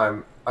this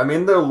time, I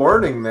mean, they're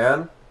learning,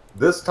 man.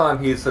 This time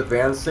he's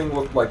advancing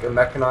with like a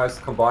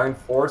mechanized combined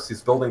force.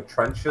 He's building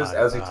trenches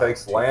as he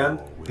takes land.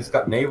 He's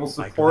got naval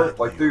support.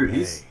 Like, dude,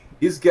 he's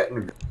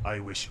getting.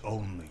 I wish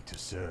only to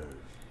serve.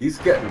 He's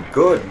getting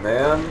good,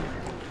 man.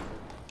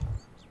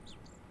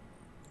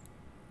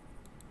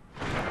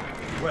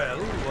 Well,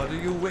 what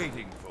are you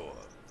waiting for?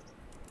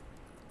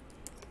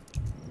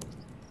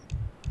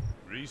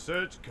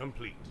 Research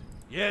complete.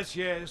 Yes,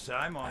 yes,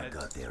 I'm on it. I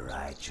got the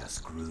righteous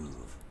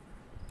groove.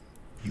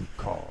 You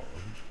called?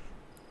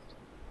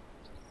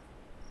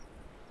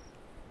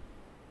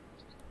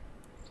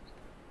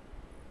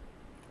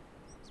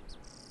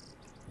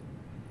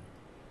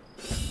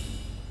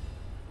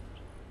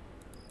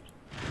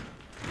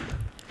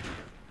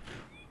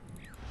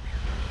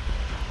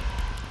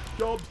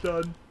 Job's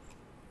done.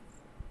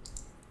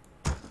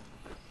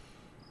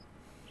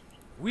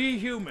 We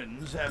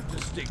humans have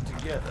to stick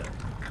together.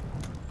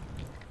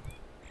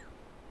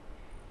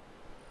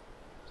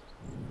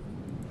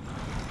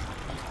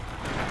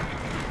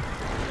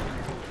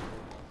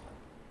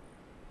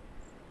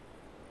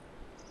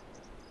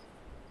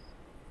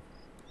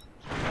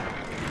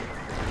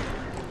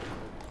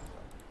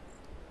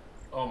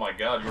 Oh my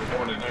god, you were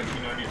born in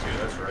 1992,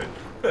 that's right.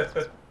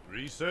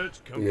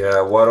 Research complete.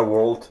 Yeah, what a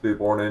world to be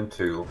born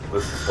into.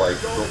 This is like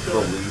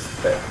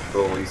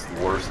the least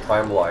worst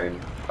timeline.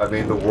 I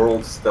mean, the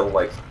world's still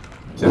like,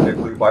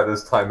 typically by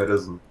this time it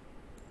isn't.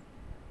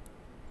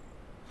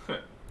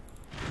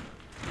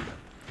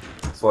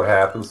 That's what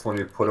happens when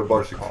you put a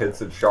bunch of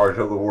kids in charge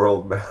of the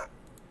world, man.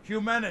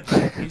 Humanity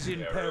is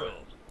in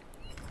peril.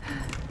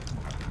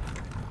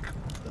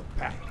 The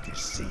pact is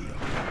sealed.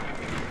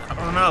 I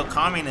don't know,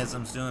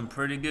 communism's doing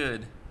pretty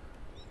good.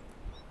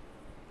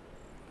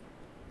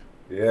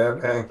 Yeah,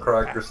 man,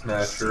 Cracker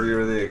Snatcher,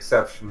 you're the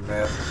exception,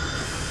 man.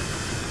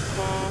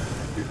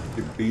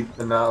 You beat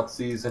the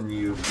Nazis and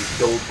you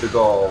killed de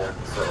Gaulle,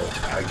 so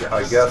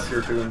I guess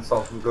you're doing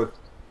something good.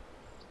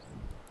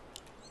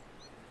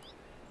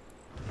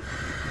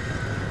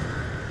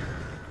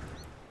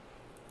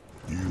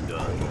 Be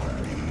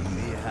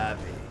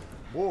happy.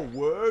 More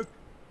work.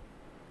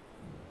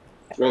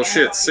 Well,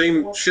 shit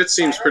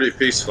seems pretty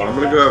peaceful. I'm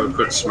gonna go have a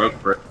quick smoke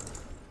break.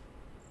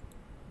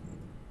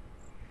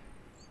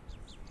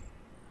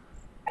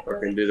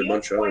 Fucking did a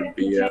bunch of other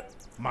BS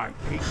My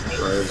patience.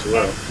 as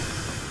well.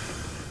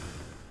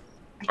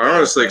 I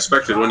honestly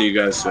expected one of you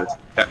guys to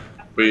attack,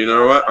 but you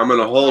know what? I'm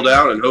gonna hold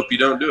out and hope you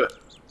don't do it.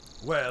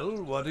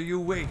 Well, what are you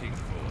waiting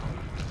for?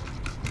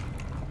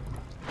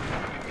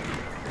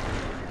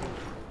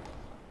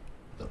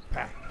 The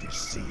pact is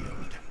sealed.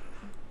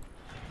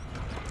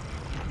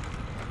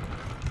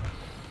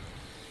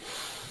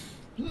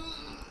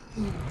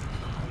 The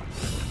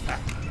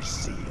pact is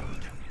sealed.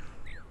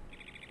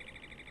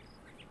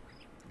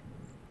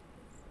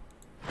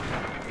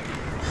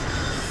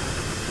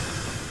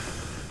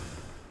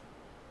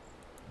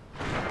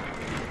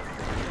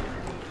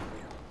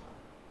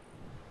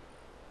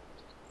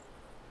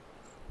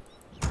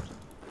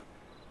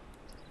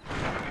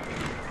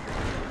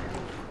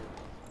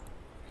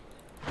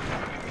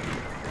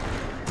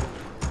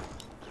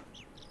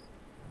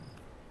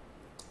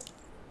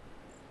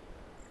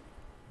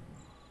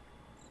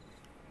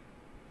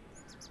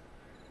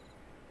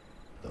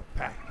 The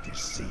pact is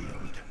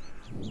sealed.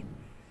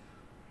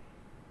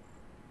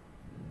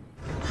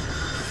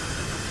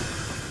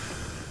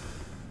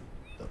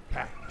 The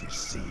pact is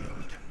sealed.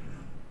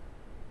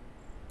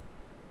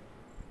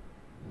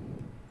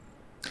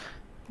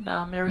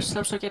 Now mirror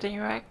subs are getting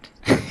wrecked.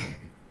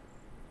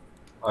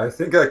 I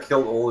think I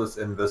killed all this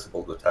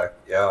invisible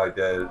detect. Yeah, I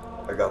did.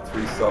 I got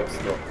 3 subs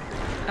still.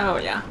 Oh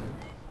yeah.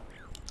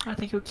 I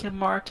think you killed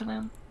Martin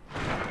then.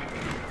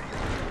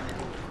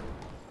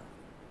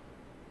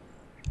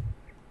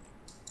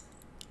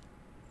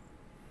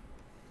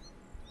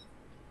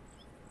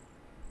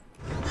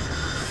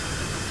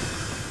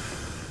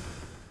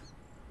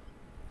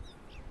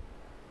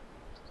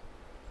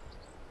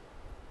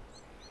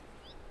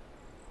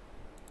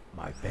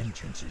 My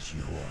vengeance is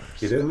yours.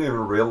 He didn't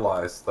even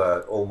realize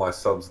that all my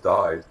subs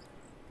died.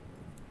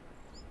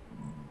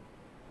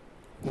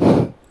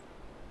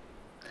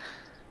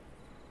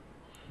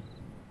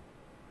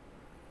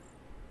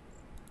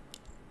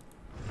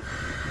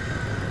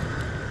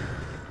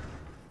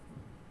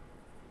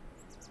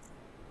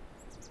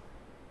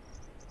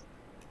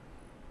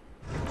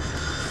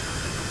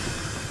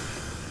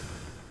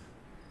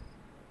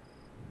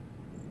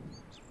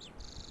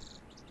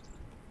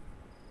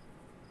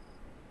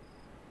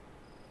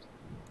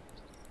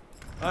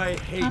 I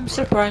hate I'm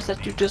surprised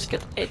that you just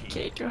get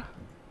 8k, Joe.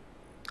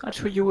 I'm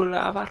sure you will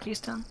have at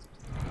least 10.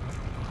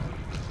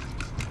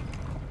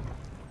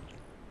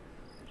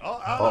 Our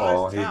Uh-oh,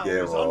 allies' he town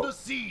gave is up. under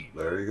siege.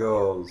 There he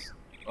goes.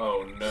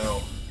 Oh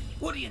no.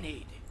 What do you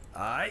need?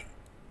 Aye.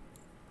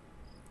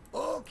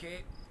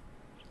 Okay.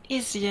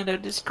 Is he in the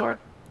Discord?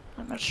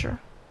 I'm not sure.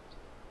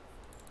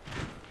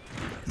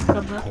 You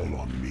From that. call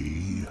on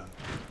me?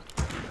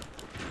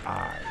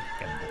 I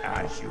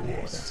am as you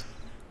order.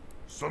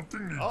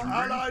 Something you Our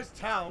allies'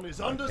 town is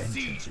under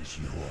Vengeance siege. is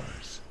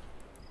yours.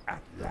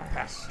 At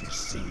last is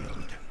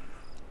sealed.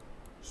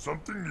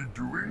 Something you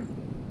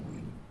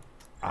doing?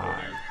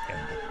 I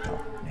am the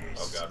darkness.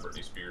 Oh god,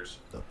 Britney Spears.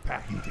 The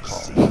pact is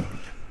sealed.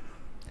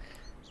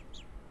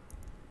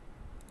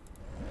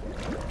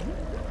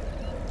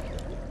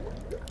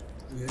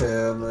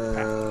 Yeah, man.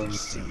 Pact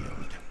is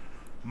sealed.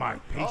 My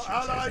patience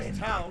Our has allies'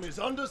 ended. town is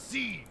under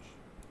siege.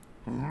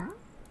 Hmm?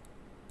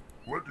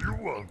 What do you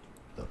want?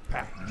 The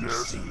pact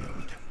is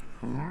sealed.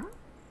 Hmm?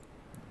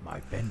 My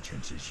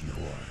vengeance is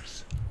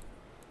yours.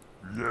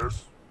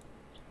 Yes.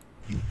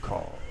 You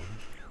called.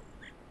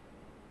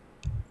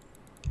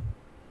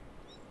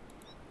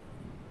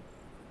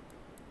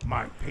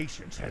 My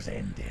patience has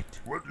ended.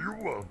 What do you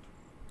want?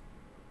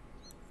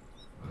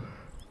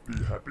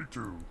 Be happy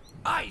to.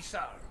 Aye,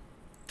 sir.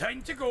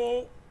 Time to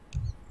go.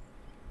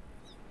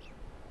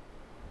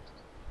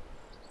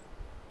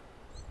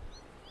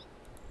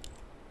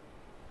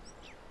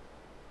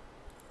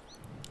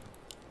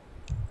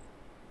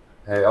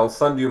 Hey, I'll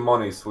send you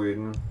money,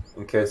 Sweden,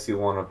 in case you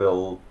want to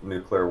build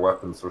nuclear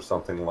weapons or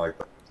something like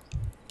that.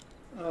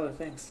 Oh,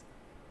 thanks.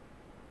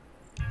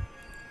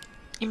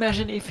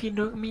 Imagine if he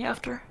knew me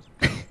after.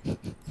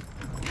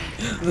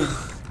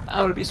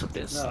 I will be so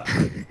pissed. No.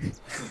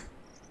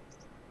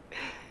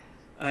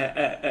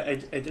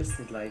 I just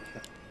did like.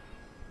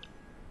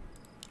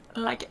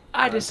 Like,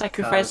 I just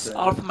sacrificed 1,000.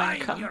 all of my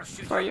income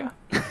for you.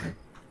 That's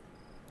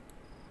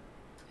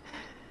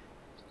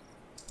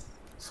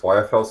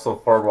why I fell so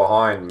far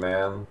behind,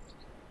 man.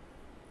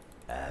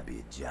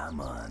 Abby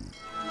Jaman.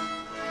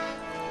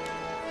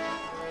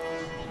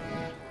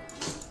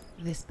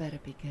 This better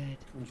be good.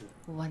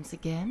 Once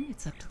again,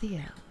 it's up to the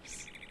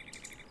elves.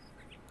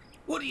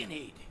 What do you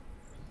need?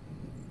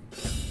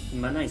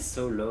 Mana is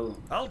so low.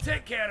 I'll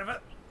take care of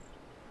it.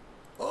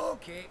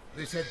 Okay.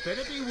 This had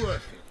better be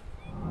worth it.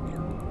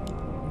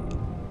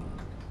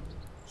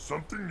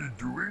 Something you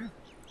doing?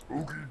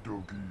 Okie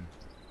dokie.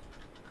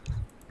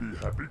 Be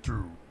happy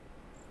to.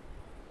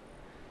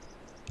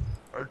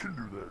 I can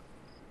do that.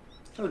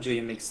 Oh, Joe,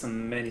 you make so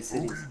many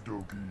cities. Okie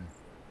dokie.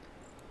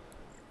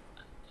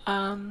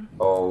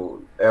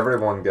 Oh,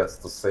 everyone gets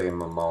the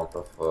same amount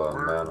of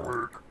mana.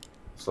 Work.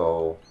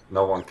 So,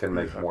 no one can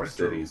make more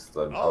cities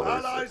than Our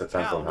others. It allies'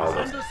 depends town on is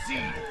how under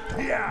siege.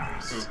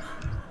 Yes.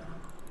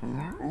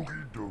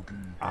 Okie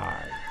dokie.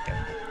 I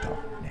am the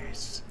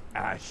darkness,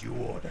 as you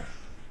order.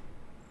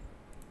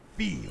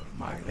 Feel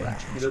my You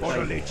vengeance look for the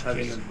like Lich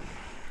having King.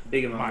 a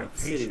big My amount of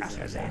cities. patience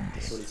has That's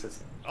ended. what it says.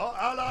 Our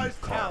allies'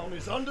 town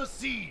is under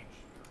siege.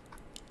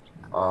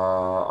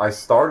 I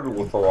started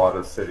with a lot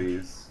of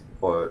cities,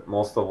 but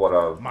most of what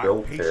I've My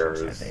built here patience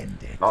has is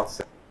ended. not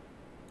cities.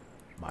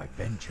 My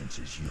vengeance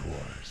is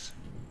yours.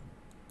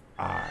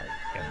 I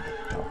am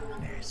the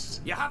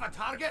darkness. You have a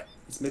target?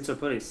 It's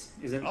Metropolis.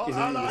 Isn't Our it the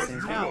allies'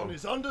 same town thing?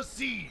 is under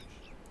siege.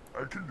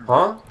 I can do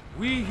Huh?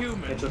 We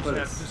humans Metropolis.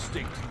 have to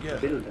stick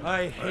together. Build them.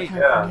 I hate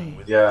Yeah,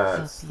 Hopefully,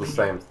 yeah, it's the hopefully.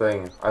 same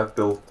thing. I've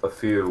built a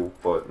few,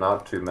 but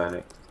not too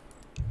many.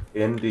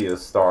 India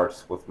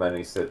starts with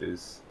many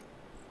cities.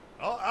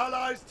 Our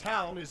allies'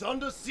 town is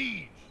under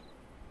siege.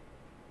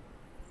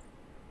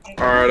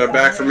 Alright, I'm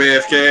back from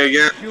AFK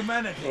again,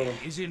 humanity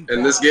is in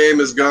and this game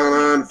has gone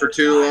on for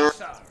too long,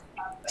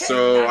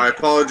 so I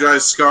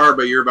apologize, Scar,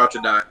 but you're about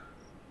to die.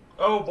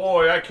 Oh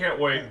boy, I can't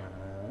wait.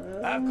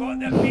 I've got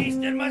the beast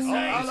in my Our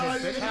sights.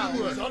 allies' town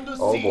is under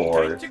Oh siege.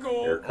 boy, Time to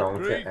go. here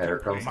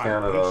comes My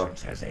Canada.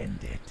 patience has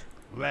ended.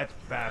 Let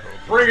battle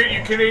Bring it,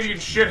 you Canadian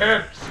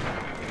shithead!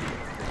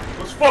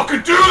 Let's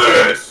fucking do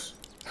this!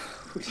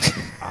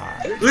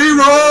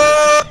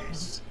 Leroy!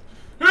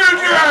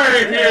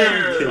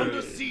 Here!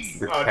 Under siege.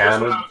 The Just when I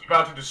Canada. was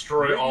about to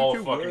destroy all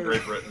of fucking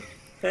Great Britain.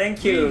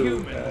 Thank We you.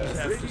 humans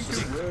have to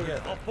stick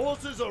together. Our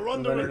forces are I'm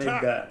under gonna make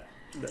attack.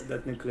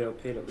 that nuclear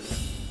payload.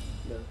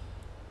 No.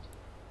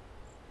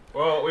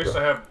 Well, at least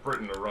I have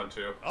Britain to run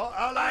to. Our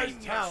allies'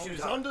 town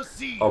is under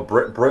siege. Oh,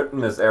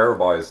 Britain is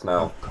airwise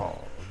now.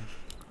 call.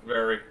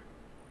 Very.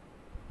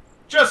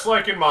 Just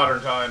like in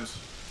modern times.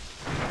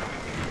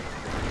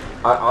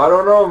 I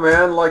don't know,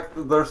 man. Like,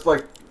 there's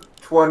like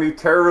 20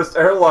 terrorist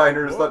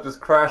airliners that just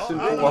crashed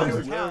into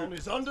London.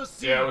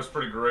 Yeah, it was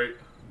pretty great.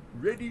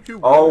 Ready to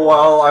Oh,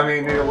 well, I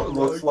mean, it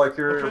looks like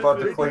you're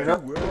about to clean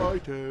up.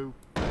 Righto.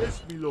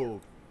 Yes, me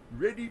love.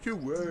 Ready to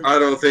work. I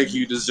don't think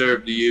you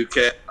deserve the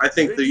UK. I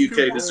think the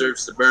UK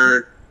deserves to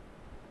burn.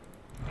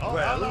 Well,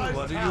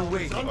 what are you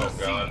waiting? Oh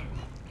god.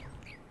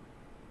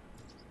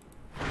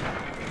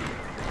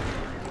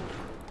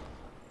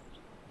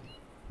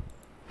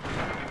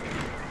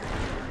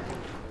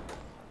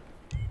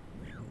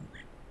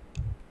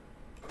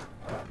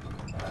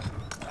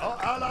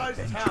 Our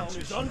allies' town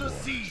is under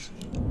siege.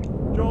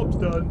 Job's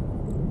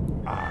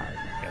done. I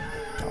am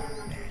the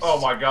darkness. Oh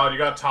my god, you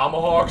got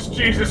tomahawks?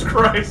 Jesus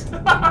Christ.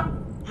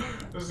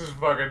 This is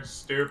fucking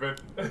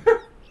stupid.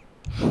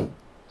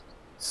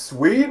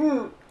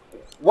 Sweden?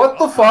 What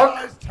the Our fuck?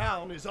 allies'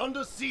 town is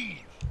under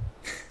siege.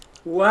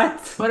 What?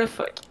 What the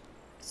fuck?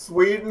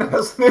 Sweden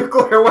has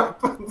nuclear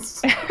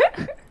weapons.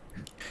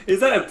 Is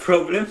that a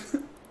problem?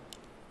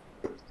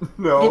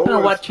 No, Depends on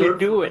it's what you good-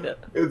 do with it.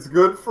 It's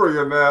good for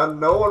you, man.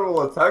 No one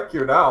will attack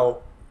you now.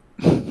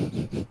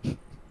 You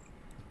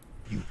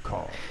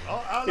call.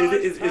 Our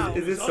allies' town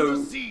is is this under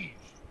so siege.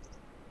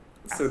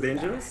 so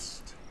dangerous?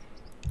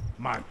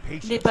 My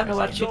patience. Depends on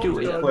what you do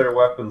with it. Nuclear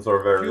weapons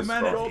are very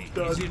strong.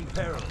 Humanity is in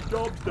peril.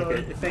 Job's done.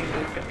 Okay,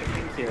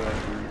 thank you.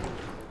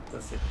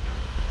 That's it.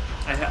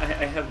 I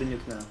have the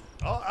nuke now.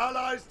 Our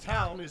allies'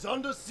 town is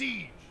under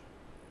siege.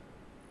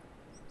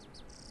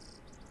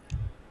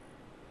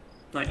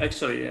 Like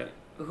actually,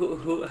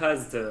 who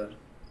has the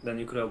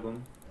nuclear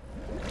bomb?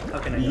 How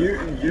can I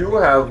know? You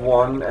have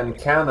one, and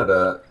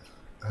Canada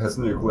has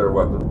nuclear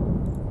weapon.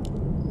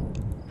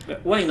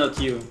 Why not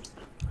you?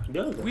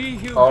 Build it. We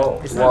humans.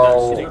 Oh It's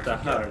well, not that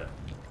hard.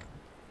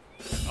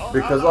 Our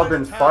because I've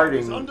been allies' town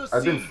is fighting. under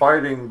I've been siege.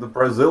 fighting the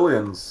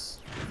Brazilians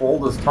all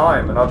this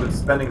time, and I've been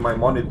spending my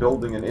money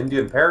building an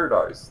Indian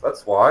paradise.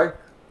 That's why.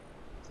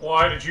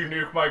 Why did you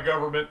nuke my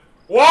government?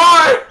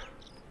 Why?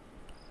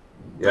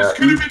 Yeah. This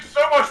could have been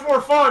so much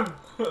more fun.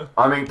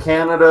 I mean,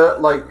 Canada,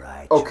 like,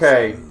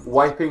 okay,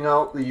 wiping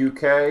out the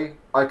UK,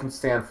 I can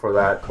stand for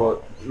that,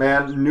 but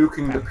man,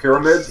 nuking the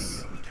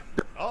pyramids.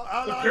 Our The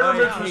allies'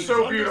 pyramids town were is so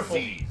under beautiful.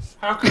 siege.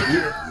 How could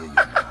you?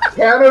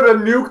 Canada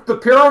nuked the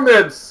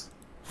pyramids.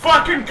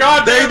 Fucking They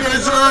goddamn!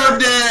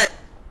 deserved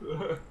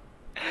it!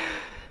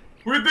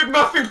 We did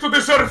nothing to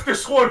deserve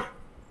this one.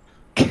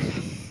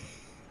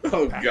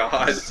 Oh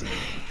god.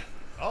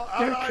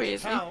 Our You're allies'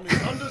 crazy. town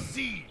is under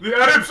siege. The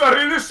Arabs are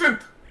innocent.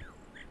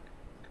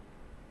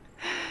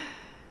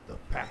 The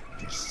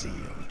pact is sealed.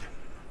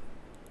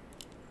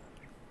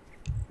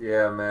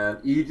 Yeah, man,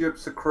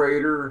 Egypt's a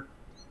crater,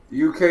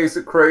 the UK's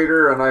a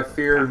crater, and I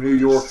fear New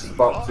York's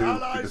about Our to be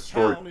allies'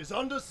 destroyed. town is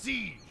under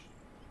siege.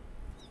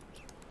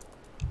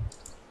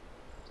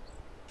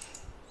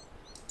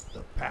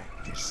 The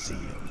pact is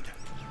sealed.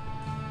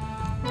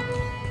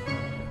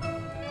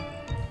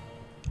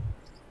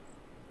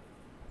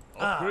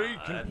 Upgrade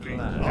complete.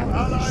 Our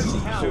allies'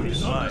 town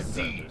is under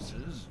siege.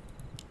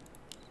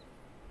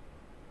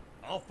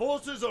 Our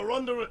forces are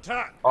under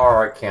attack.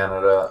 Alright,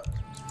 Canada,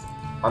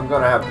 I'm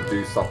gonna have to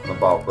do something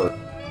about this.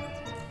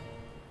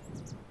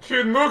 He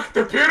nuked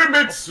the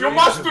pyramids. You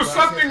must do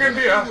something,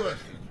 India.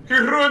 He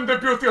ruined the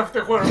beauty of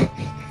the world.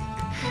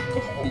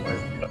 Oh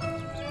my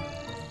god.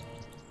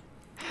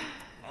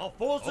 Our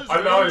forces are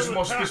Allah under is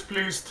most attack.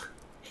 displeased.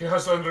 He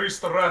has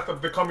unleashed the wrath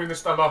of the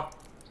communist Allah.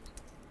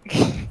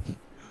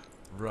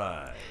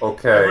 Right. I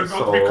Okay, will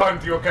not be so, kind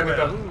to you,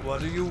 Canada.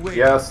 What are you waiting?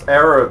 yes,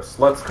 Arabs,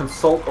 let's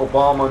consult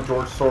Obama and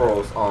George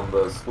Soros on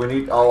this. We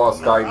need Allah's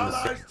Our guidance.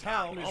 allies'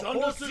 town is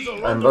under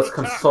siege. And let's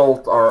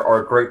consult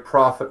our great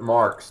prophet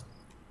Marx.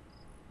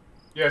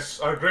 Yes,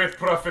 our great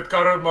prophet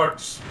Karl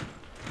Marx.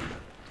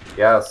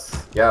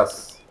 Yes,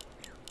 yes.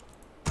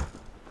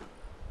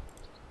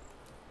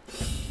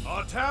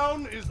 Our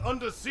town is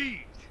under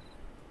siege.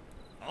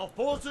 Our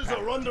forces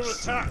are under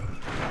attack.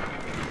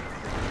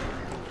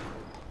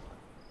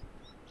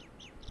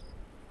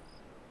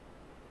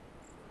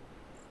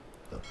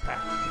 The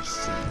pact is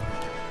sealed.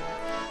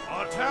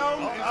 Our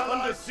town is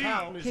under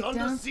siege. Get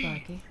down,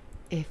 Sparky,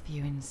 if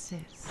you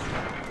insist.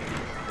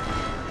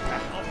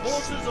 Our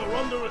forces are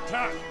under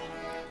attack.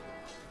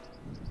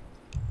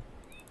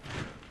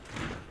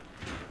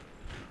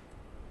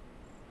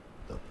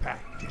 The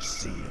pact is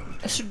sealed.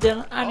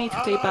 Still, I need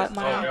to take back Oh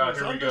my god,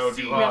 here we go.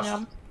 You uranium.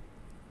 lost.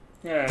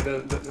 Yeah, go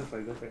for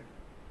it, go for it.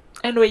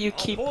 Anyway, you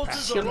keep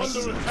forces are shielding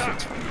under me.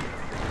 attack.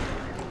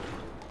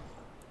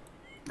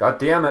 God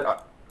damn it,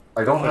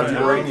 I don't have Our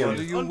town uranium. What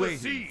are is you under waiting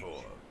siege.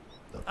 for?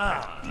 The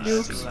pact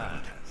is Nukes.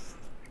 sealed.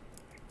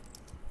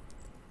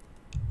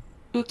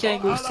 You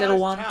can go still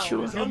want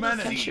to,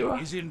 Humanity can you?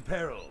 is in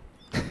peril.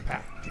 The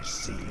pact is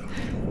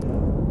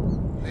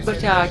sealed.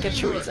 But yeah, I can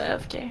show his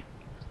AFK.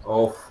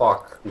 Oh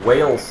fuck,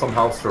 Wales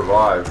somehow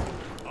survived.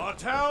 Our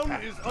town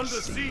is under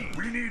siege.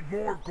 We need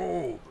more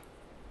gold.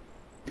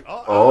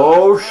 Our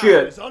Oh, allies' town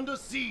shit. is under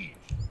siege.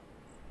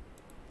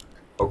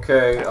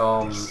 Okay,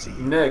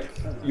 Nick,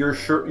 you're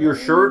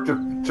sure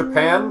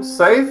Japan's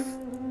safe?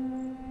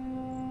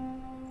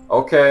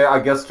 Okay, I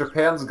guess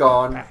Japan's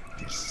gone.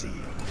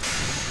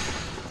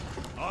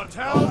 Our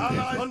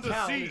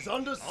town is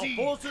under siege.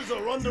 Our forces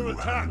are under You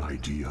attack. have an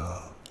idea?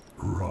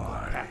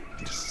 Right.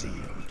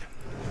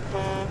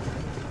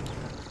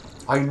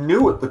 I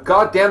knew it. The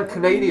goddamn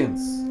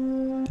Canadians.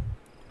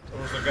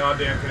 Those are the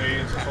goddamn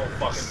Canadians this whole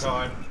fucking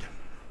time.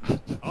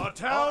 Our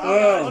town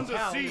is under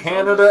siege.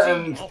 Canada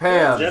and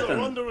Japan. Are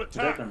under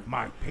attack. Japan.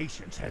 My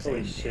patience has Holy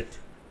ended. shit.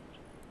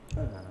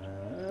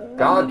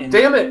 God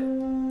damn it!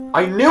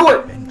 I knew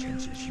it!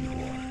 Vengeance is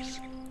yours.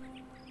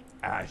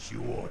 As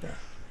you order.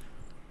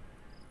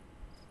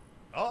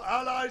 Our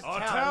allies'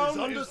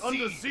 town is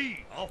under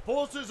siege. Our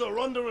forces are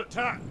under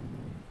attack.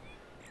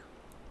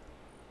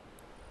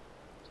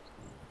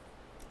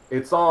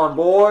 It's on,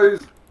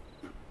 boys.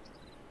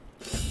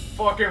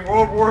 Fucking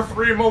World War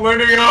III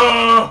millennia!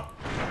 Our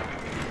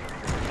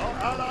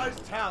allies'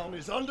 town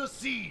is under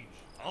siege.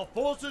 Our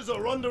forces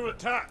are under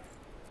attack.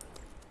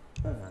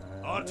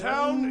 Our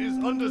town is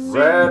under siege.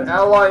 Red,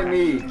 ally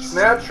me.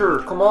 Snatcher,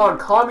 come on.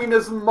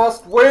 Communism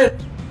must win.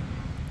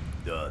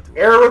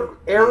 Arab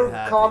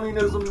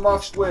communism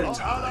must win.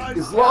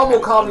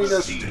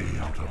 Islamo-communism.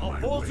 Our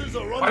forces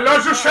are under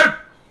I shit!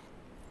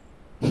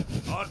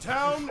 Our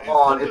town is Come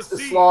on, under it's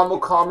siege.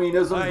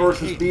 Islamo-communism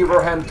versus beaver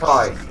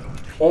hentai.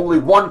 Only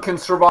one can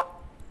survive.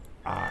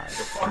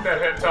 Fuck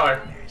that hentai.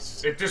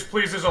 It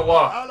displeases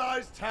Allah.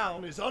 Allies'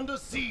 town is under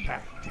siege. Our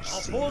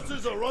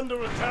forces are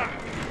under attack.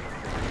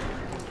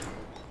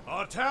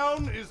 Our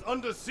town is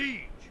under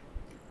siege.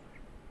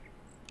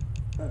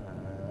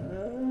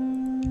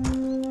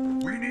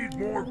 We need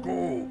more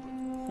gold.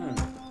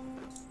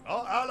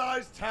 Our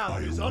allies'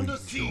 town is under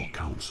siege.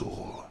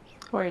 Council.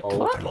 Wait, Oh,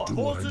 what? Our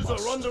forces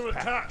are under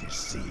attack.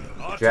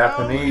 Our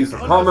Japanese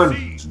town are is under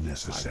coming. siege.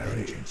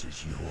 Necessary. Vengeance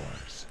is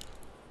yours.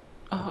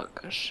 Oh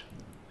gosh.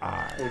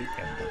 I am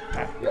the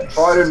pack. Yeah,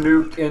 try to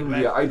nuke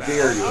India. I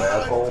dare you, Our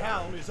asshole.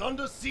 town is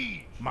under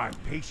siege. My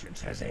patience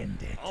has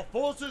ended. Our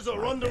forces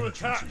are under Vengeance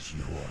attack. is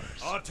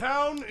yours. Our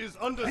town is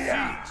under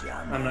siege.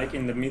 I'm like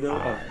in the middle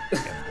of.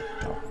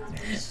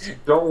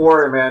 Don't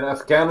worry, man.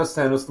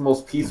 Afghanistan is the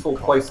most peaceful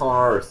place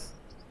on earth.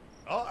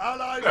 Our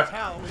allies'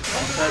 town is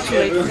under Actually,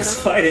 siege. everyone's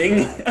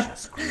fighting.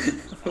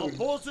 Our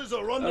forces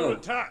are under Oh.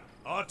 attack.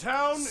 Our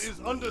town is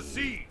under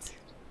siege.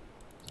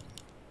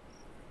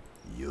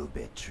 You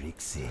bet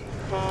Trixie.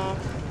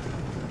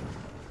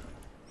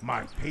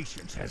 My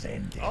patience has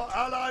ended. Our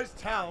allies'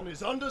 town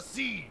is under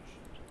siege.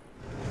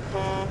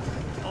 Our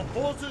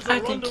forces I are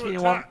think under he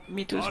attack. want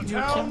me to Our nuke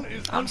town him.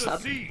 is I'm under sad.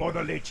 siege. For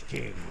the Lich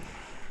King.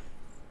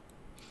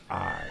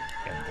 I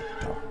am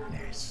the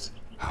darkness.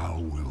 How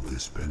will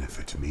this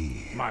benefit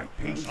me? My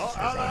patience Our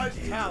has allies'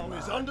 ended. town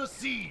is under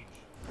siege.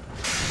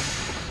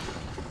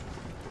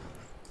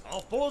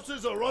 Our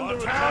forces are under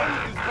attack.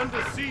 Our town is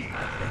under siege.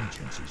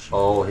 Vengeance is yours.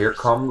 Oh, here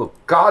come the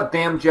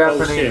goddamn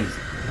Japanese.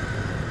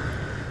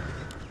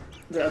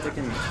 They're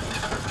attacking me.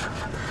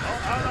 Our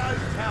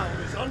allies' town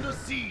is under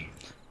siege.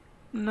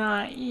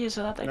 Nah, he is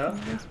not attacking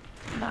No?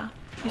 you. Nah,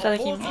 he's Our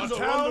attacking me. forces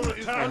are under I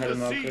attack. had a Under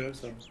marker,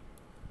 siege. so.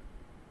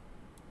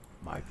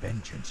 My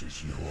vengeance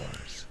is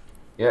yours.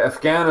 Yeah,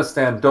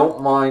 Afghanistan,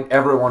 don't mind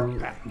everyone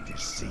Back to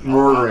sea.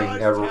 murdering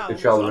Allies' town each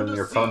is other in under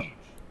your siege. country.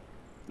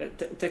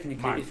 But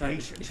technically, My if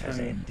patience has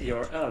I'm ended.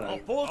 your Our ally,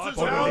 forces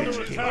Our are under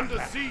Lich King. attack.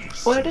 Under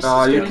siege. Well, this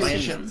No, is you your can-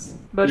 decision.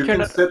 But You you're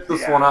can not. sit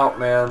this one out,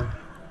 man.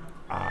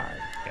 I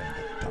am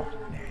the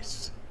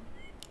darkness.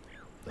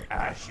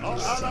 As you Our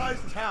say. allies'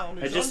 town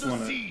I is just under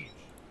wanna- siege.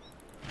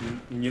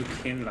 nuke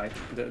him like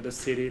the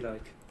city,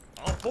 like.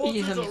 Our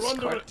forces in are the under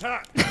squad.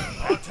 attack.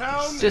 Our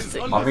town Just is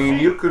a- under I mean,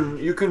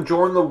 siege. you can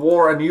join the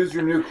war and use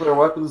your nuclear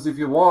weapons if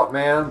you want,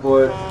 man.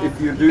 But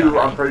if you do,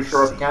 I'm pretty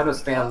sure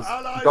Afghanistan's. Our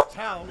allies' Don't-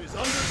 town is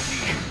under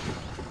siege.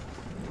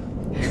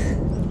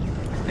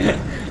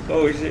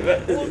 Oh shit!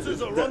 But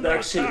Forces are they're under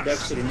actually attack.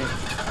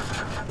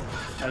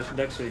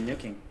 they're actually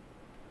nuking.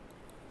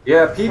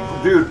 Yeah, people,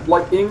 dude.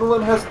 Like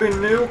England has been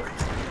nuked.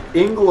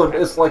 England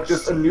is like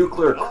just a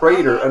nuclear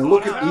crater, and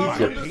look at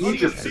Egypt.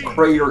 Egypt's a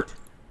crater.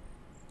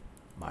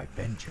 My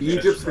vengeance.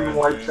 Egypt's been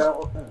wiped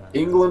out.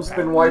 England's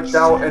been wiped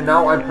out, and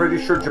now I'm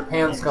pretty sure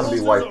Japan's gonna be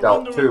wiped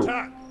out too.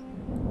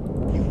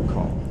 You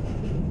call.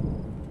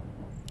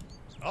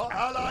 Our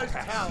allies'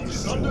 town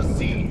is under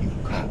siege.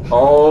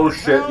 Oh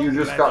shit! You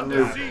just got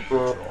nuked.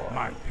 Bro.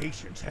 My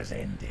patience has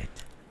ended.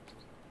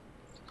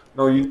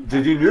 No,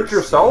 did you nuke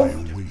yourself?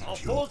 Our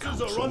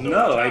forces are under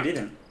No, attack. I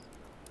didn't.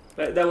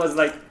 But that was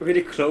like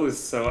really close,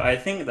 so I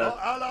think Our that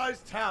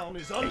allies' town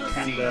is under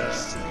I siege.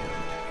 can.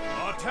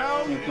 Our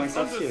town Make is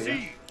myself under here, yeah.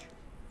 siege.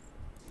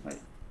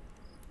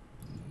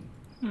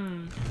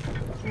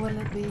 Will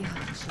it be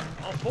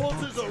Hutchin? Our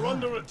forces are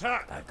under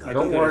attack. I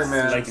Don't think worry, it's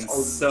man. liking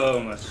so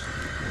much.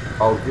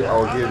 I'll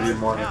give you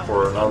money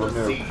for another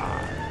nuke. I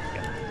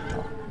am the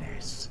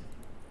darkness.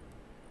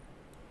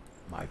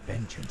 My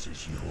vengeance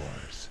is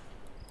yours.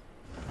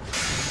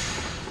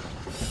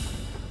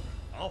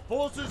 Our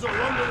forces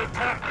are under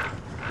attack.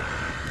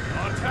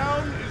 Our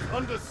town is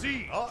under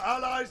siege. Our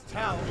allies'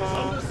 town is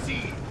under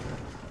siege.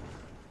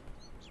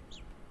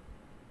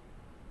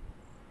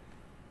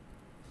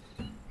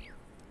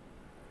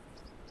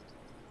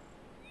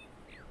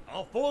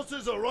 Our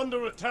forces are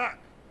under attack.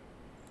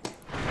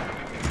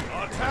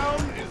 Our town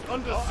is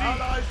under siege. Our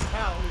allies'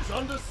 town is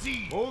under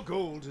siege. More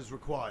gold is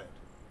required.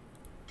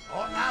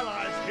 Our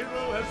allies'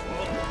 hero has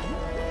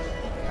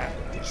fallen.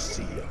 Pact is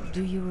sealed.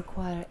 Do you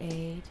require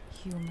aid,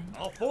 human?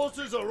 Our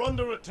forces are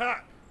under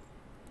attack.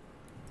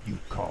 You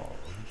called.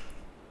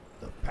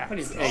 The pact What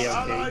is Our AFK?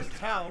 allies'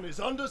 town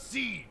is under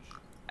siege.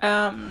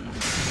 Our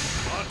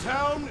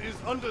town is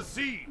under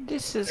siege.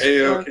 This is.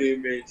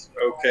 AOK means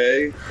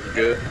okay,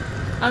 good.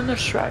 I'm not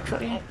sure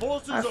actually. Our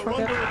forces I are forgot.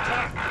 under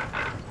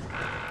attack.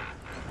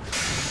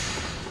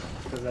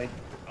 Because like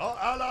Our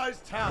allies'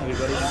 town is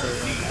everybody under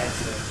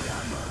says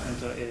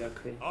siege. under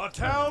AFK. Our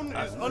town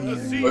is under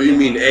siege. Oh, you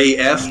mean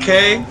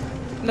AFK?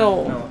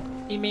 No, No.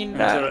 you mean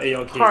Enter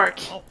AOK.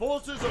 arc. Our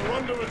forces are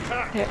under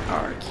attack. Yeah,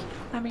 arc.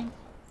 I mean,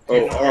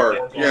 Oh,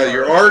 arc. Yeah,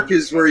 your arc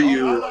is where Our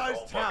you.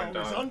 allies' town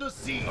is under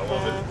siege. I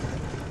love it.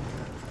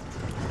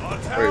 Our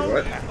town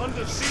what? is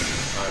under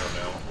siege. I don't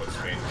know what's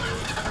main do.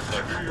 It's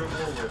like, who are you in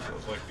war with? I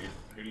was like,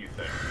 who do you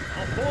think?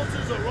 Our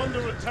forces are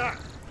under attack.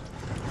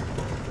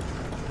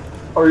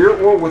 Are you at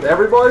war with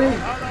everybody? Our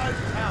allies'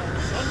 town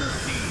is under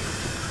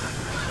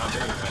siege. Not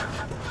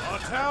anything. Our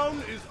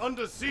town is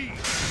under siege.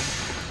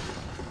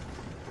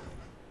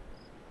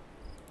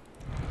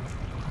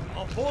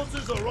 Our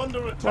forces are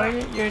under why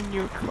attack. you're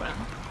neutral?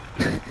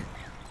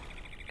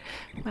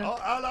 Our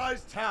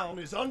allies' town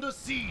is under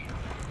siege.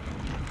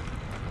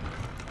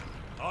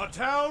 Our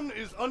town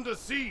is under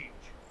siege.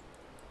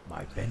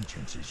 My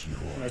vengeance is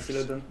My yours.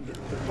 silo don't.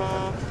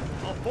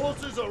 Our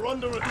forces are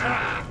under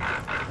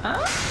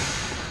attack.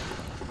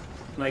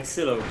 Like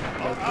Silo.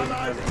 Our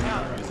allies'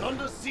 town is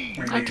under siege.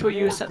 Actually,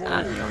 use an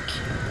annual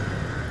key.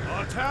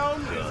 Our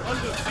town is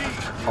under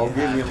siege. I'll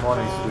give you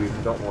money,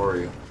 Sweden, don't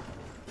worry.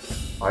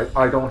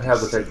 I don't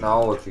have the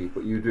technology,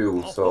 but you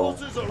do, Our so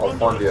forces are I'll under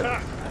fund you.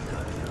 attack.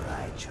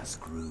 Righteous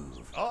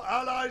groove. Our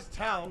allies'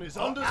 town is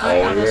under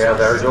Oh siege. yeah,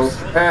 there goes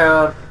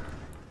Japan.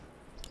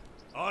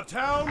 Our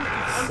town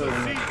is So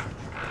under siege.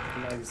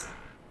 Nice.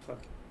 Fuck.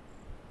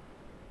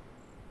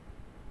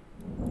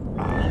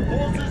 Our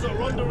forces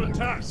are under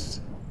attack.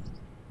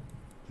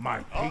 My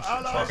Our patience.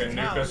 allies' Fucking nuke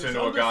town us is into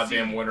a under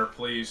goddamn siege. winter,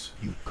 please.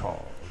 You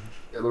called.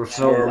 Yeah, there's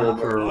no Our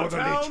winter.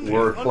 town is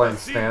We're under playing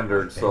siege.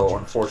 standard, so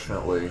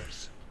unfortunately,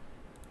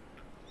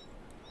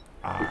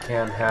 we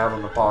can't have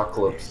an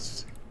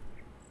apocalypse.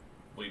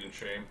 Bleeding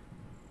shame.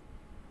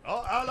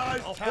 Our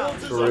allies' town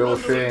It's is a real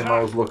under shame. I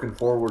attack. was looking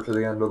forward to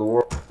the end of the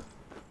world.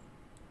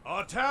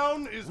 Our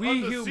town is We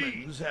under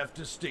humans siege. have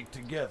to stick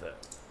together.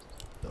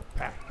 The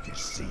pact is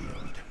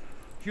sealed.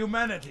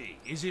 Humanity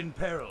is in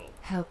peril.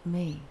 Help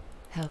me,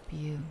 help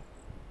you.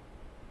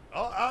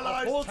 Our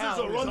allies'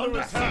 town is under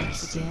attack.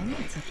 Again,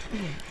 it's up to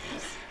you.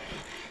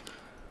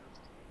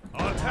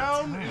 Our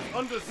town is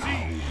under How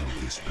siege.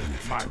 will this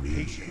benefit My me?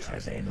 patience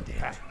has ended. The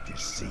pact is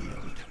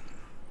sealed.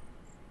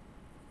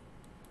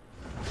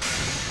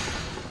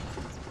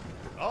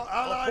 Our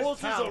allies'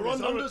 town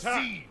is under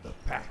siege. The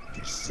pact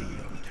is sealed.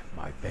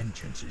 My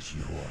vengeance is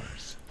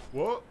yours.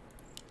 What?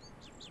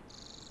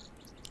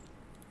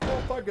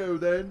 Off I go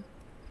then.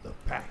 The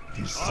pact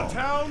is Our sealed.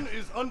 town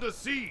is under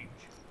siege.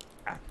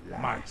 At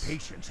last. My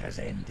patience has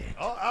ended.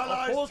 Our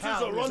allies'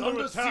 town is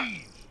under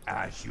siege.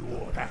 As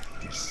your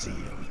pact is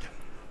sealed.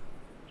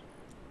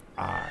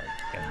 I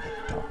am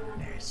the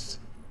darkness.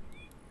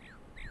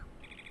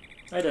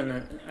 I don't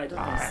know. I don't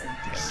I understand.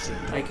 am the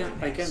sealed. I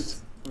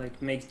can't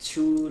like make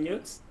 2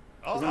 nukes.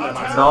 Our Isn't that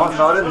town No, is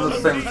not in under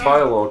the same siege.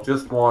 silo,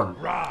 just one.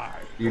 Ride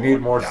You need or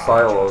more die.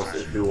 silos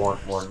if you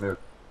want more nukes.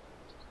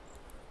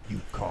 You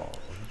called.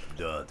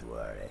 Don't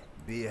worry.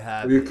 Be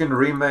happy. You can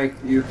remake,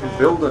 you can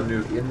build a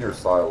nuke in your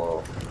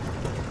silo.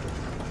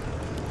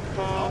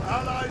 Our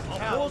allies'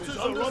 town is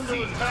under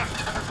attack.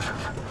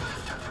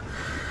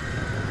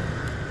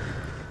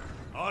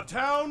 Our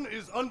town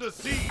is under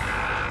siege.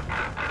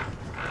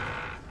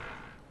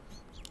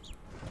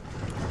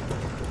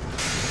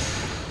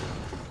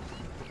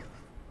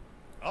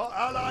 Our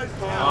allies'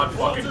 God town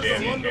fucking forces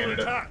damn are you, under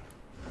Canada. attack.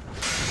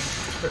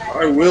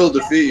 I will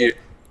defeat you.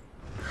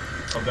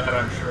 Of that,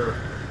 I'm sure.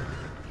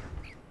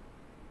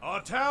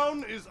 Our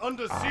town is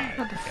under siege.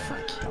 What the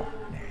fuck?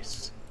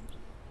 Darkness.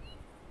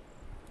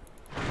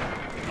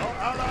 Our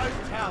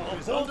allies' town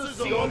is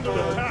under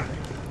attack.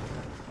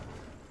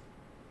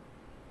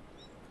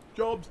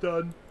 Job's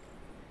done.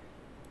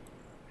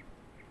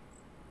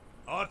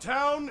 Our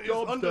town is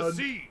under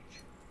siege.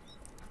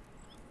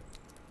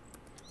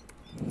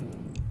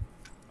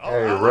 Our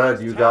Hey, allies'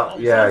 Red, you got,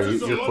 town yeah,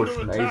 forces you're are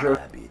pushing under attack.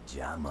 Asia. Abby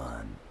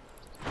Jaman.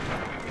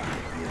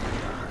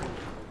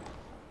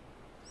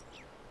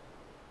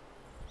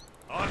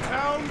 Our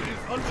town is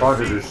under Trying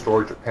to siege.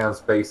 destroy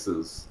Japan's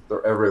bases.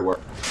 They're everywhere.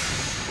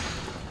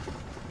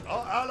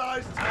 Our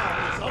allies'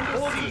 town is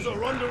under siege.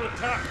 Are under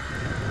attack.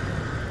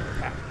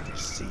 Pact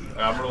is sealed.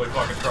 I'm really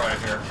fucking trying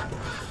here.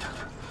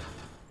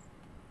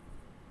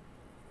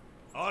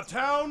 Our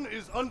town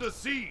is under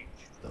siege.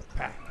 The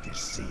pact is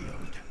sealed.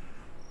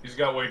 He's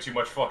got way too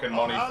much fucking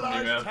Our money for me,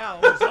 allies' man.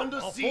 town is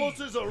under siege. Our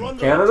forces are under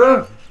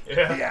Canada?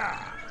 Yeah.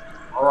 Yeah.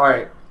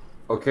 Alright.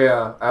 Okay,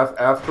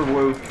 after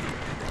we'll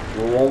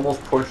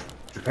almost push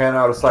Japan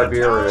out of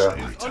Siberia.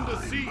 Under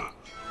siege.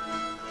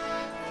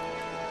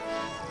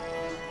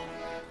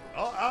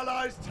 Our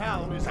allies'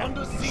 town is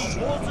under siege.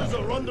 Forces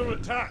are under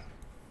attack.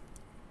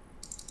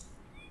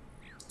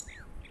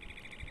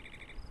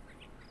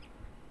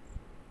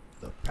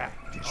 The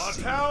pact is Our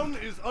sealed. town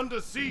is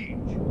under siege.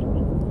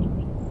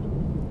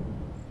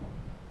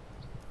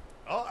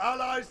 Our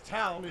allies'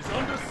 town is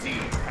under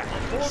siege.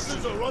 Our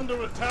forces are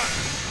under attack.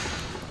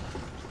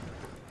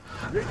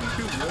 Ready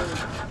to work.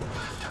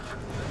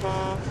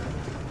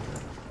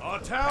 Our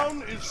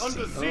town is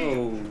under siege.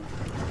 Oh.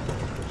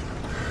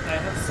 I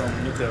have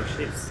some nuclear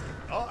ships.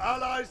 Our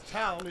allies'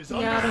 town is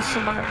under Yeah, there's siege.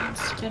 submarines.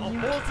 Can Our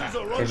you? forces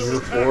are Can under you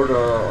attack. afford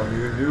a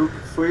new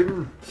nuke,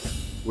 Sweden?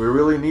 We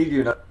really need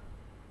you now.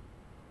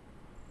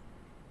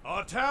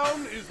 Our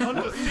town is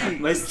under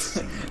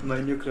siege. My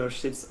nuclear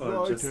ships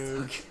are just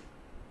Righto. stuck.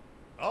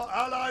 Our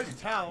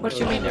allies' town What is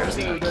do you mean under there's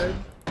siege. like?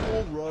 Then. Our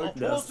Alright.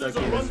 They're forces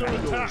stuck are in under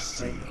a attack.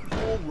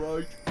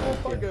 Alright.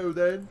 Off I go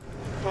then.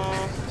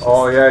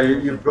 Oh yeah,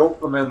 you built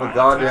them in the Our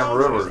goddamn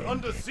town is river.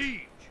 under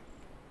siege.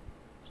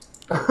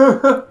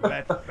 Let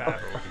battle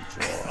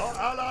be joy. Our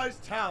allies'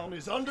 town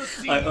is under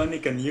siege. I only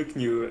can nuke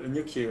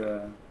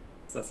you,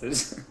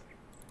 sausage.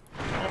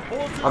 Our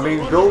forces I mean,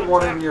 are build under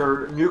one attack. in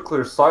your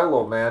nuclear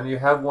silo, man. You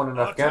have one in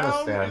Our town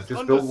Afghanistan. is Just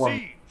under build one.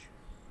 siege.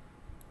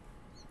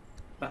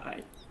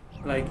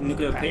 Like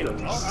nuclear payload.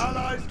 Our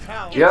allies'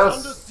 town Yes.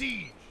 is under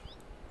siege.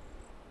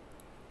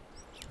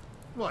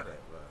 Whatever.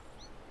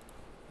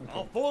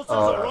 Our forces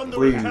are under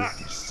please. attack.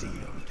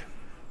 Sealed.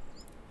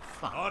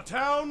 Our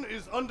town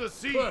is under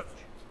siege.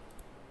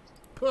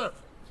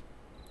 Perfect.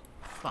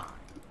 Fine.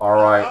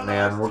 Alright,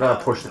 man. We're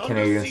gonna push the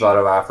Canadians out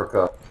of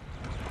Africa.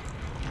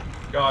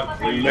 God,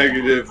 please.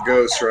 Negative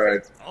Ghost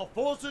Ride. Our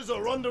forces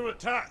are under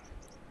attack.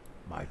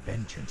 My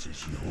vengeance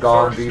is yours.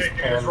 Gandhi's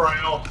Take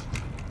Israel.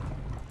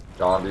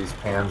 Gandhi's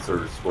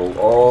panzers will.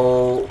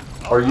 Oh,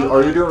 are you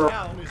Our doing?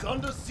 town is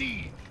under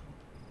siege.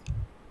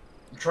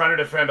 I'm trying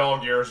to defend all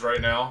gears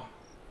right now.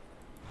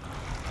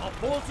 Our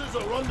forces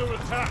are under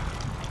attack.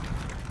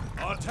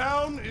 Our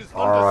town is under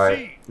Alright,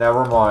 siege.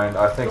 never mind.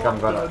 I think I'm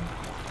gonna.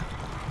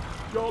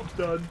 Job's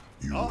done.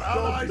 Our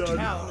allies' done.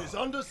 town is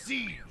under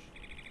siege.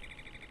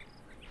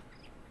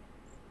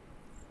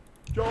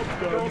 Job's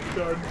done. Job's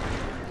done.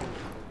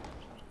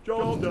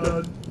 Job's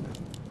done.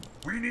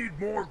 We need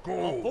more Our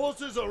gold.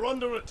 forces are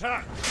under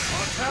attack.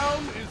 Our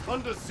town is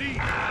under siege.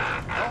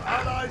 Our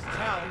allies'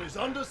 town is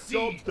under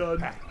siege. Job's done.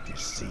 Pact is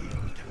sealed.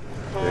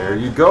 There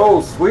you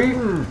go,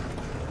 Sweden.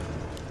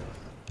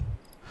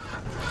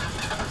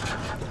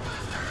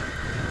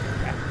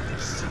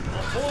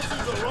 Our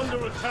forces are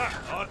under attack.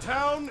 Our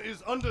town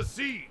is under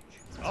siege.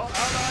 Our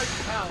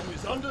allies' town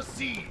is under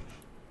siege.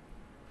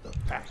 The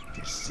pact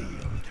is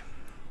sealed.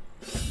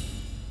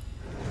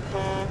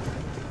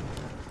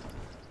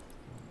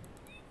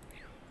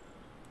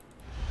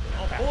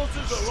 Our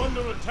forces are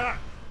under attack.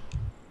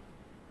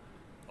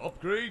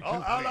 Upgrade Our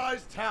complete.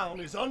 allies' town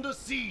is under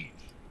siege.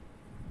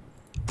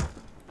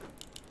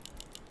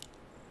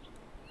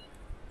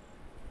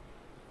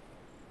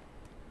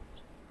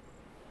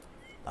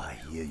 I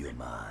hear you,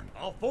 man.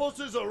 Our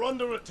forces are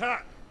under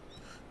attack.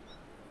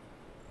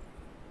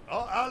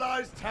 Our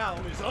allies'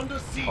 town is under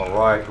siege.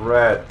 Alright,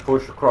 Red,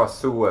 push across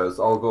Suez.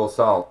 I'll go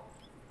south.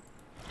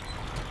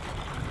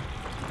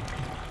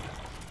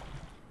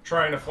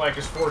 Trying to flank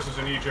his forces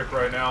in Egypt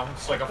right now.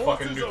 It's like a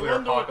fucking Forces are nuclear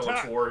under apocalypse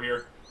attack. war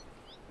here.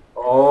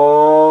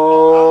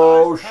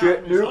 Oh Our allies'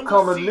 shit! town is Nuke under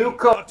coming! siege.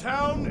 Nuke Our coming!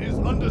 town is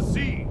under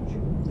siege.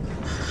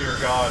 Dear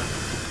God.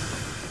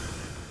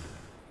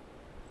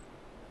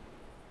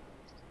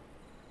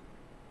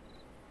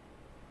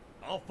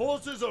 Our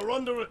forces are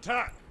under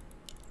attack.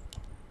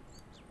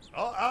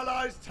 Our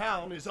allies'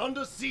 town is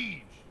under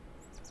siege.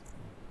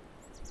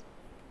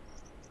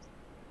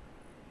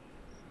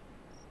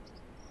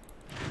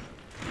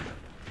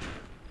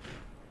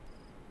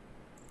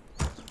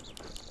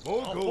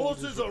 More Our gold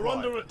forces is are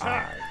under required.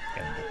 attack. I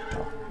am the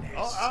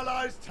darkness. Our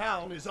allies'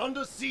 town is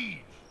under siege.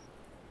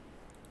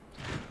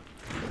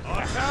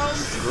 Our town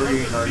is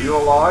Green, under are siege. you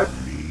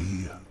alive?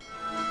 Me?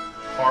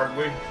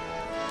 Hardly.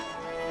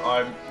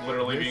 I'm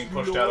literally being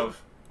pushed out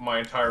of my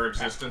entire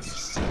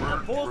existence. Our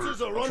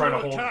forces are I'm trying to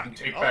under hold attack. and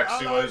take Our back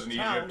allies' Suez and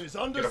town Egypt. is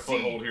under Get a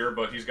foothold siege. here,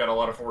 but he's got a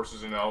lot of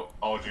forces in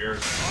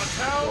Algiers.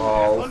 Our town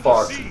Oh, is under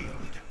fuck. siege.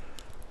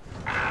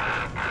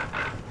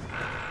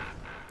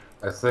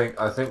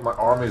 I think my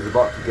army's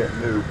about to get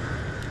nuked.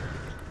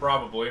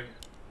 Probably.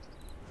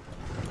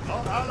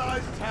 Our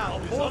allies'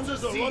 town is under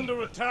siege. Are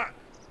under attack.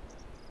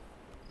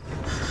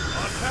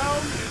 Our town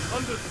is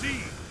under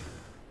siege.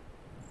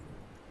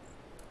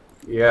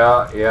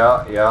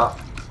 Yeah.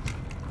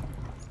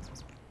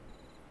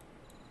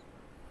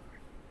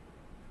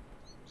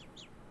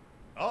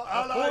 Our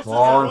allies' Come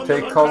on, are under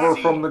take cover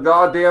attack. from the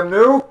goddamn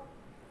nuke!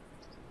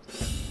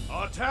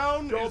 Our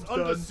town is Job's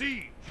under done.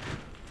 siege.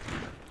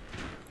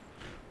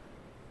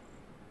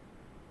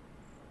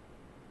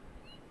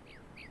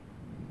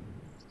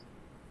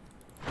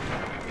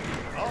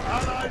 Our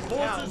allies'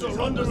 forces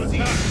are under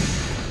attack.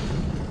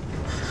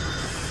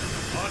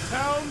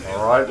 town is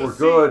Alright, under we're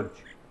good.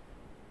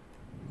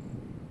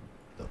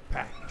 The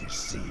pact is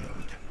sealed.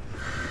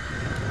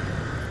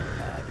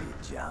 Abby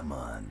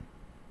Jaman.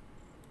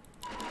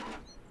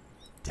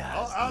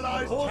 Our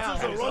allies'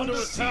 forces are under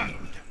attack.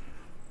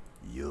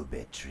 You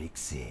be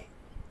Trixie.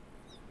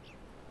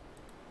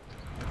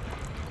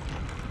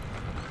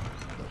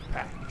 The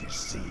pact is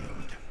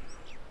sealed.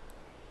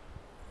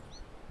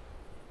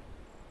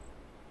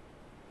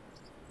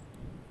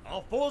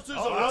 Our forces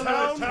are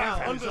under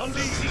attack. Under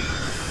siege.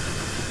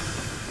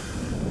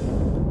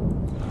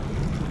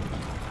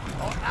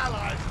 Our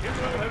allies'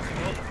 hero has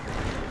fallen.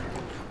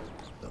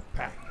 The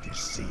pact is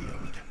sealed.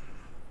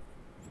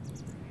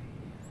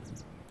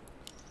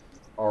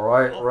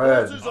 Alright, Our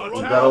Red. forces are We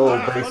under got a little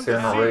attack. base here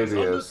in Under siege.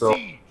 Arabia, Under so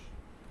siege.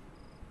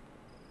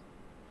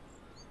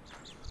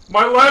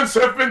 My lands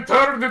have been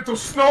turned into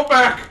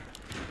snowback!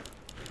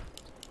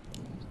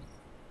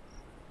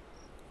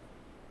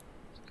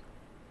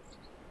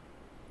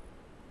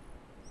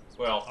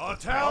 Well, Our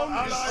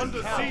town is under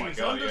oh my siege.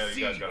 God, Under yeah, you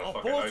guys siege. got a Our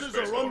fucking ice forces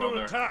base are going on under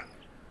there. attack.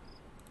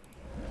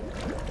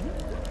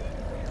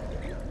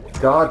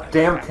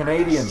 goddamn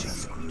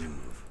Canadians.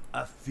 Groove.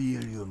 I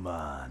feel you,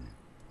 man.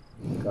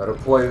 Gotta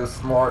play this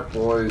smart,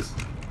 boys.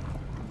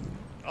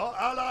 Our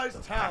allies'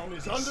 town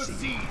is under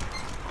siege.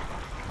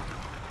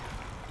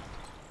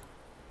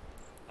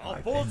 Our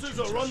forces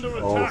are under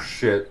Oh attack.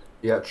 shit.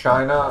 Yeah,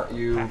 China,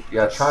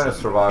 China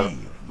survived.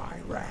 Feel my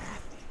wrath.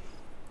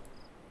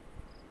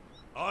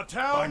 Our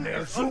town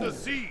is under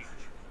siege.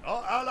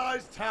 Our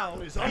allies'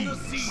 town is under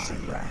siege.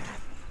 My wrath.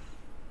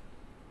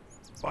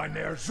 By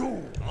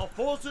Nerzul. Our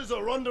forces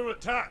are under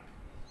attack.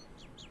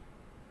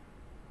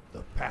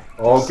 The pact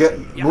Oh, is get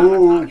sealed.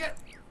 move.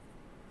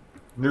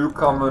 Nuke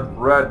coming.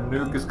 Red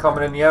nuke is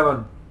coming in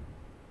Yemen.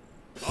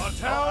 Our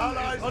town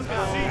is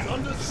under siege.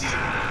 Under siege.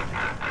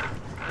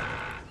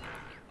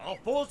 Our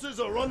forces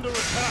are under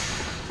attack.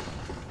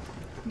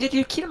 Did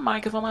you kill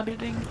Mike from my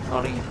building,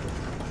 Ollie?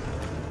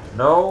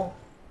 No?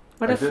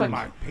 What I the fuck? didn't.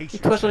 My patience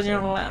It was on is your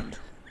ended. land.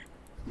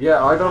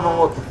 Yeah, I don't know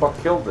what the fuck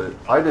killed it.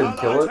 I didn't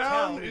kill Our it.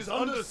 town is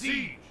under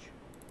siege.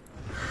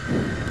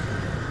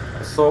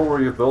 I saw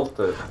where you built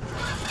it.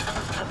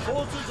 Our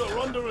forces are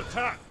under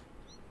attack.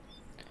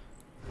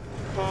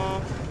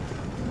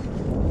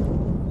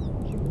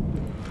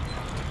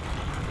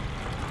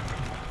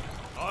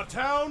 Our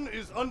town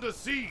is under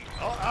siege.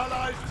 Our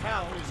allies'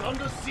 town is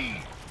under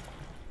siege.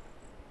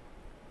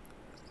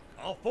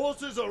 Our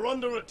forces are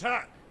under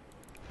attack.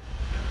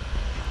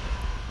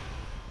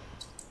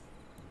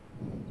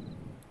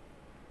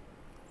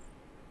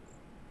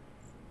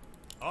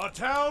 Our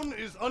town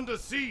is under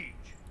siege.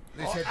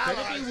 This Our had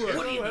better allies' be worth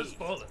hero it. has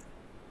fallen.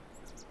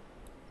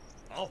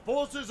 Our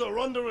forces are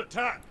under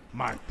attack.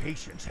 My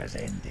patience has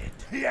ended.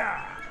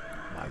 Yeah.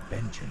 My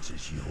vengeance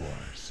is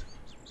yours.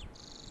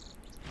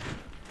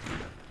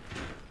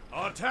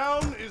 Our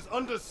town is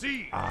under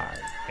siege. I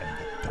am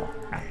the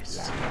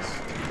darkness. At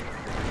last.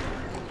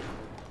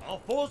 Our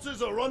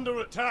forces are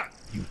under attack.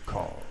 You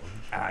call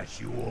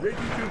as you order. Ready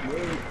to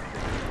work.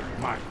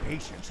 My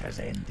patience has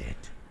ended.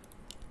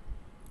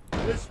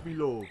 Yes, my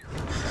lord.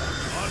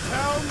 Our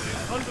town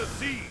is under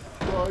siege.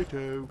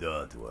 Righto.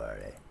 Don't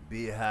worry.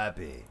 Be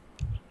happy.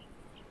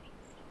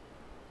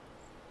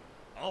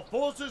 Our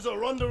forces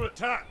are under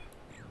attack.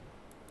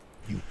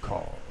 You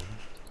call.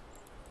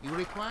 You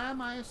require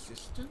my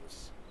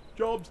assistance?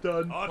 Job's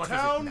done. Our What is it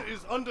town now?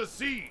 is under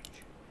siege.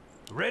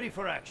 Ready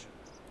for action.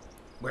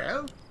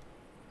 Well,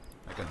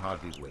 I can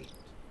hardly wait.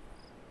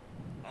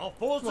 Our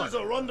forces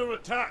are under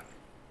attack.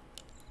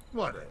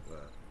 Whatever.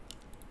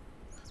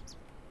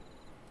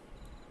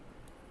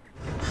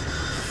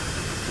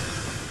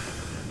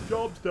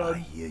 Job's I done.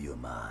 hear you,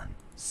 man.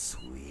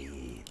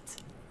 Sweet.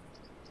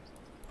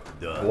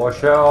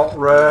 Watch out,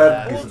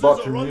 Red. He's Forces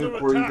about to are under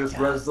nuke where he attack. just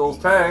res those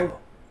tank.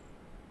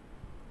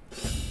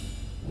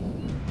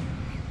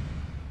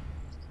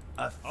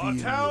 I feel Our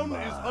town you,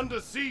 is man. under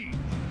siege.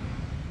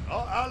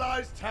 Our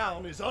allies'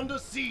 town is under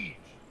siege.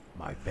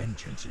 My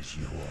vengeance is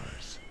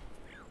yours.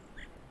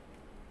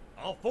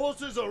 Our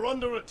forces are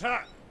under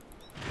attack.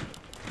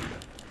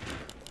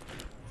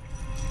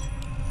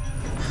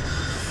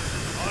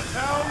 Our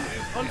town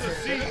is under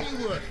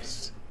siege.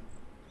 Worse.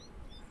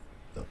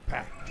 The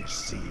pact is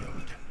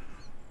sealed.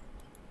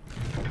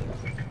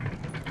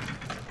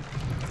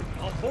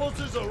 Our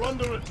forces are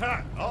under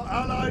attack. Our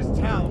allies'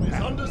 town is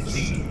under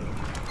siege.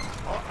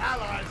 Our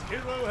allies'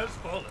 hero has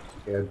fallen.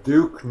 Yeah,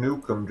 Duke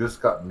Nukem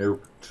just got nuked.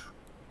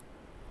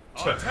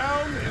 Our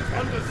town is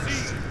under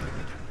siege.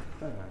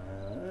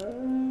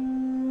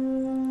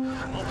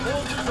 Our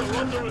forces are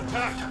under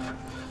attack.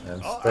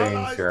 And Our Spain's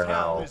allies' here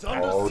town now. is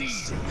under Oh,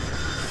 siege.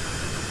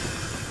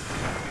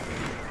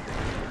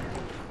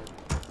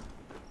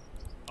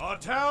 Our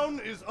town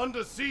is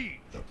under siege.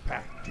 The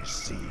pact is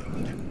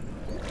sealed.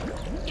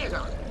 Get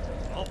on.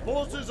 Our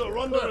forces are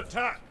under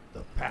attack.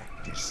 The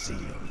pact is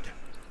sealed.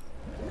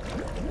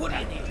 What do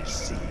you need? Is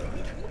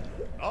sealed.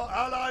 Our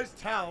allies'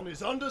 town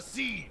is under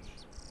siege.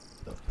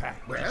 The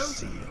pact Well? is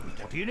sealed.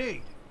 What do you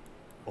need?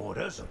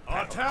 Orders?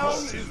 Our town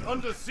is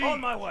under siege. On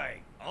my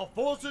way. Our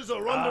forces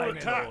are under Aye, my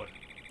attack. lord.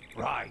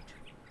 Right.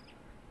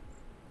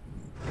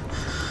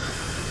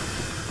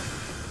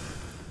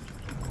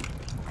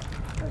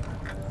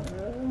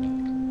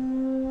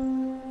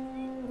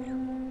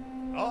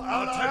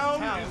 Our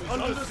town is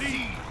under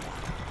siege.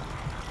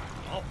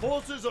 Our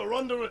forces are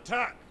under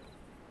attack.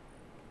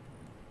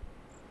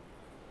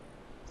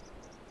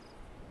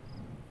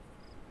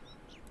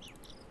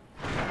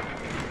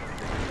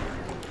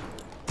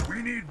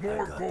 We need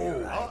more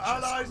gold. Our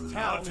allies'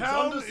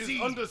 town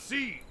is under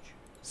siege.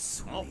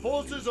 Our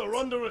forces are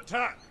under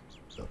attack.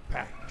 The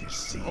pact is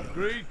sealed.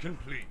 Upgrade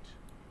complete.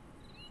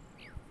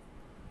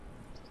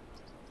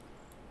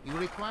 You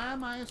require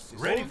my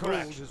assistance? Ready for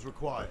action is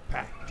required. The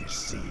pact is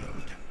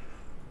sealed.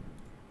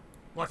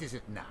 What is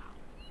it now?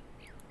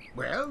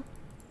 Well?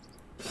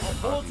 Our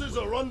forces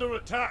are under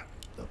attack.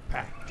 The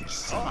pact is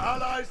sealed. Our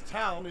allies'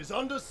 town is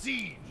under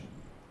siege.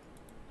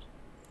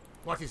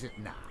 What is it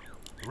now?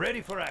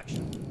 Ready for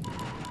action.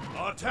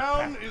 Our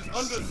town is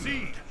under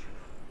siege.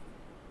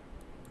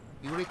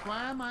 You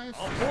require my Our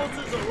assistance?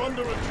 forces are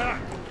under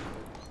attack.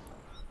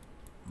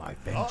 My Our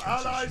vengeance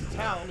allies' is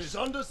town yours. is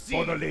under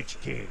For the siege.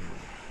 Lich King.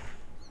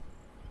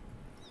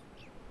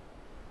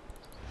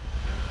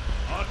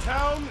 Our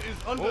town is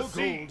under More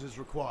siege. gold is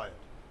required.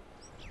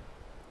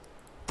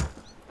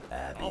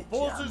 Our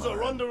forces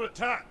are under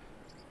attack.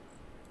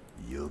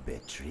 You be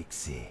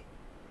tricksy.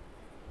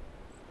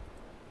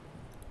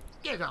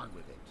 Get on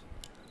with it.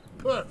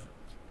 Perfect.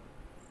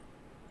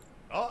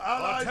 Our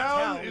allies'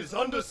 town is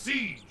under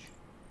siege.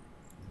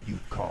 You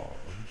call.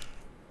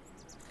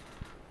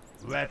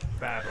 Let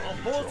battle Our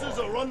be forces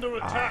joined. are under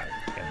attack.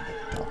 I am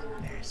the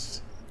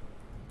darkness.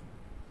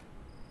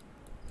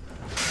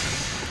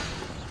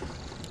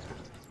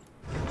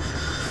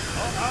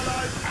 Our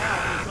allies'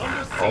 town is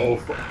under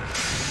siege. Oh,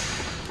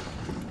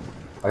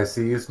 I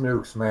see his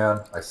nukes,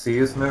 man. I see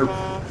his nukes.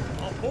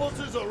 Our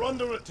forces are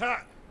under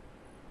attack.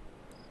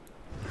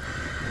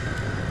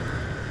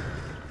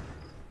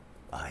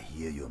 I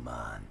hear you,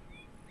 man.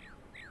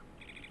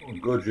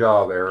 Good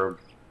job, Arab.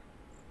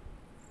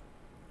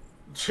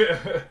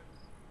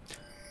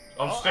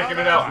 I'm sticking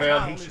it out,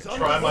 man.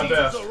 Trying my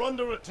best. Are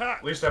under attack.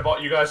 At least I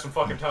bought you guys some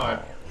fucking time.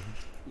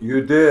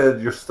 You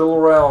did. You're still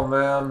around,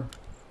 man.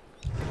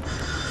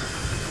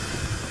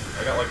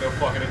 I got like no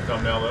fucking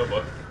income now though,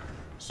 but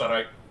it's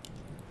alright.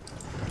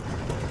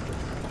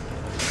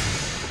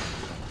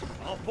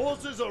 Our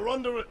forces are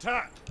under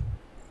attack.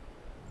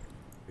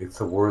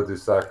 It's a worthy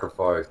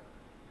sacrifice.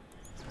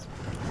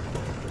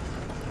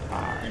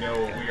 You know,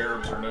 we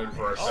Arabs are known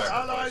for our Our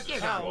allies'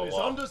 sacrifices. town Well, is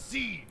under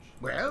siege.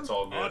 Well, it's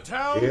all Our good.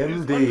 town is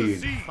under Indeed.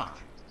 siege. fine.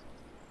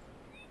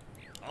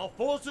 Our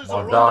forces Come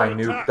on, are die,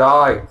 under nuke, attack.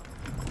 die.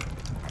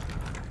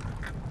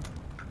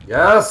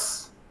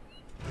 Yes.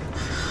 I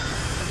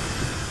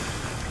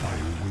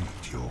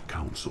await your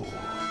counsel.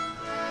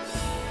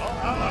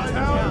 Our allies'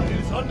 town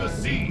is under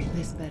siege.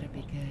 This better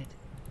be good.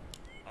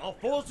 Our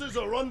forces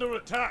are under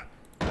attack.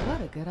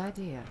 What a good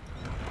idea.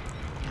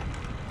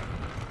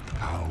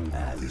 How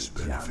will this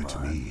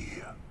benefit me?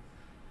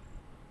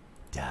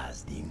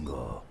 Das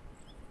Dingo.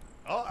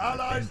 Our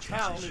allies' vengeance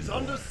town is is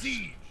under yours.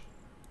 siege.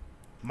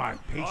 My Our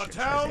patience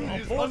town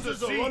has is ended.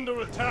 forces are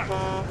under attack.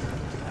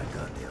 I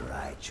got the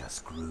righteous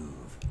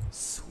groove.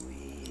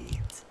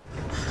 Sweet.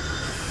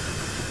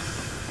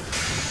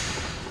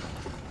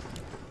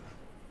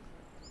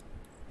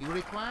 You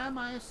require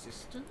my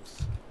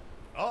assistance?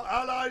 Our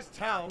allies'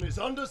 town is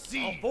under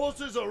siege. Our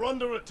forces are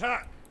under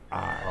attack.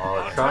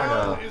 Our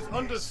China. town is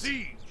under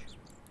siege.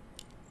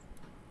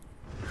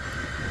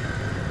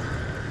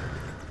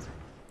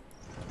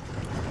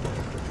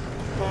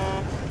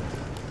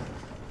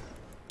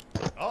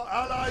 Our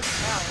allies'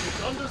 town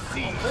is under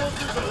siege. Our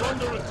forces are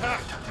under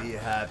attack. Be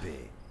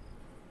happy.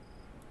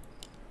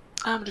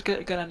 I'm just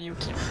gonna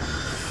nuke him.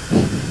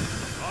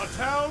 Our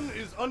town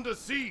is under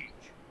siege.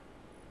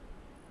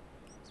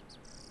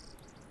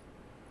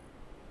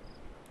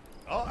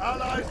 Our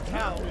allies'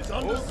 town is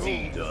under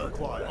siege.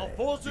 Our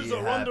forces Be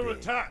are under happy.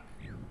 attack.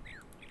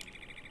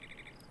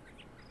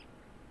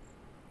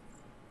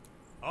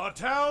 Our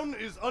town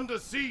is under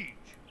siege.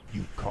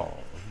 You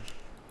call.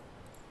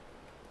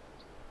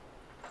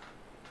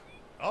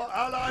 Our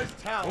allies'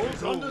 town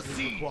is gold under is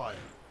siege. required.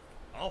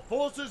 Our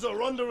forces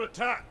are under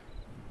attack.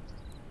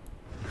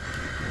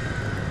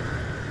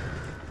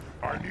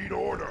 I need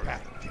order.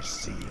 Pact is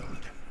sealed.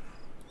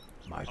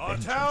 My Our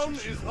vengeance town is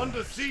is yours.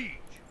 under siege.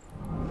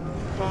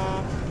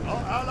 Our My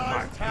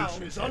allies' town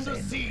patience is has under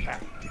ended. siege.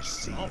 Pact is Our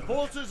sealed.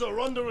 forces are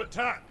under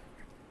attack.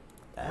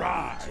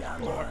 Rise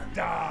or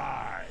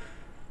die.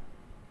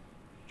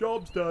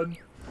 Job's done.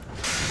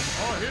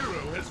 Our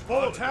hero has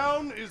fallen. Our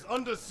town is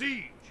under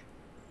siege.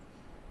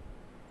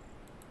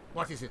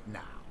 What is it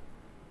now?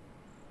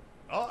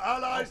 Our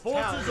allies'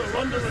 forces are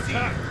under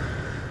attack.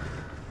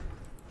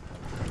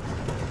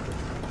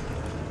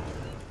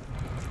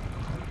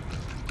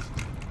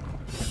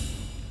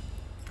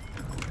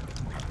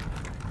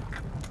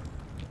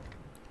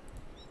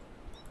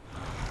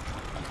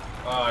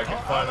 I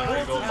can finally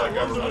rebuild my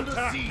government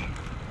Under siege.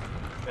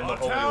 in the Our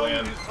Holy town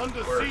Land, is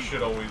under where it siege.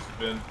 should always have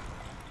been.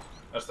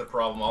 That's the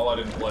problem. Allah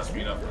didn't bless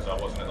me enough because I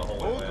wasn't in the Holy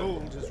More Land.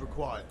 gold is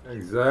required.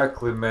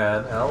 Exactly,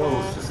 man. Allah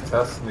was just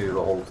testing me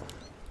the whole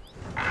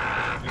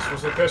time. This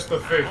was a test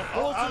of faith.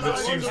 And it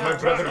seems my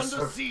brothers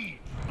have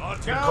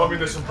in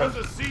communism have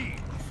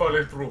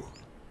fallen through.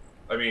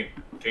 I mean,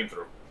 came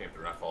through,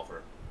 not fall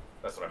through.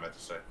 That's what I meant to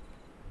say.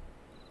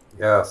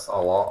 Yes,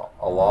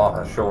 Allah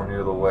has shown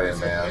you the way,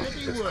 man.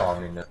 It's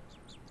communism.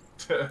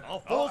 Our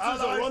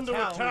forces are under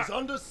attack.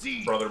 Under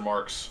siege. Brother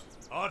Marx.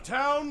 Our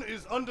town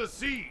is under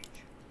siege.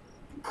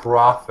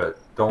 Prophet,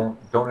 don't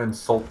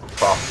insult the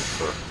prophet,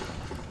 sir.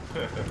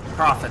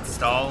 Prophet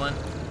Stalin.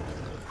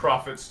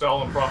 Prophet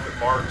Stalin, Prophet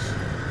Marx.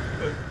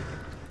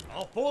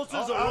 Our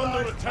forces are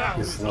under attack.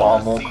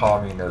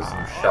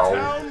 Islamo-communism shall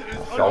win,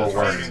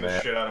 The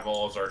man. shit out of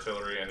all his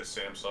artillery and his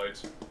SAM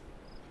sites.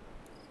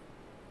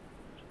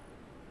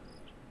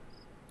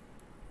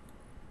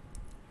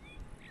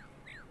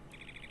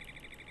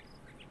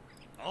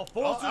 Our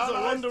forces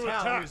are under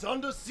attack. Is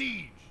under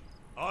siege.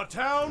 Our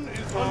town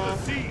is under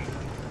siege.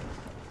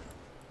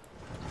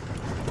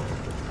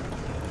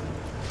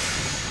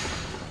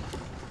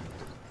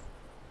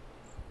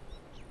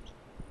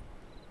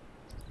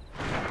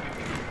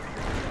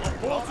 Our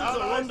forces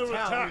are under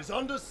attack. Is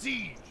under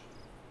siege.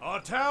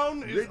 Our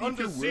town is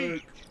under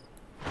siege.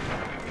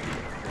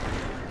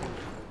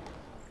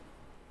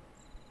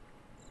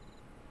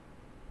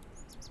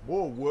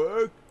 More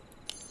work.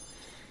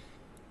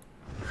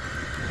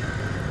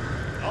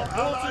 Our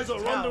forces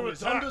are under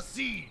attack. Under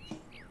siege.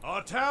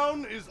 Our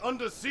town is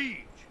under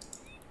siege.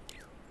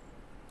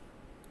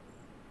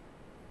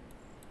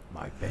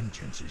 My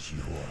vengeance is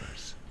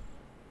yours.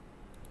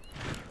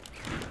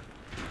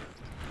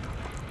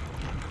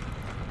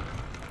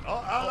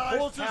 Our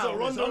forces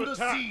are under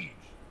siege.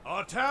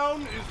 Our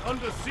town is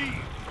under siege.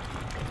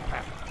 The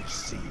pact is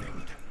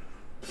sealed.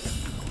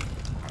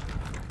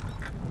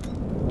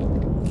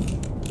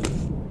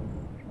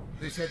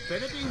 This had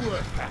better be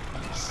worth. The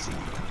pact is sealed.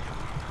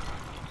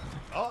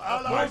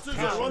 Our forces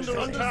are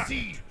under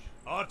siege.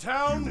 Our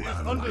town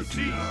is under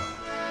siege. The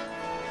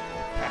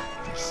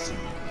pact is sealed.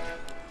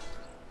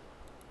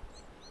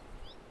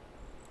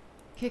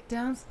 Kick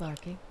down,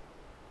 Sparky.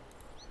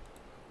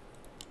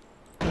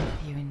 If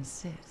you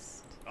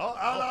insist.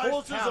 Our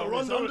forces are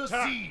under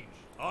siege.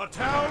 Our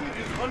town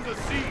is under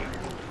siege.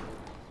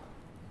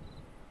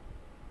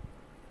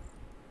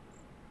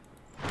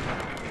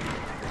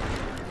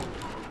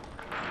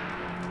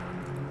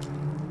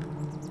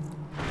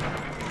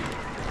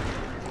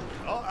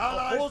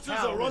 Our forces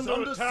are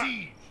under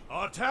siege.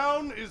 Our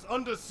town is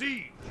under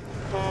siege.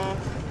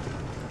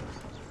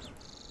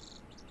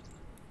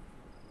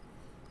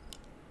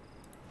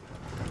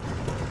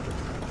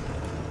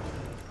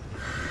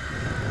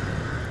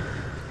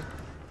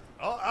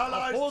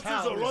 Our forces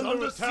are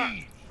under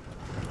siege.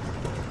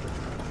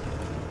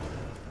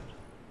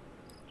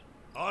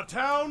 Our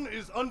town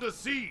is under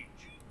siege.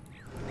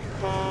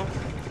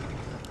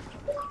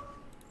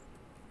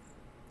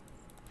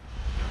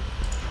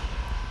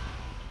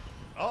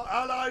 Our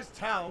allies'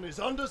 town is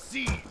under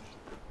siege.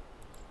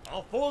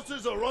 Our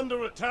forces are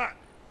under attack.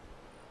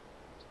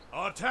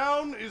 Our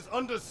town is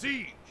under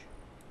siege.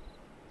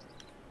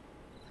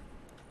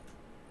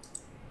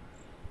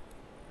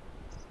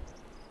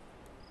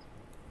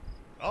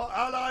 Our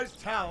allies'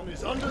 town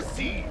is under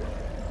siege.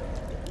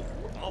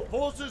 Our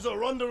forces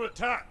are under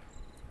attack.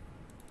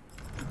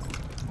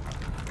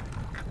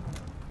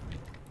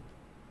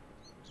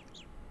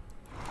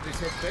 This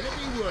had better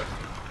be worth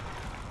it.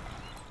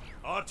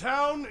 Our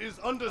town is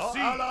under siege.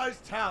 Our allies'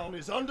 town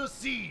is under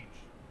siege.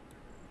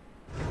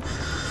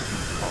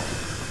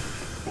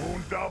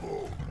 Un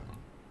double.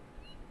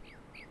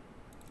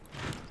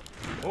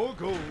 More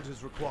gold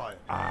is required.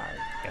 I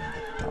am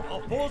the darkness.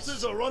 Our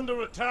forces are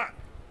under attack.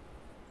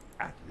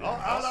 At Our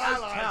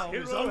allies' town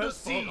is under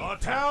siege. Our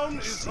town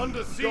is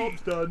under siege.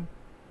 Job's done.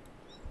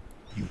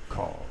 You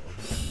called.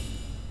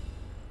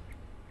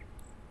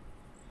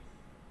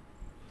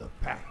 The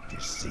pact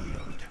is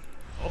sealed.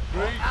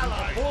 Upgrade.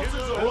 Our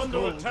forces are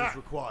under attack.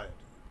 Required.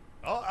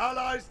 Our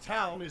allies'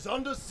 town is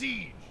under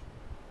siege.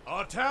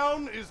 Our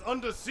town is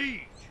under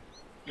siege.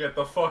 Get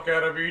the fuck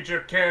out of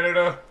Egypt,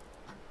 Canada.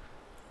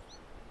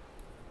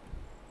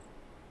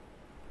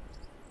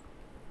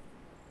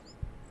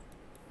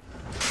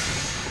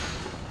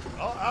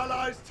 Our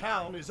allies'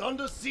 town is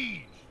under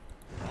siege.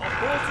 Our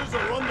forces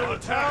are under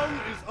attack. Our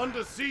town is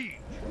under siege.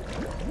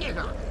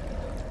 Never.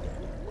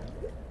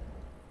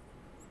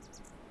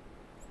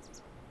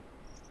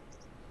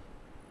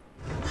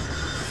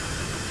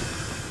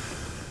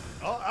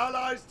 Our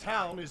allies'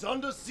 town is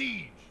under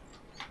siege.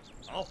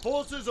 Our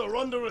forces are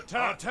under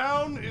attack. Our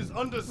town is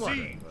under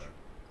siege.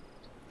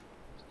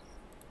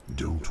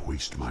 Don't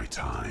waste my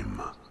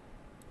time.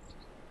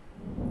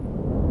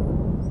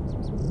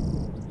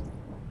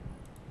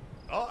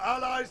 Our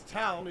allies'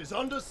 town is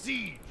under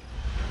siege.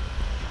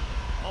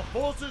 Our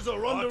forces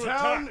are under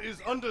attack. Our town is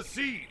under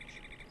siege.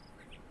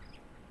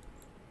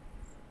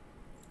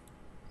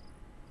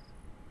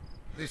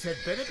 This had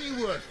better be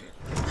worth it.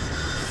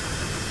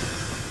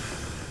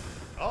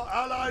 Our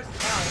allies'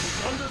 town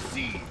is under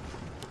siege.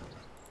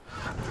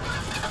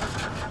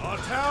 Our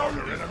town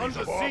is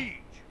under siege.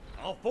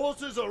 Our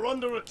forces are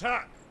under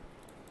attack.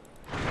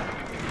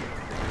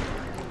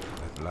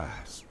 At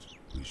last,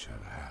 we shall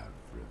have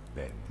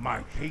revenge.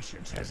 My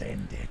patience has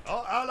ended.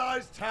 Our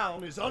allies'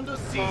 town is under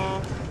siege.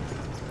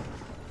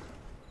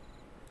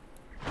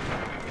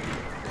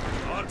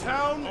 Our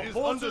town is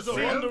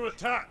under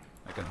attack.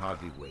 I can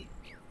hardly wait.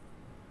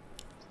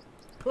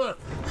 Perfect.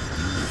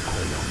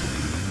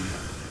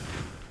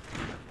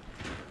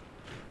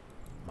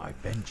 My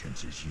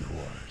vengeance is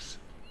yours.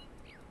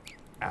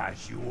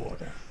 As you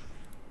order.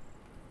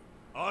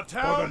 Our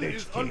town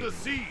is under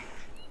siege.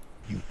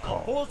 You Our call.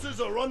 forces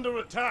are under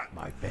attack.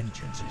 My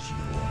vengeance is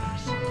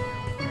yours.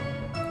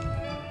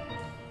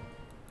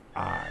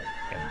 I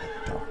am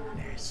the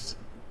darkness.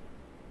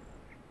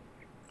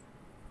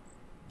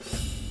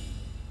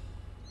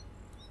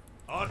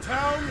 Our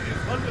town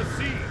is under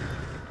siege.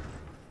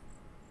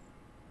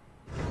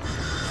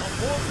 Our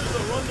forces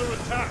are under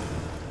attack.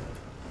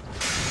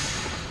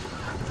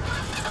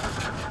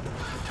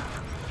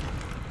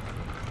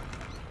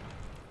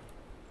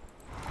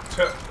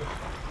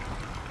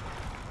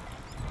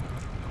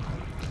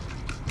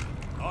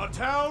 Our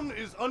town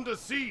is under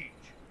siege.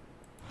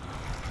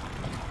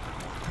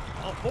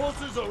 Our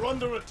forces are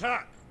under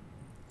attack.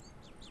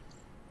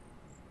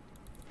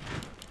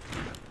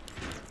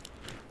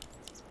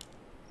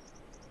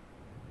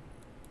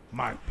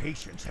 My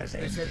patience has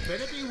ended. This had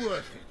better be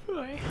worth it.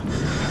 Ouais.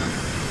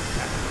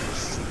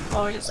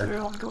 Oh yes, we're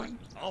ongoing.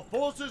 Our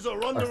forces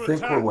are I under think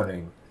attack. we're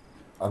winning.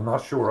 I'm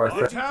not sure. I Our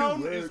think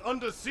town is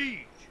under siege.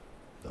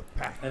 The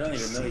pact I don't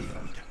is even know if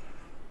sealed.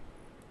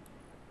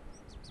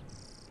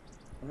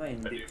 on a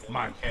une des...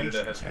 My Canada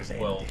patience has has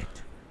been ended.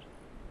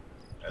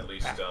 at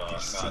least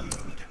not.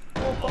 Sealed.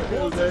 Our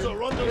forces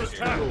are under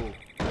attack.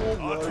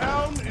 Our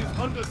town is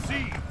under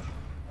siege.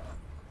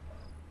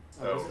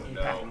 Oh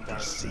no.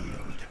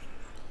 Sealed.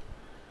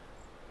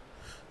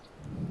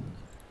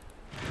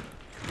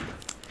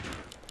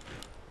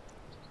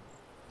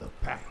 The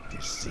pact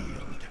is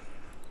sealed.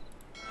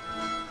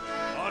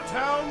 Our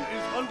town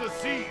is under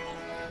siege.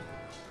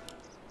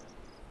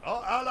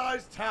 Our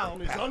allies'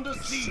 town is under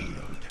siege.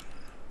 Sealed.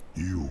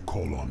 You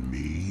call on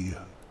me?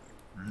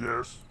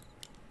 Yes.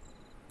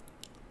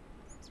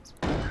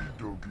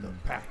 The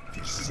pact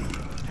is sealed.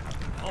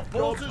 Our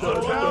forces Job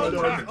are done.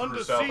 under attack, Through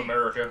under South siege.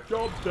 America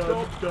Job done.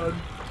 Job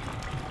done.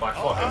 by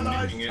Our fucking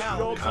allies' nuking it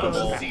town out is of all,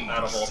 under siege.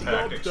 out of all Job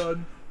tactics.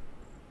 done.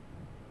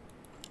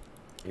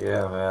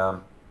 yeah,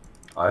 man.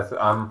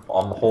 I'm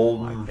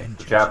holding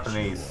the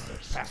Japanese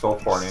so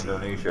far in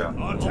Indonesia.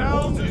 Our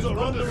towns is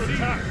under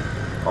attack.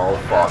 Oh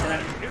fuck.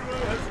 Hero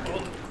has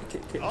fallen.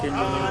 Can Our you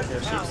allies' nuke their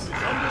town ships? is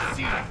under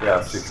siege.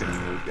 Yes, you can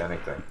nuke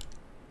anything.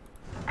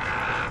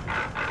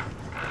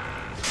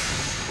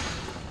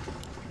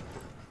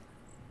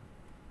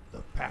 The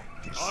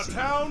pact is Our sealed.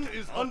 town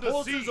is under siege.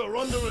 Our forces are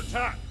under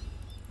attack.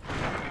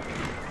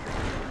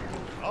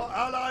 Our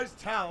allies'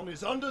 town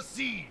is under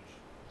siege.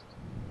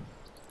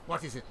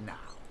 What is it now?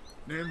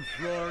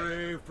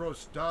 Nymphlory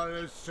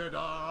Frostalis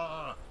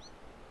Seda.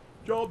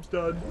 Job's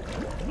done.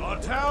 Our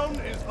town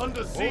is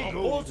under siege. Our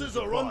forces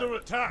are under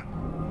attack.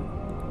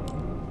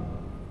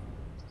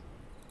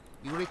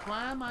 You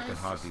require my I can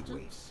hardly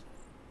assistance?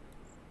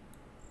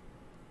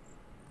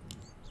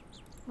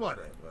 wait.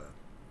 Whatever.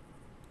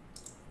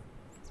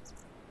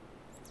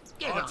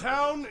 Get Our on.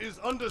 town is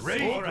under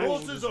siege. Our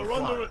forces are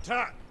under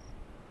attack.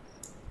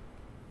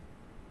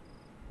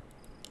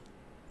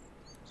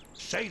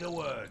 Say the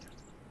word.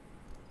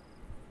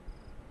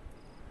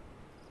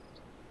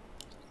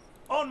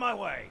 On my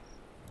way.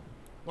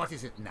 What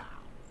is it now?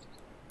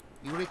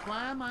 You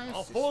require my Our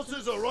assistance?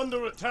 forces are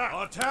under attack.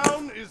 Our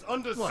town is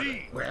under What?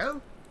 siege.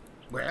 Well?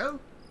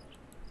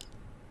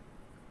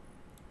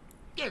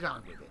 Get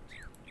on with it.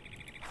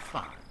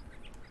 Fine.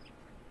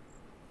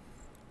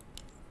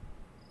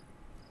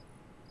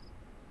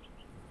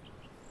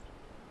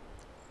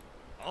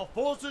 Our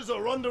forces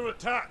are under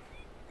attack.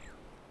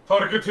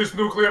 Target his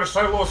nuclear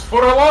silos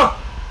for Allah!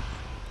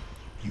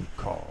 You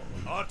call.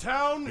 Our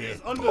town is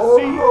under Oh,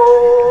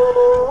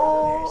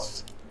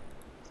 siege.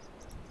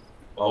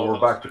 oh, we're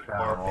back to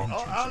Panama.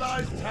 Our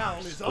allies' town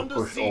is We'll under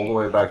push siege. all the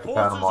way back to Our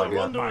forces Panama are again.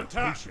 under My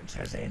attack. patience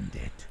has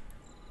ended.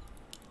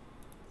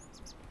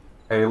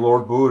 Hey,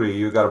 Lord Booty,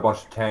 you got a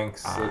bunch of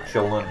tanks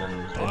chilling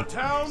Our and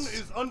town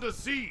is under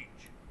siege.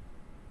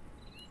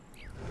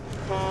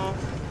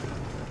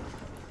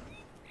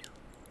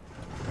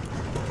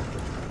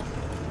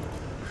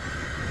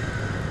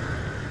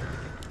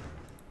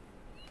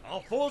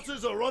 Our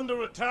forces are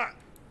under attack.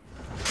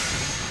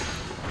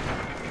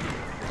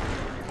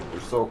 we're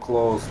so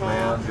close,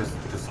 man.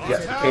 Just Our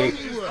get the town cake.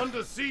 is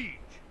under siege.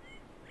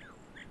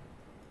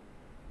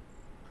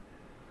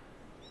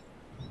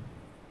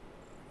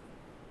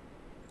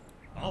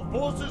 Our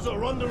forces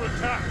are under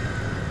attack.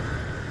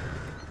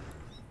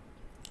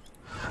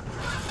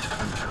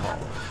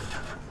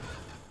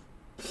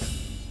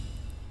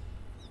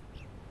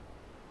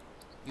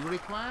 You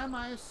require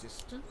my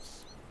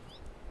assistance?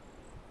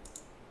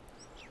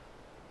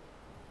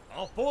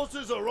 Our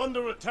forces are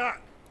under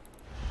attack.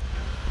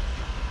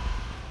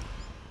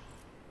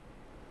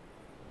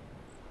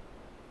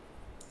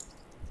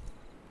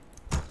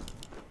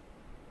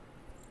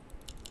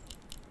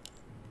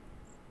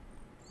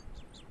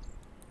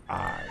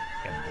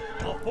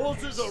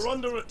 forces are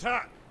under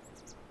attack.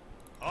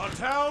 Our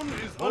town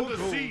is under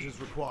siege. is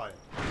required.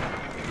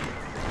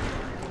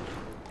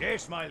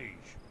 Yes, my liege.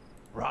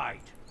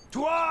 Right.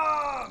 To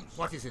arms!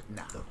 What is it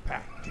now? The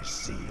pact is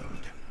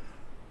sealed.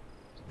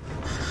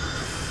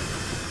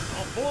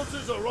 Our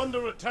forces are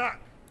under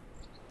attack.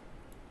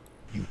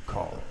 You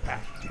call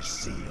pact is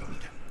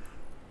sealed.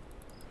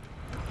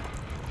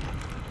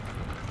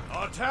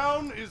 Our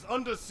town is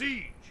under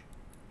siege.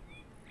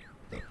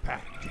 The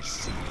pact is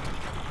sealed.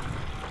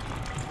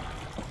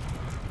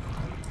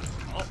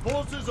 Our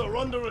forces are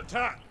under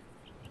attack.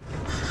 The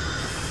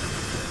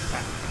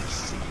pact is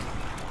sealed.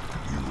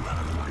 You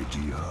have an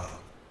idea.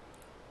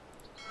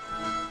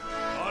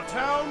 Our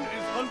town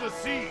is under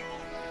siege.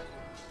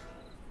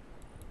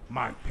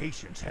 My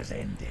patience has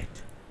ended.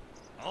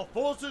 Our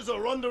forces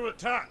are under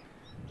attack.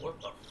 What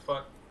the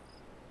fuck?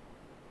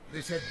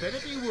 This had better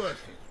be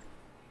worth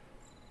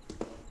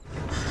it.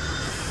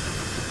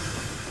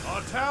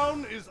 Our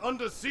town is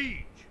under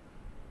siege.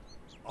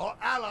 Our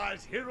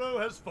allies' hero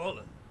has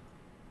fallen.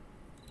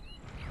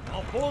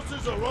 Our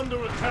forces are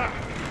under attack.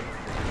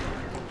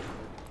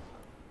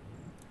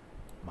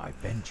 My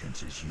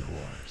vengeance is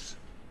yours.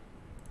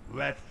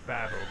 Let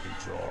battle be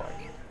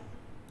joined.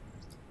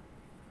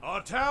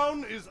 Our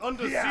town is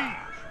under siege.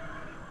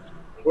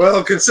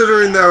 Well,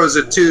 considering that was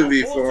a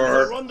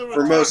 2v4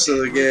 for most of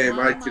the game,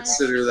 I'd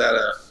consider that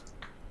a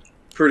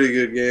pretty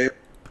good game.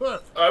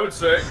 Perfect. I would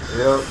say.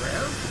 Yep.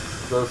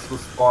 This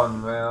was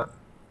fun, man.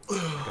 I can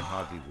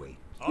hardly wait.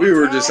 We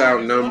were just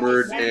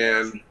outnumbered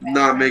and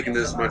not making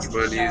as much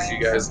money as you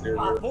guys do.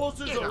 Our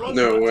forces are under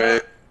No way.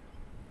 attack.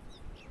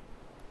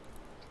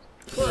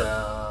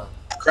 Yeah.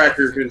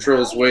 Cracker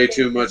controls way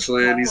too much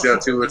land. He's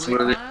got too much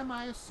money. Require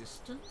my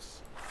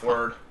assistance?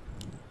 Word.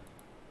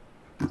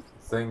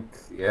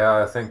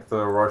 I think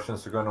the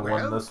Russians are going to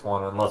win this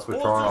one unless we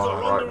turn Forces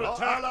on are under right.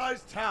 attack. Our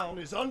allies' town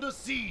is under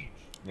siege.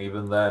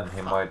 Even then,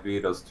 he might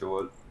beat us to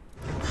it.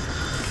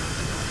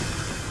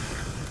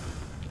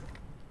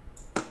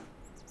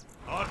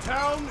 Our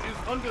town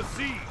is under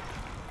siege.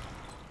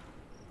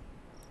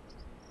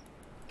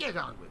 Get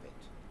on with it.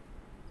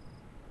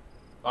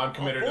 I'm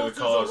committed to Our the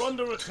forces are cause.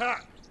 under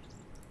attack.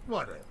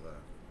 Whatever.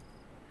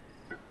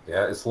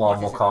 Yeah,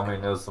 Islamo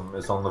communism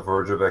is on the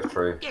verge of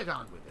victory. Get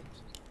on with it.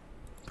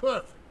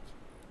 Perfect.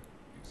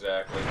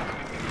 Exactly.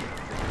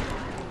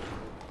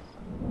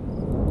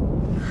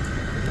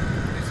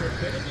 This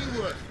had better be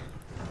worth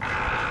it.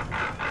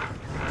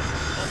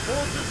 Our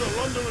forces are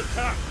under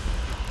attack.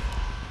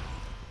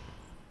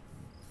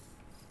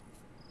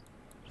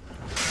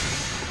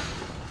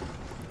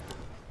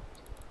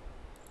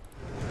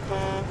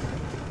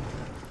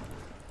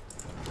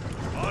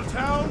 Our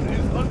town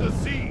is under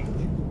siege.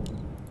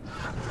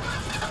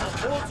 Our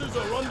forces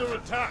are under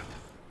attack.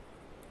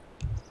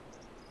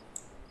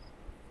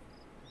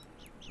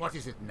 What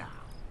is it now?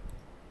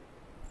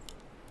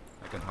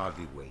 I can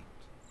hardly wait.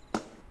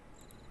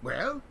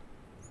 Well,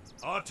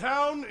 Our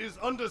town is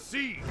under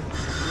siege.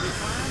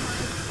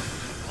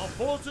 Our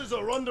forces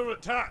are under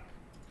attack.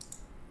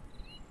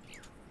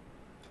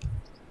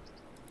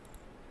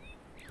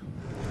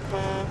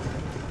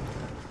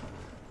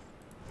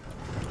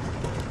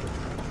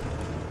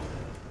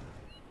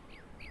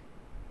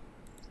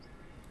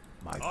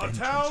 My Our vengeance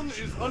town is is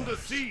yours. under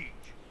siege.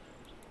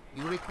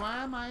 you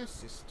require my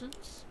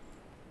assistance?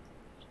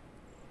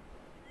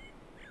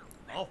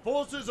 Our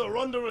forces are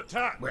under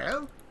attack.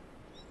 Well,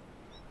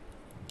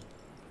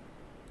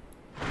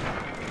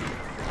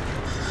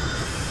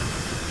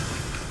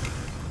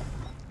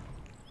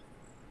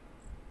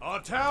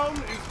 Our town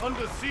is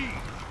under siege.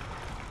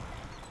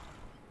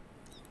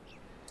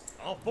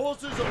 Our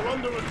forces are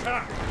under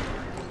attack.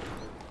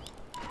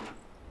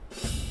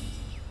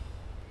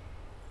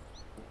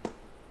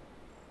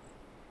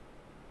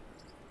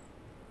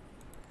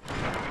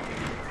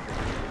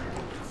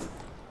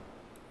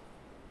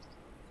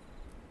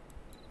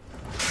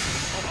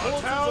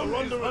 Our town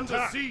is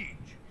under siege.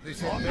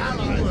 this Our had better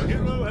be allies' worth it.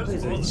 hero has Pourquoi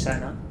ils ont fallen. dit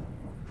China?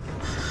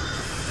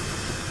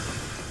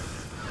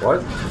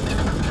 What?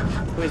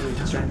 Pourquoi ils ont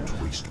dit China?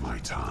 Waste my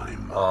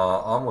time.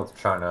 I'm with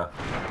China.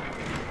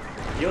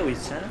 You're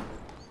with China?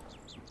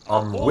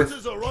 I'm with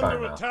Forces are under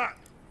China. attack.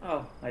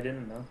 Oh, I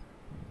didn't know.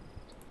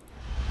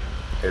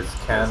 It's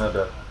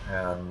Canada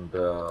and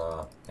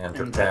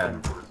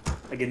Japan.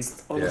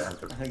 Against all Yeah.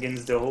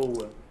 against the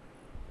whole.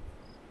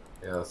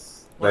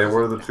 Yes, they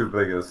were the two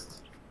biggest.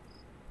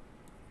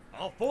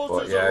 Our But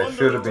forces are yeah, it under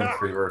should have been attack.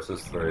 3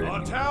 versus 3.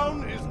 Our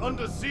town is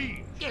under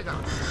siege. Get on.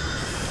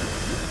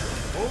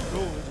 All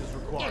gold is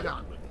required. Get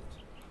on with it.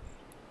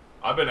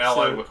 I've been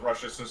allied So- with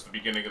Russia since the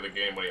beginning of the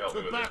game when he helped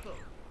me To with it. battle.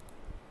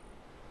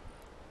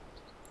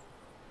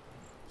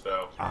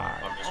 So,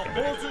 I'm just Our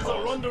committed to the forces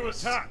are cause. under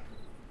attack.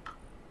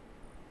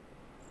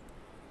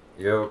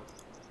 Yep.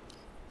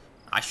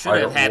 I should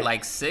have don't had know.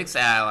 like 6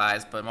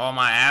 allies, but all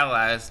my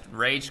allies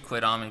rage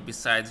quit on me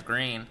besides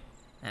green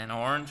and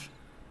orange.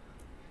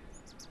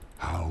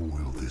 How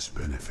will this this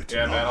benefit to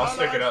Yeah, me? man, I'll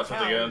stick it out to the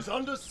Town end. is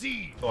under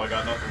siege. Till I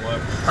got nothing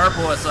left.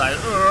 Purple is like,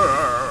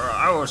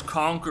 I was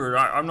conquered.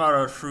 I'm not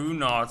a true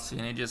Nazi,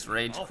 and he just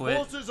rage Our quit.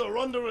 forces are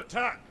under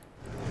attack.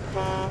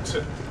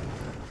 Fucking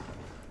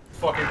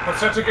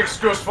pathetic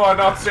excuse for a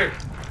Nazi.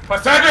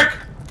 Pathetic!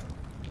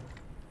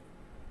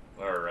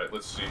 Alright,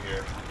 let's see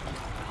here.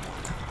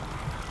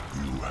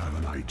 You have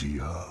an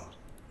idea?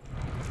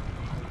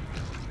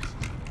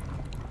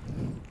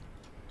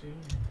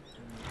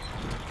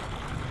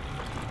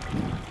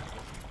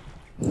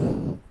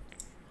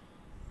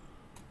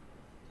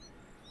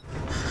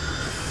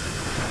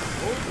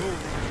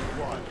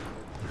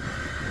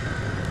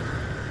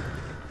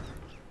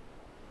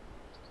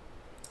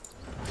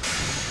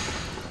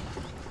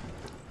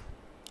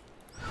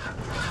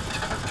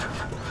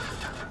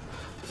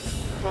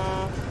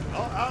 Our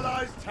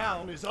allies'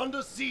 town is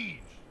under siege.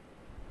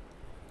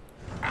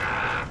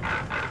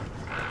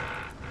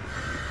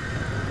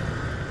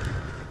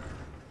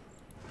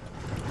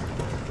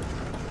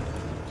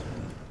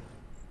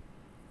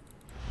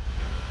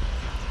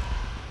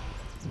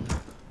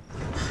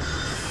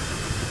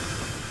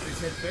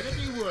 This had better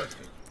be worth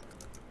it.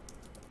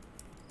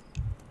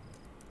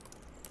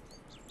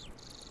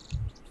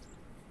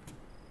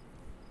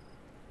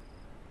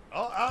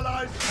 Our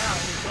allies' town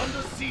is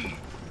under siege.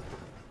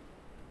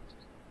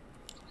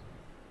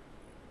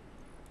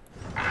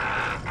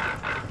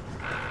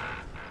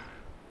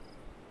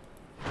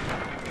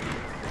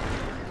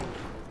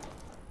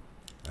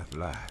 At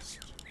last,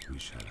 we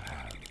shall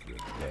have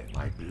revenge.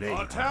 My blade.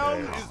 Our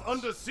town is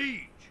under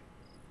siege.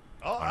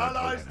 Our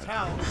allies'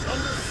 town is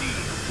under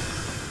siege.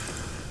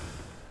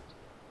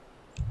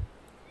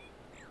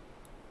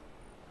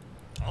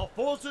 Our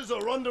forces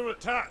are under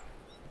attack.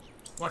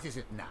 What is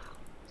it now?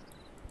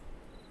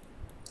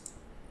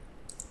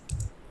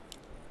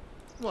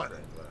 Whatever.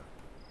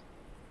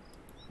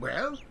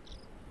 Well?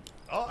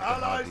 Our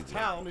allies'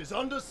 town is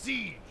under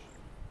siege.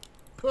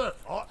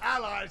 Perfect. Our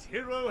allies'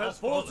 hero has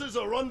forces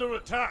are under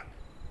attack.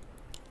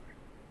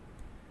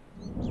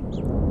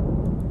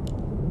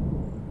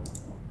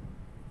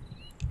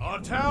 Our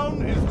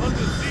town is under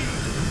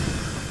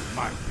siege.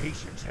 My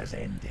patience has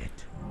ended.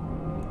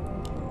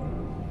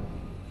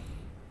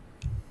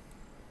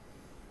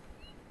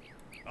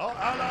 Our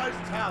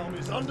allies' town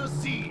is under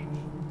siege.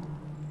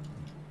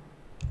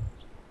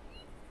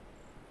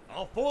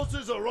 Our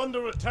forces are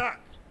under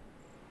attack.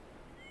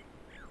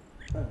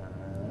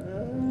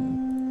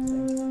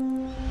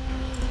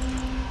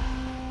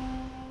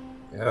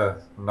 Yeah,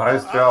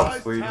 nice Our job,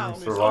 allies' Sweden, town is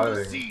under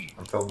surviving siege.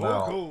 until More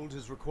now. gold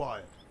is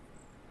required.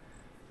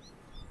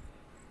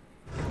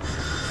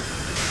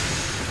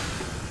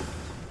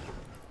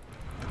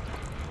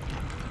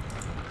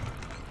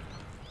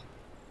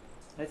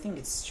 I think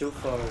it's too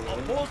far Our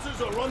away.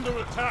 forces are under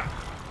attack.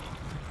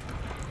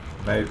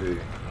 Maybe.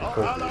 Our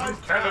Could be. allies'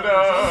 Canada!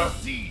 town is under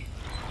siege.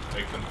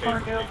 Make them pay Or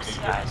for go, PvP.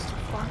 yeah, it's too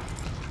far.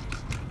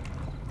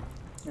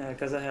 Yeah,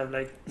 because I have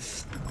like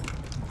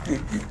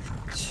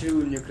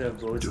 2 nuclear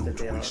boats that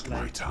they are Waste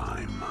my like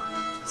time.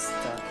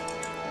 stuck.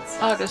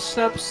 Oh, the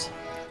subs.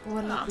 Will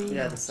it be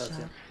Yeah, hot the subs, yeah.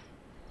 shot?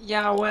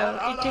 Yeah, well,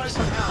 it takes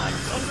some time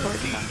for Under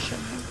siege. expansion.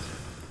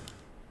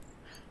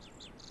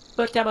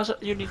 But yeah,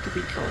 but you need to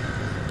be close.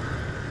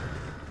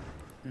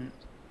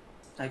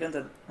 I can't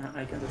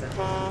attack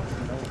no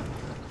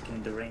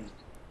in the rain.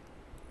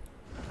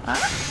 Huh?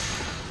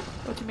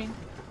 What do you mean?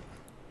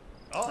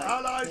 Our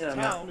allies' Yeah,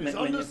 town is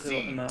under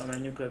siege. my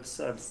nuclear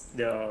subs,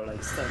 they are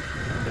like stuck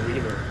in the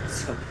river,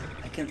 so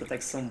I can't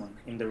attack someone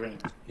in the rain.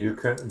 You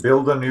can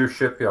build a new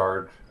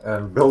shipyard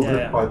and build Yeah.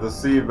 it by the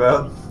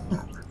seabed.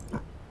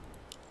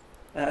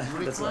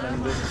 That's what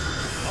I'm doing.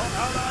 Our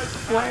allies'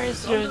 town Where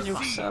is your under new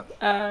siege. sub?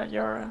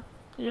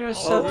 Your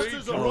sub.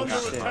 forces are Oh, under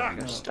shit. attack.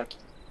 You're stuck.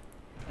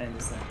 I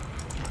understand.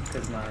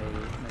 Because my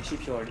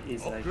shipyard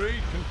is like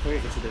Upgrade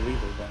complete. closer to the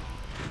river than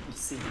the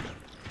sea.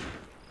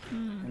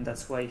 And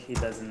that's why he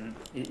doesn't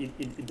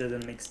it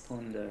doesn't make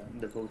spawn the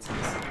boats in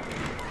the sea.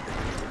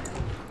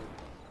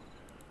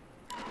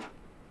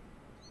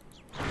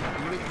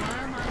 You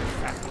require my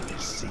Factory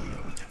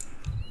sealed.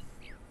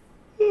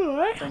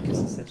 Thank you,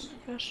 sausage.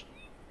 Gosh.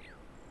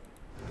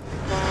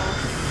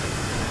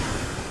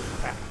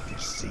 Factory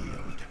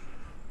sealed.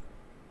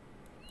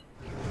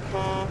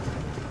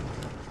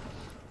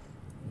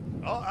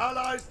 Our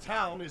allies'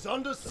 town is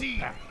under siege.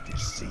 Factory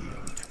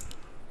sealed.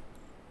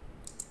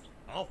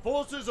 Our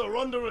forces are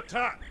under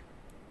attack.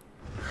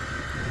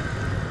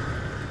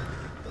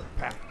 The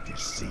pact is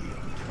sealed.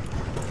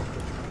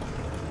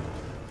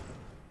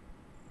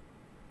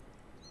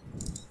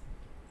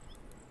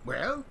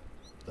 Well?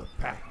 The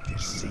pact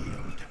is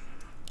sealed.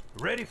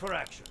 Ready for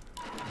action.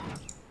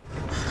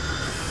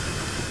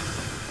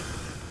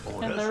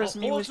 And there is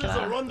Our me with forces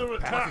are the under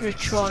attack.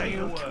 virtual Say the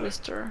new word.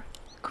 twister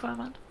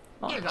equipment.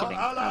 Oh, I'm Our kidding.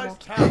 I allies' won't.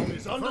 town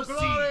is For under siege.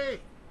 glory!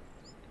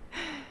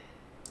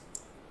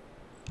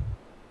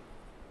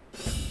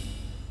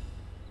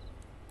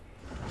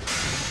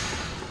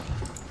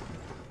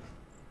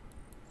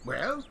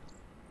 Well?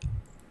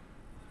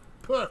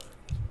 Perfect.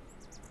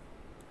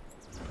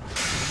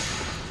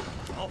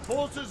 Our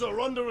forces forces are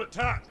under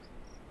attack.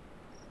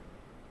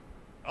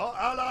 Our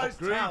allies'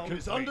 town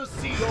is under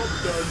siege. Job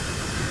done.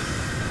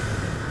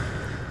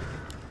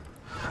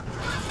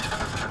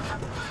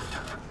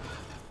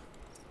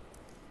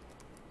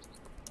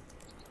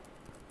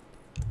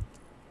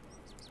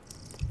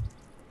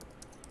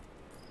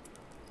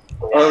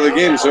 Oh, the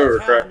game's over,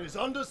 crap. Town is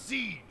under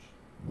siege.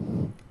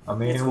 I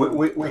mean,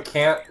 we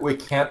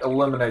can't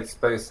eliminate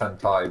space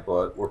hentai,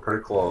 but we're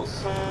pretty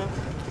close.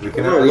 We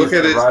can Oh, at least look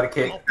at it.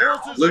 eradicate.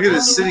 Look at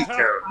his city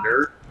count,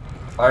 nerd.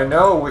 I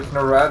know we can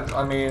eradicate.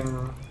 I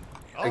mean,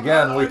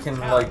 again, we can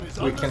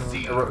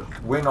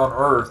win on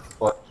Earth,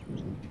 but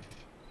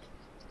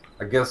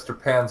I guess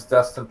Japan's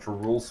destined to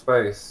rule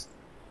space.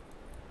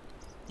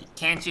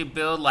 Can't you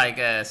build like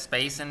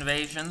space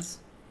invasions?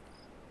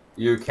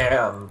 You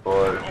can,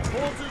 but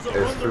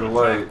it's too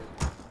late.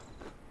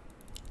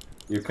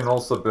 You can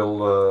also build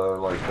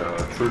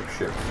troop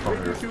ships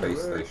from your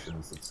space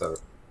stations, etc.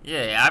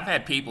 Yeah, I've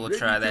had people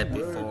try that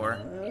before.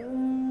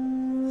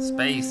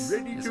 Space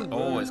is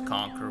always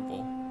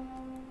conquerable.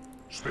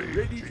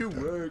 Ready to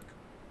work.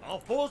 Our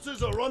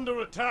forces are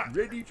under attack.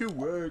 Ready to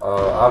work.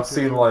 I've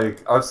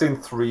seen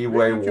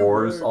three-way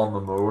wars on the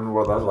moon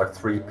where there's like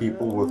 3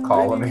 people with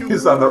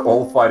colonies and they're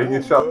all fighting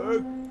each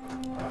other.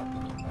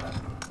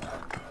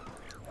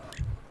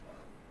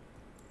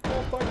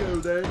 Off I go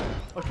then.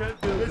 I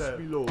can't build that. Yes,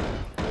 me lord.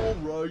 All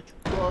right,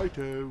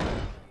 righto.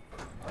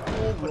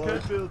 All right, I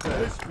can't build that.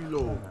 Yes, me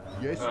lord.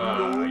 Yes, me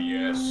lord.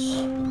 Yes.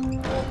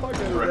 Off I go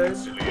then.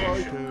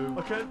 Righto.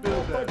 I can't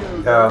build that.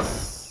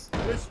 Yes.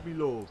 Yes, me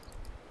lord.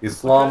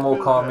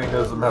 Islamo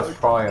communism has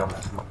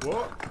triumphed.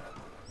 What?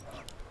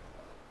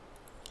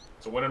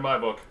 It's a win in my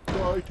book.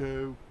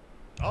 Righto.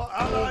 Our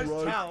allies'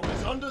 town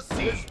is under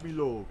siege. Yes, me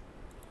lord.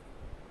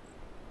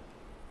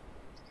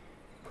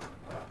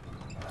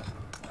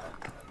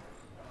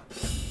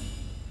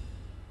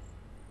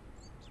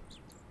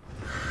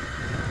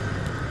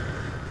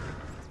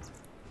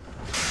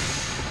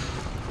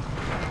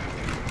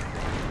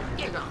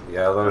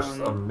 Yeah, there's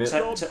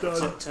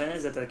a China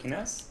is attacking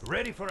us.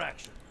 Ready for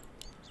action.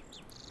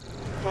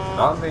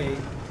 Not me.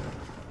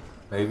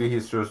 Maybe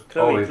he's just.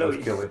 Chloe, he's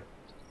just killing.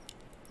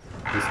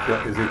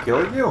 Is he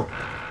killing you?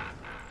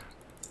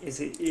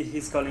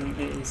 He's killing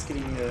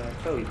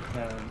Chloe.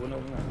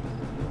 Bueno.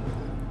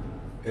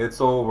 It's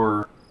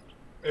over.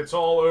 It's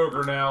all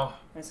over now.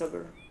 It's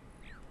over.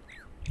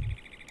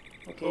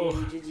 Okay, Oh,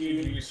 GG.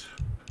 GG's.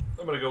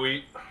 I'm gonna go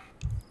eat.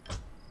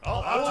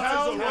 Our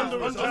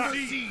town is under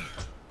siege.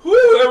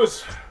 Whew, that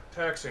was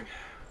taxing.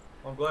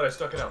 I'm glad I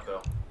stuck it out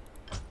though.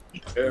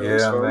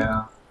 Yeah,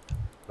 man.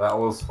 That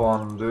was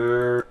fun,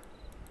 dude.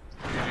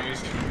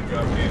 GG's. Good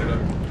job, Canada.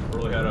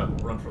 Really had a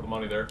run for the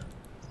money there.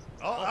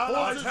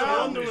 Our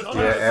town is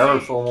under Yeah, siege.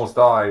 Eris almost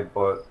died,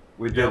 but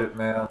we did it,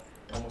 man.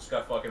 Almost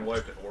got fucking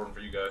wiped if it weren't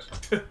for you guys.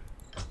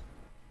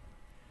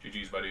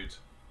 GG's, my dudes.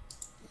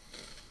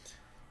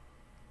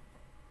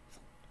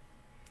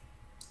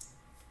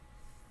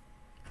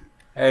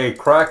 Hey,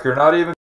 Crack, you're not even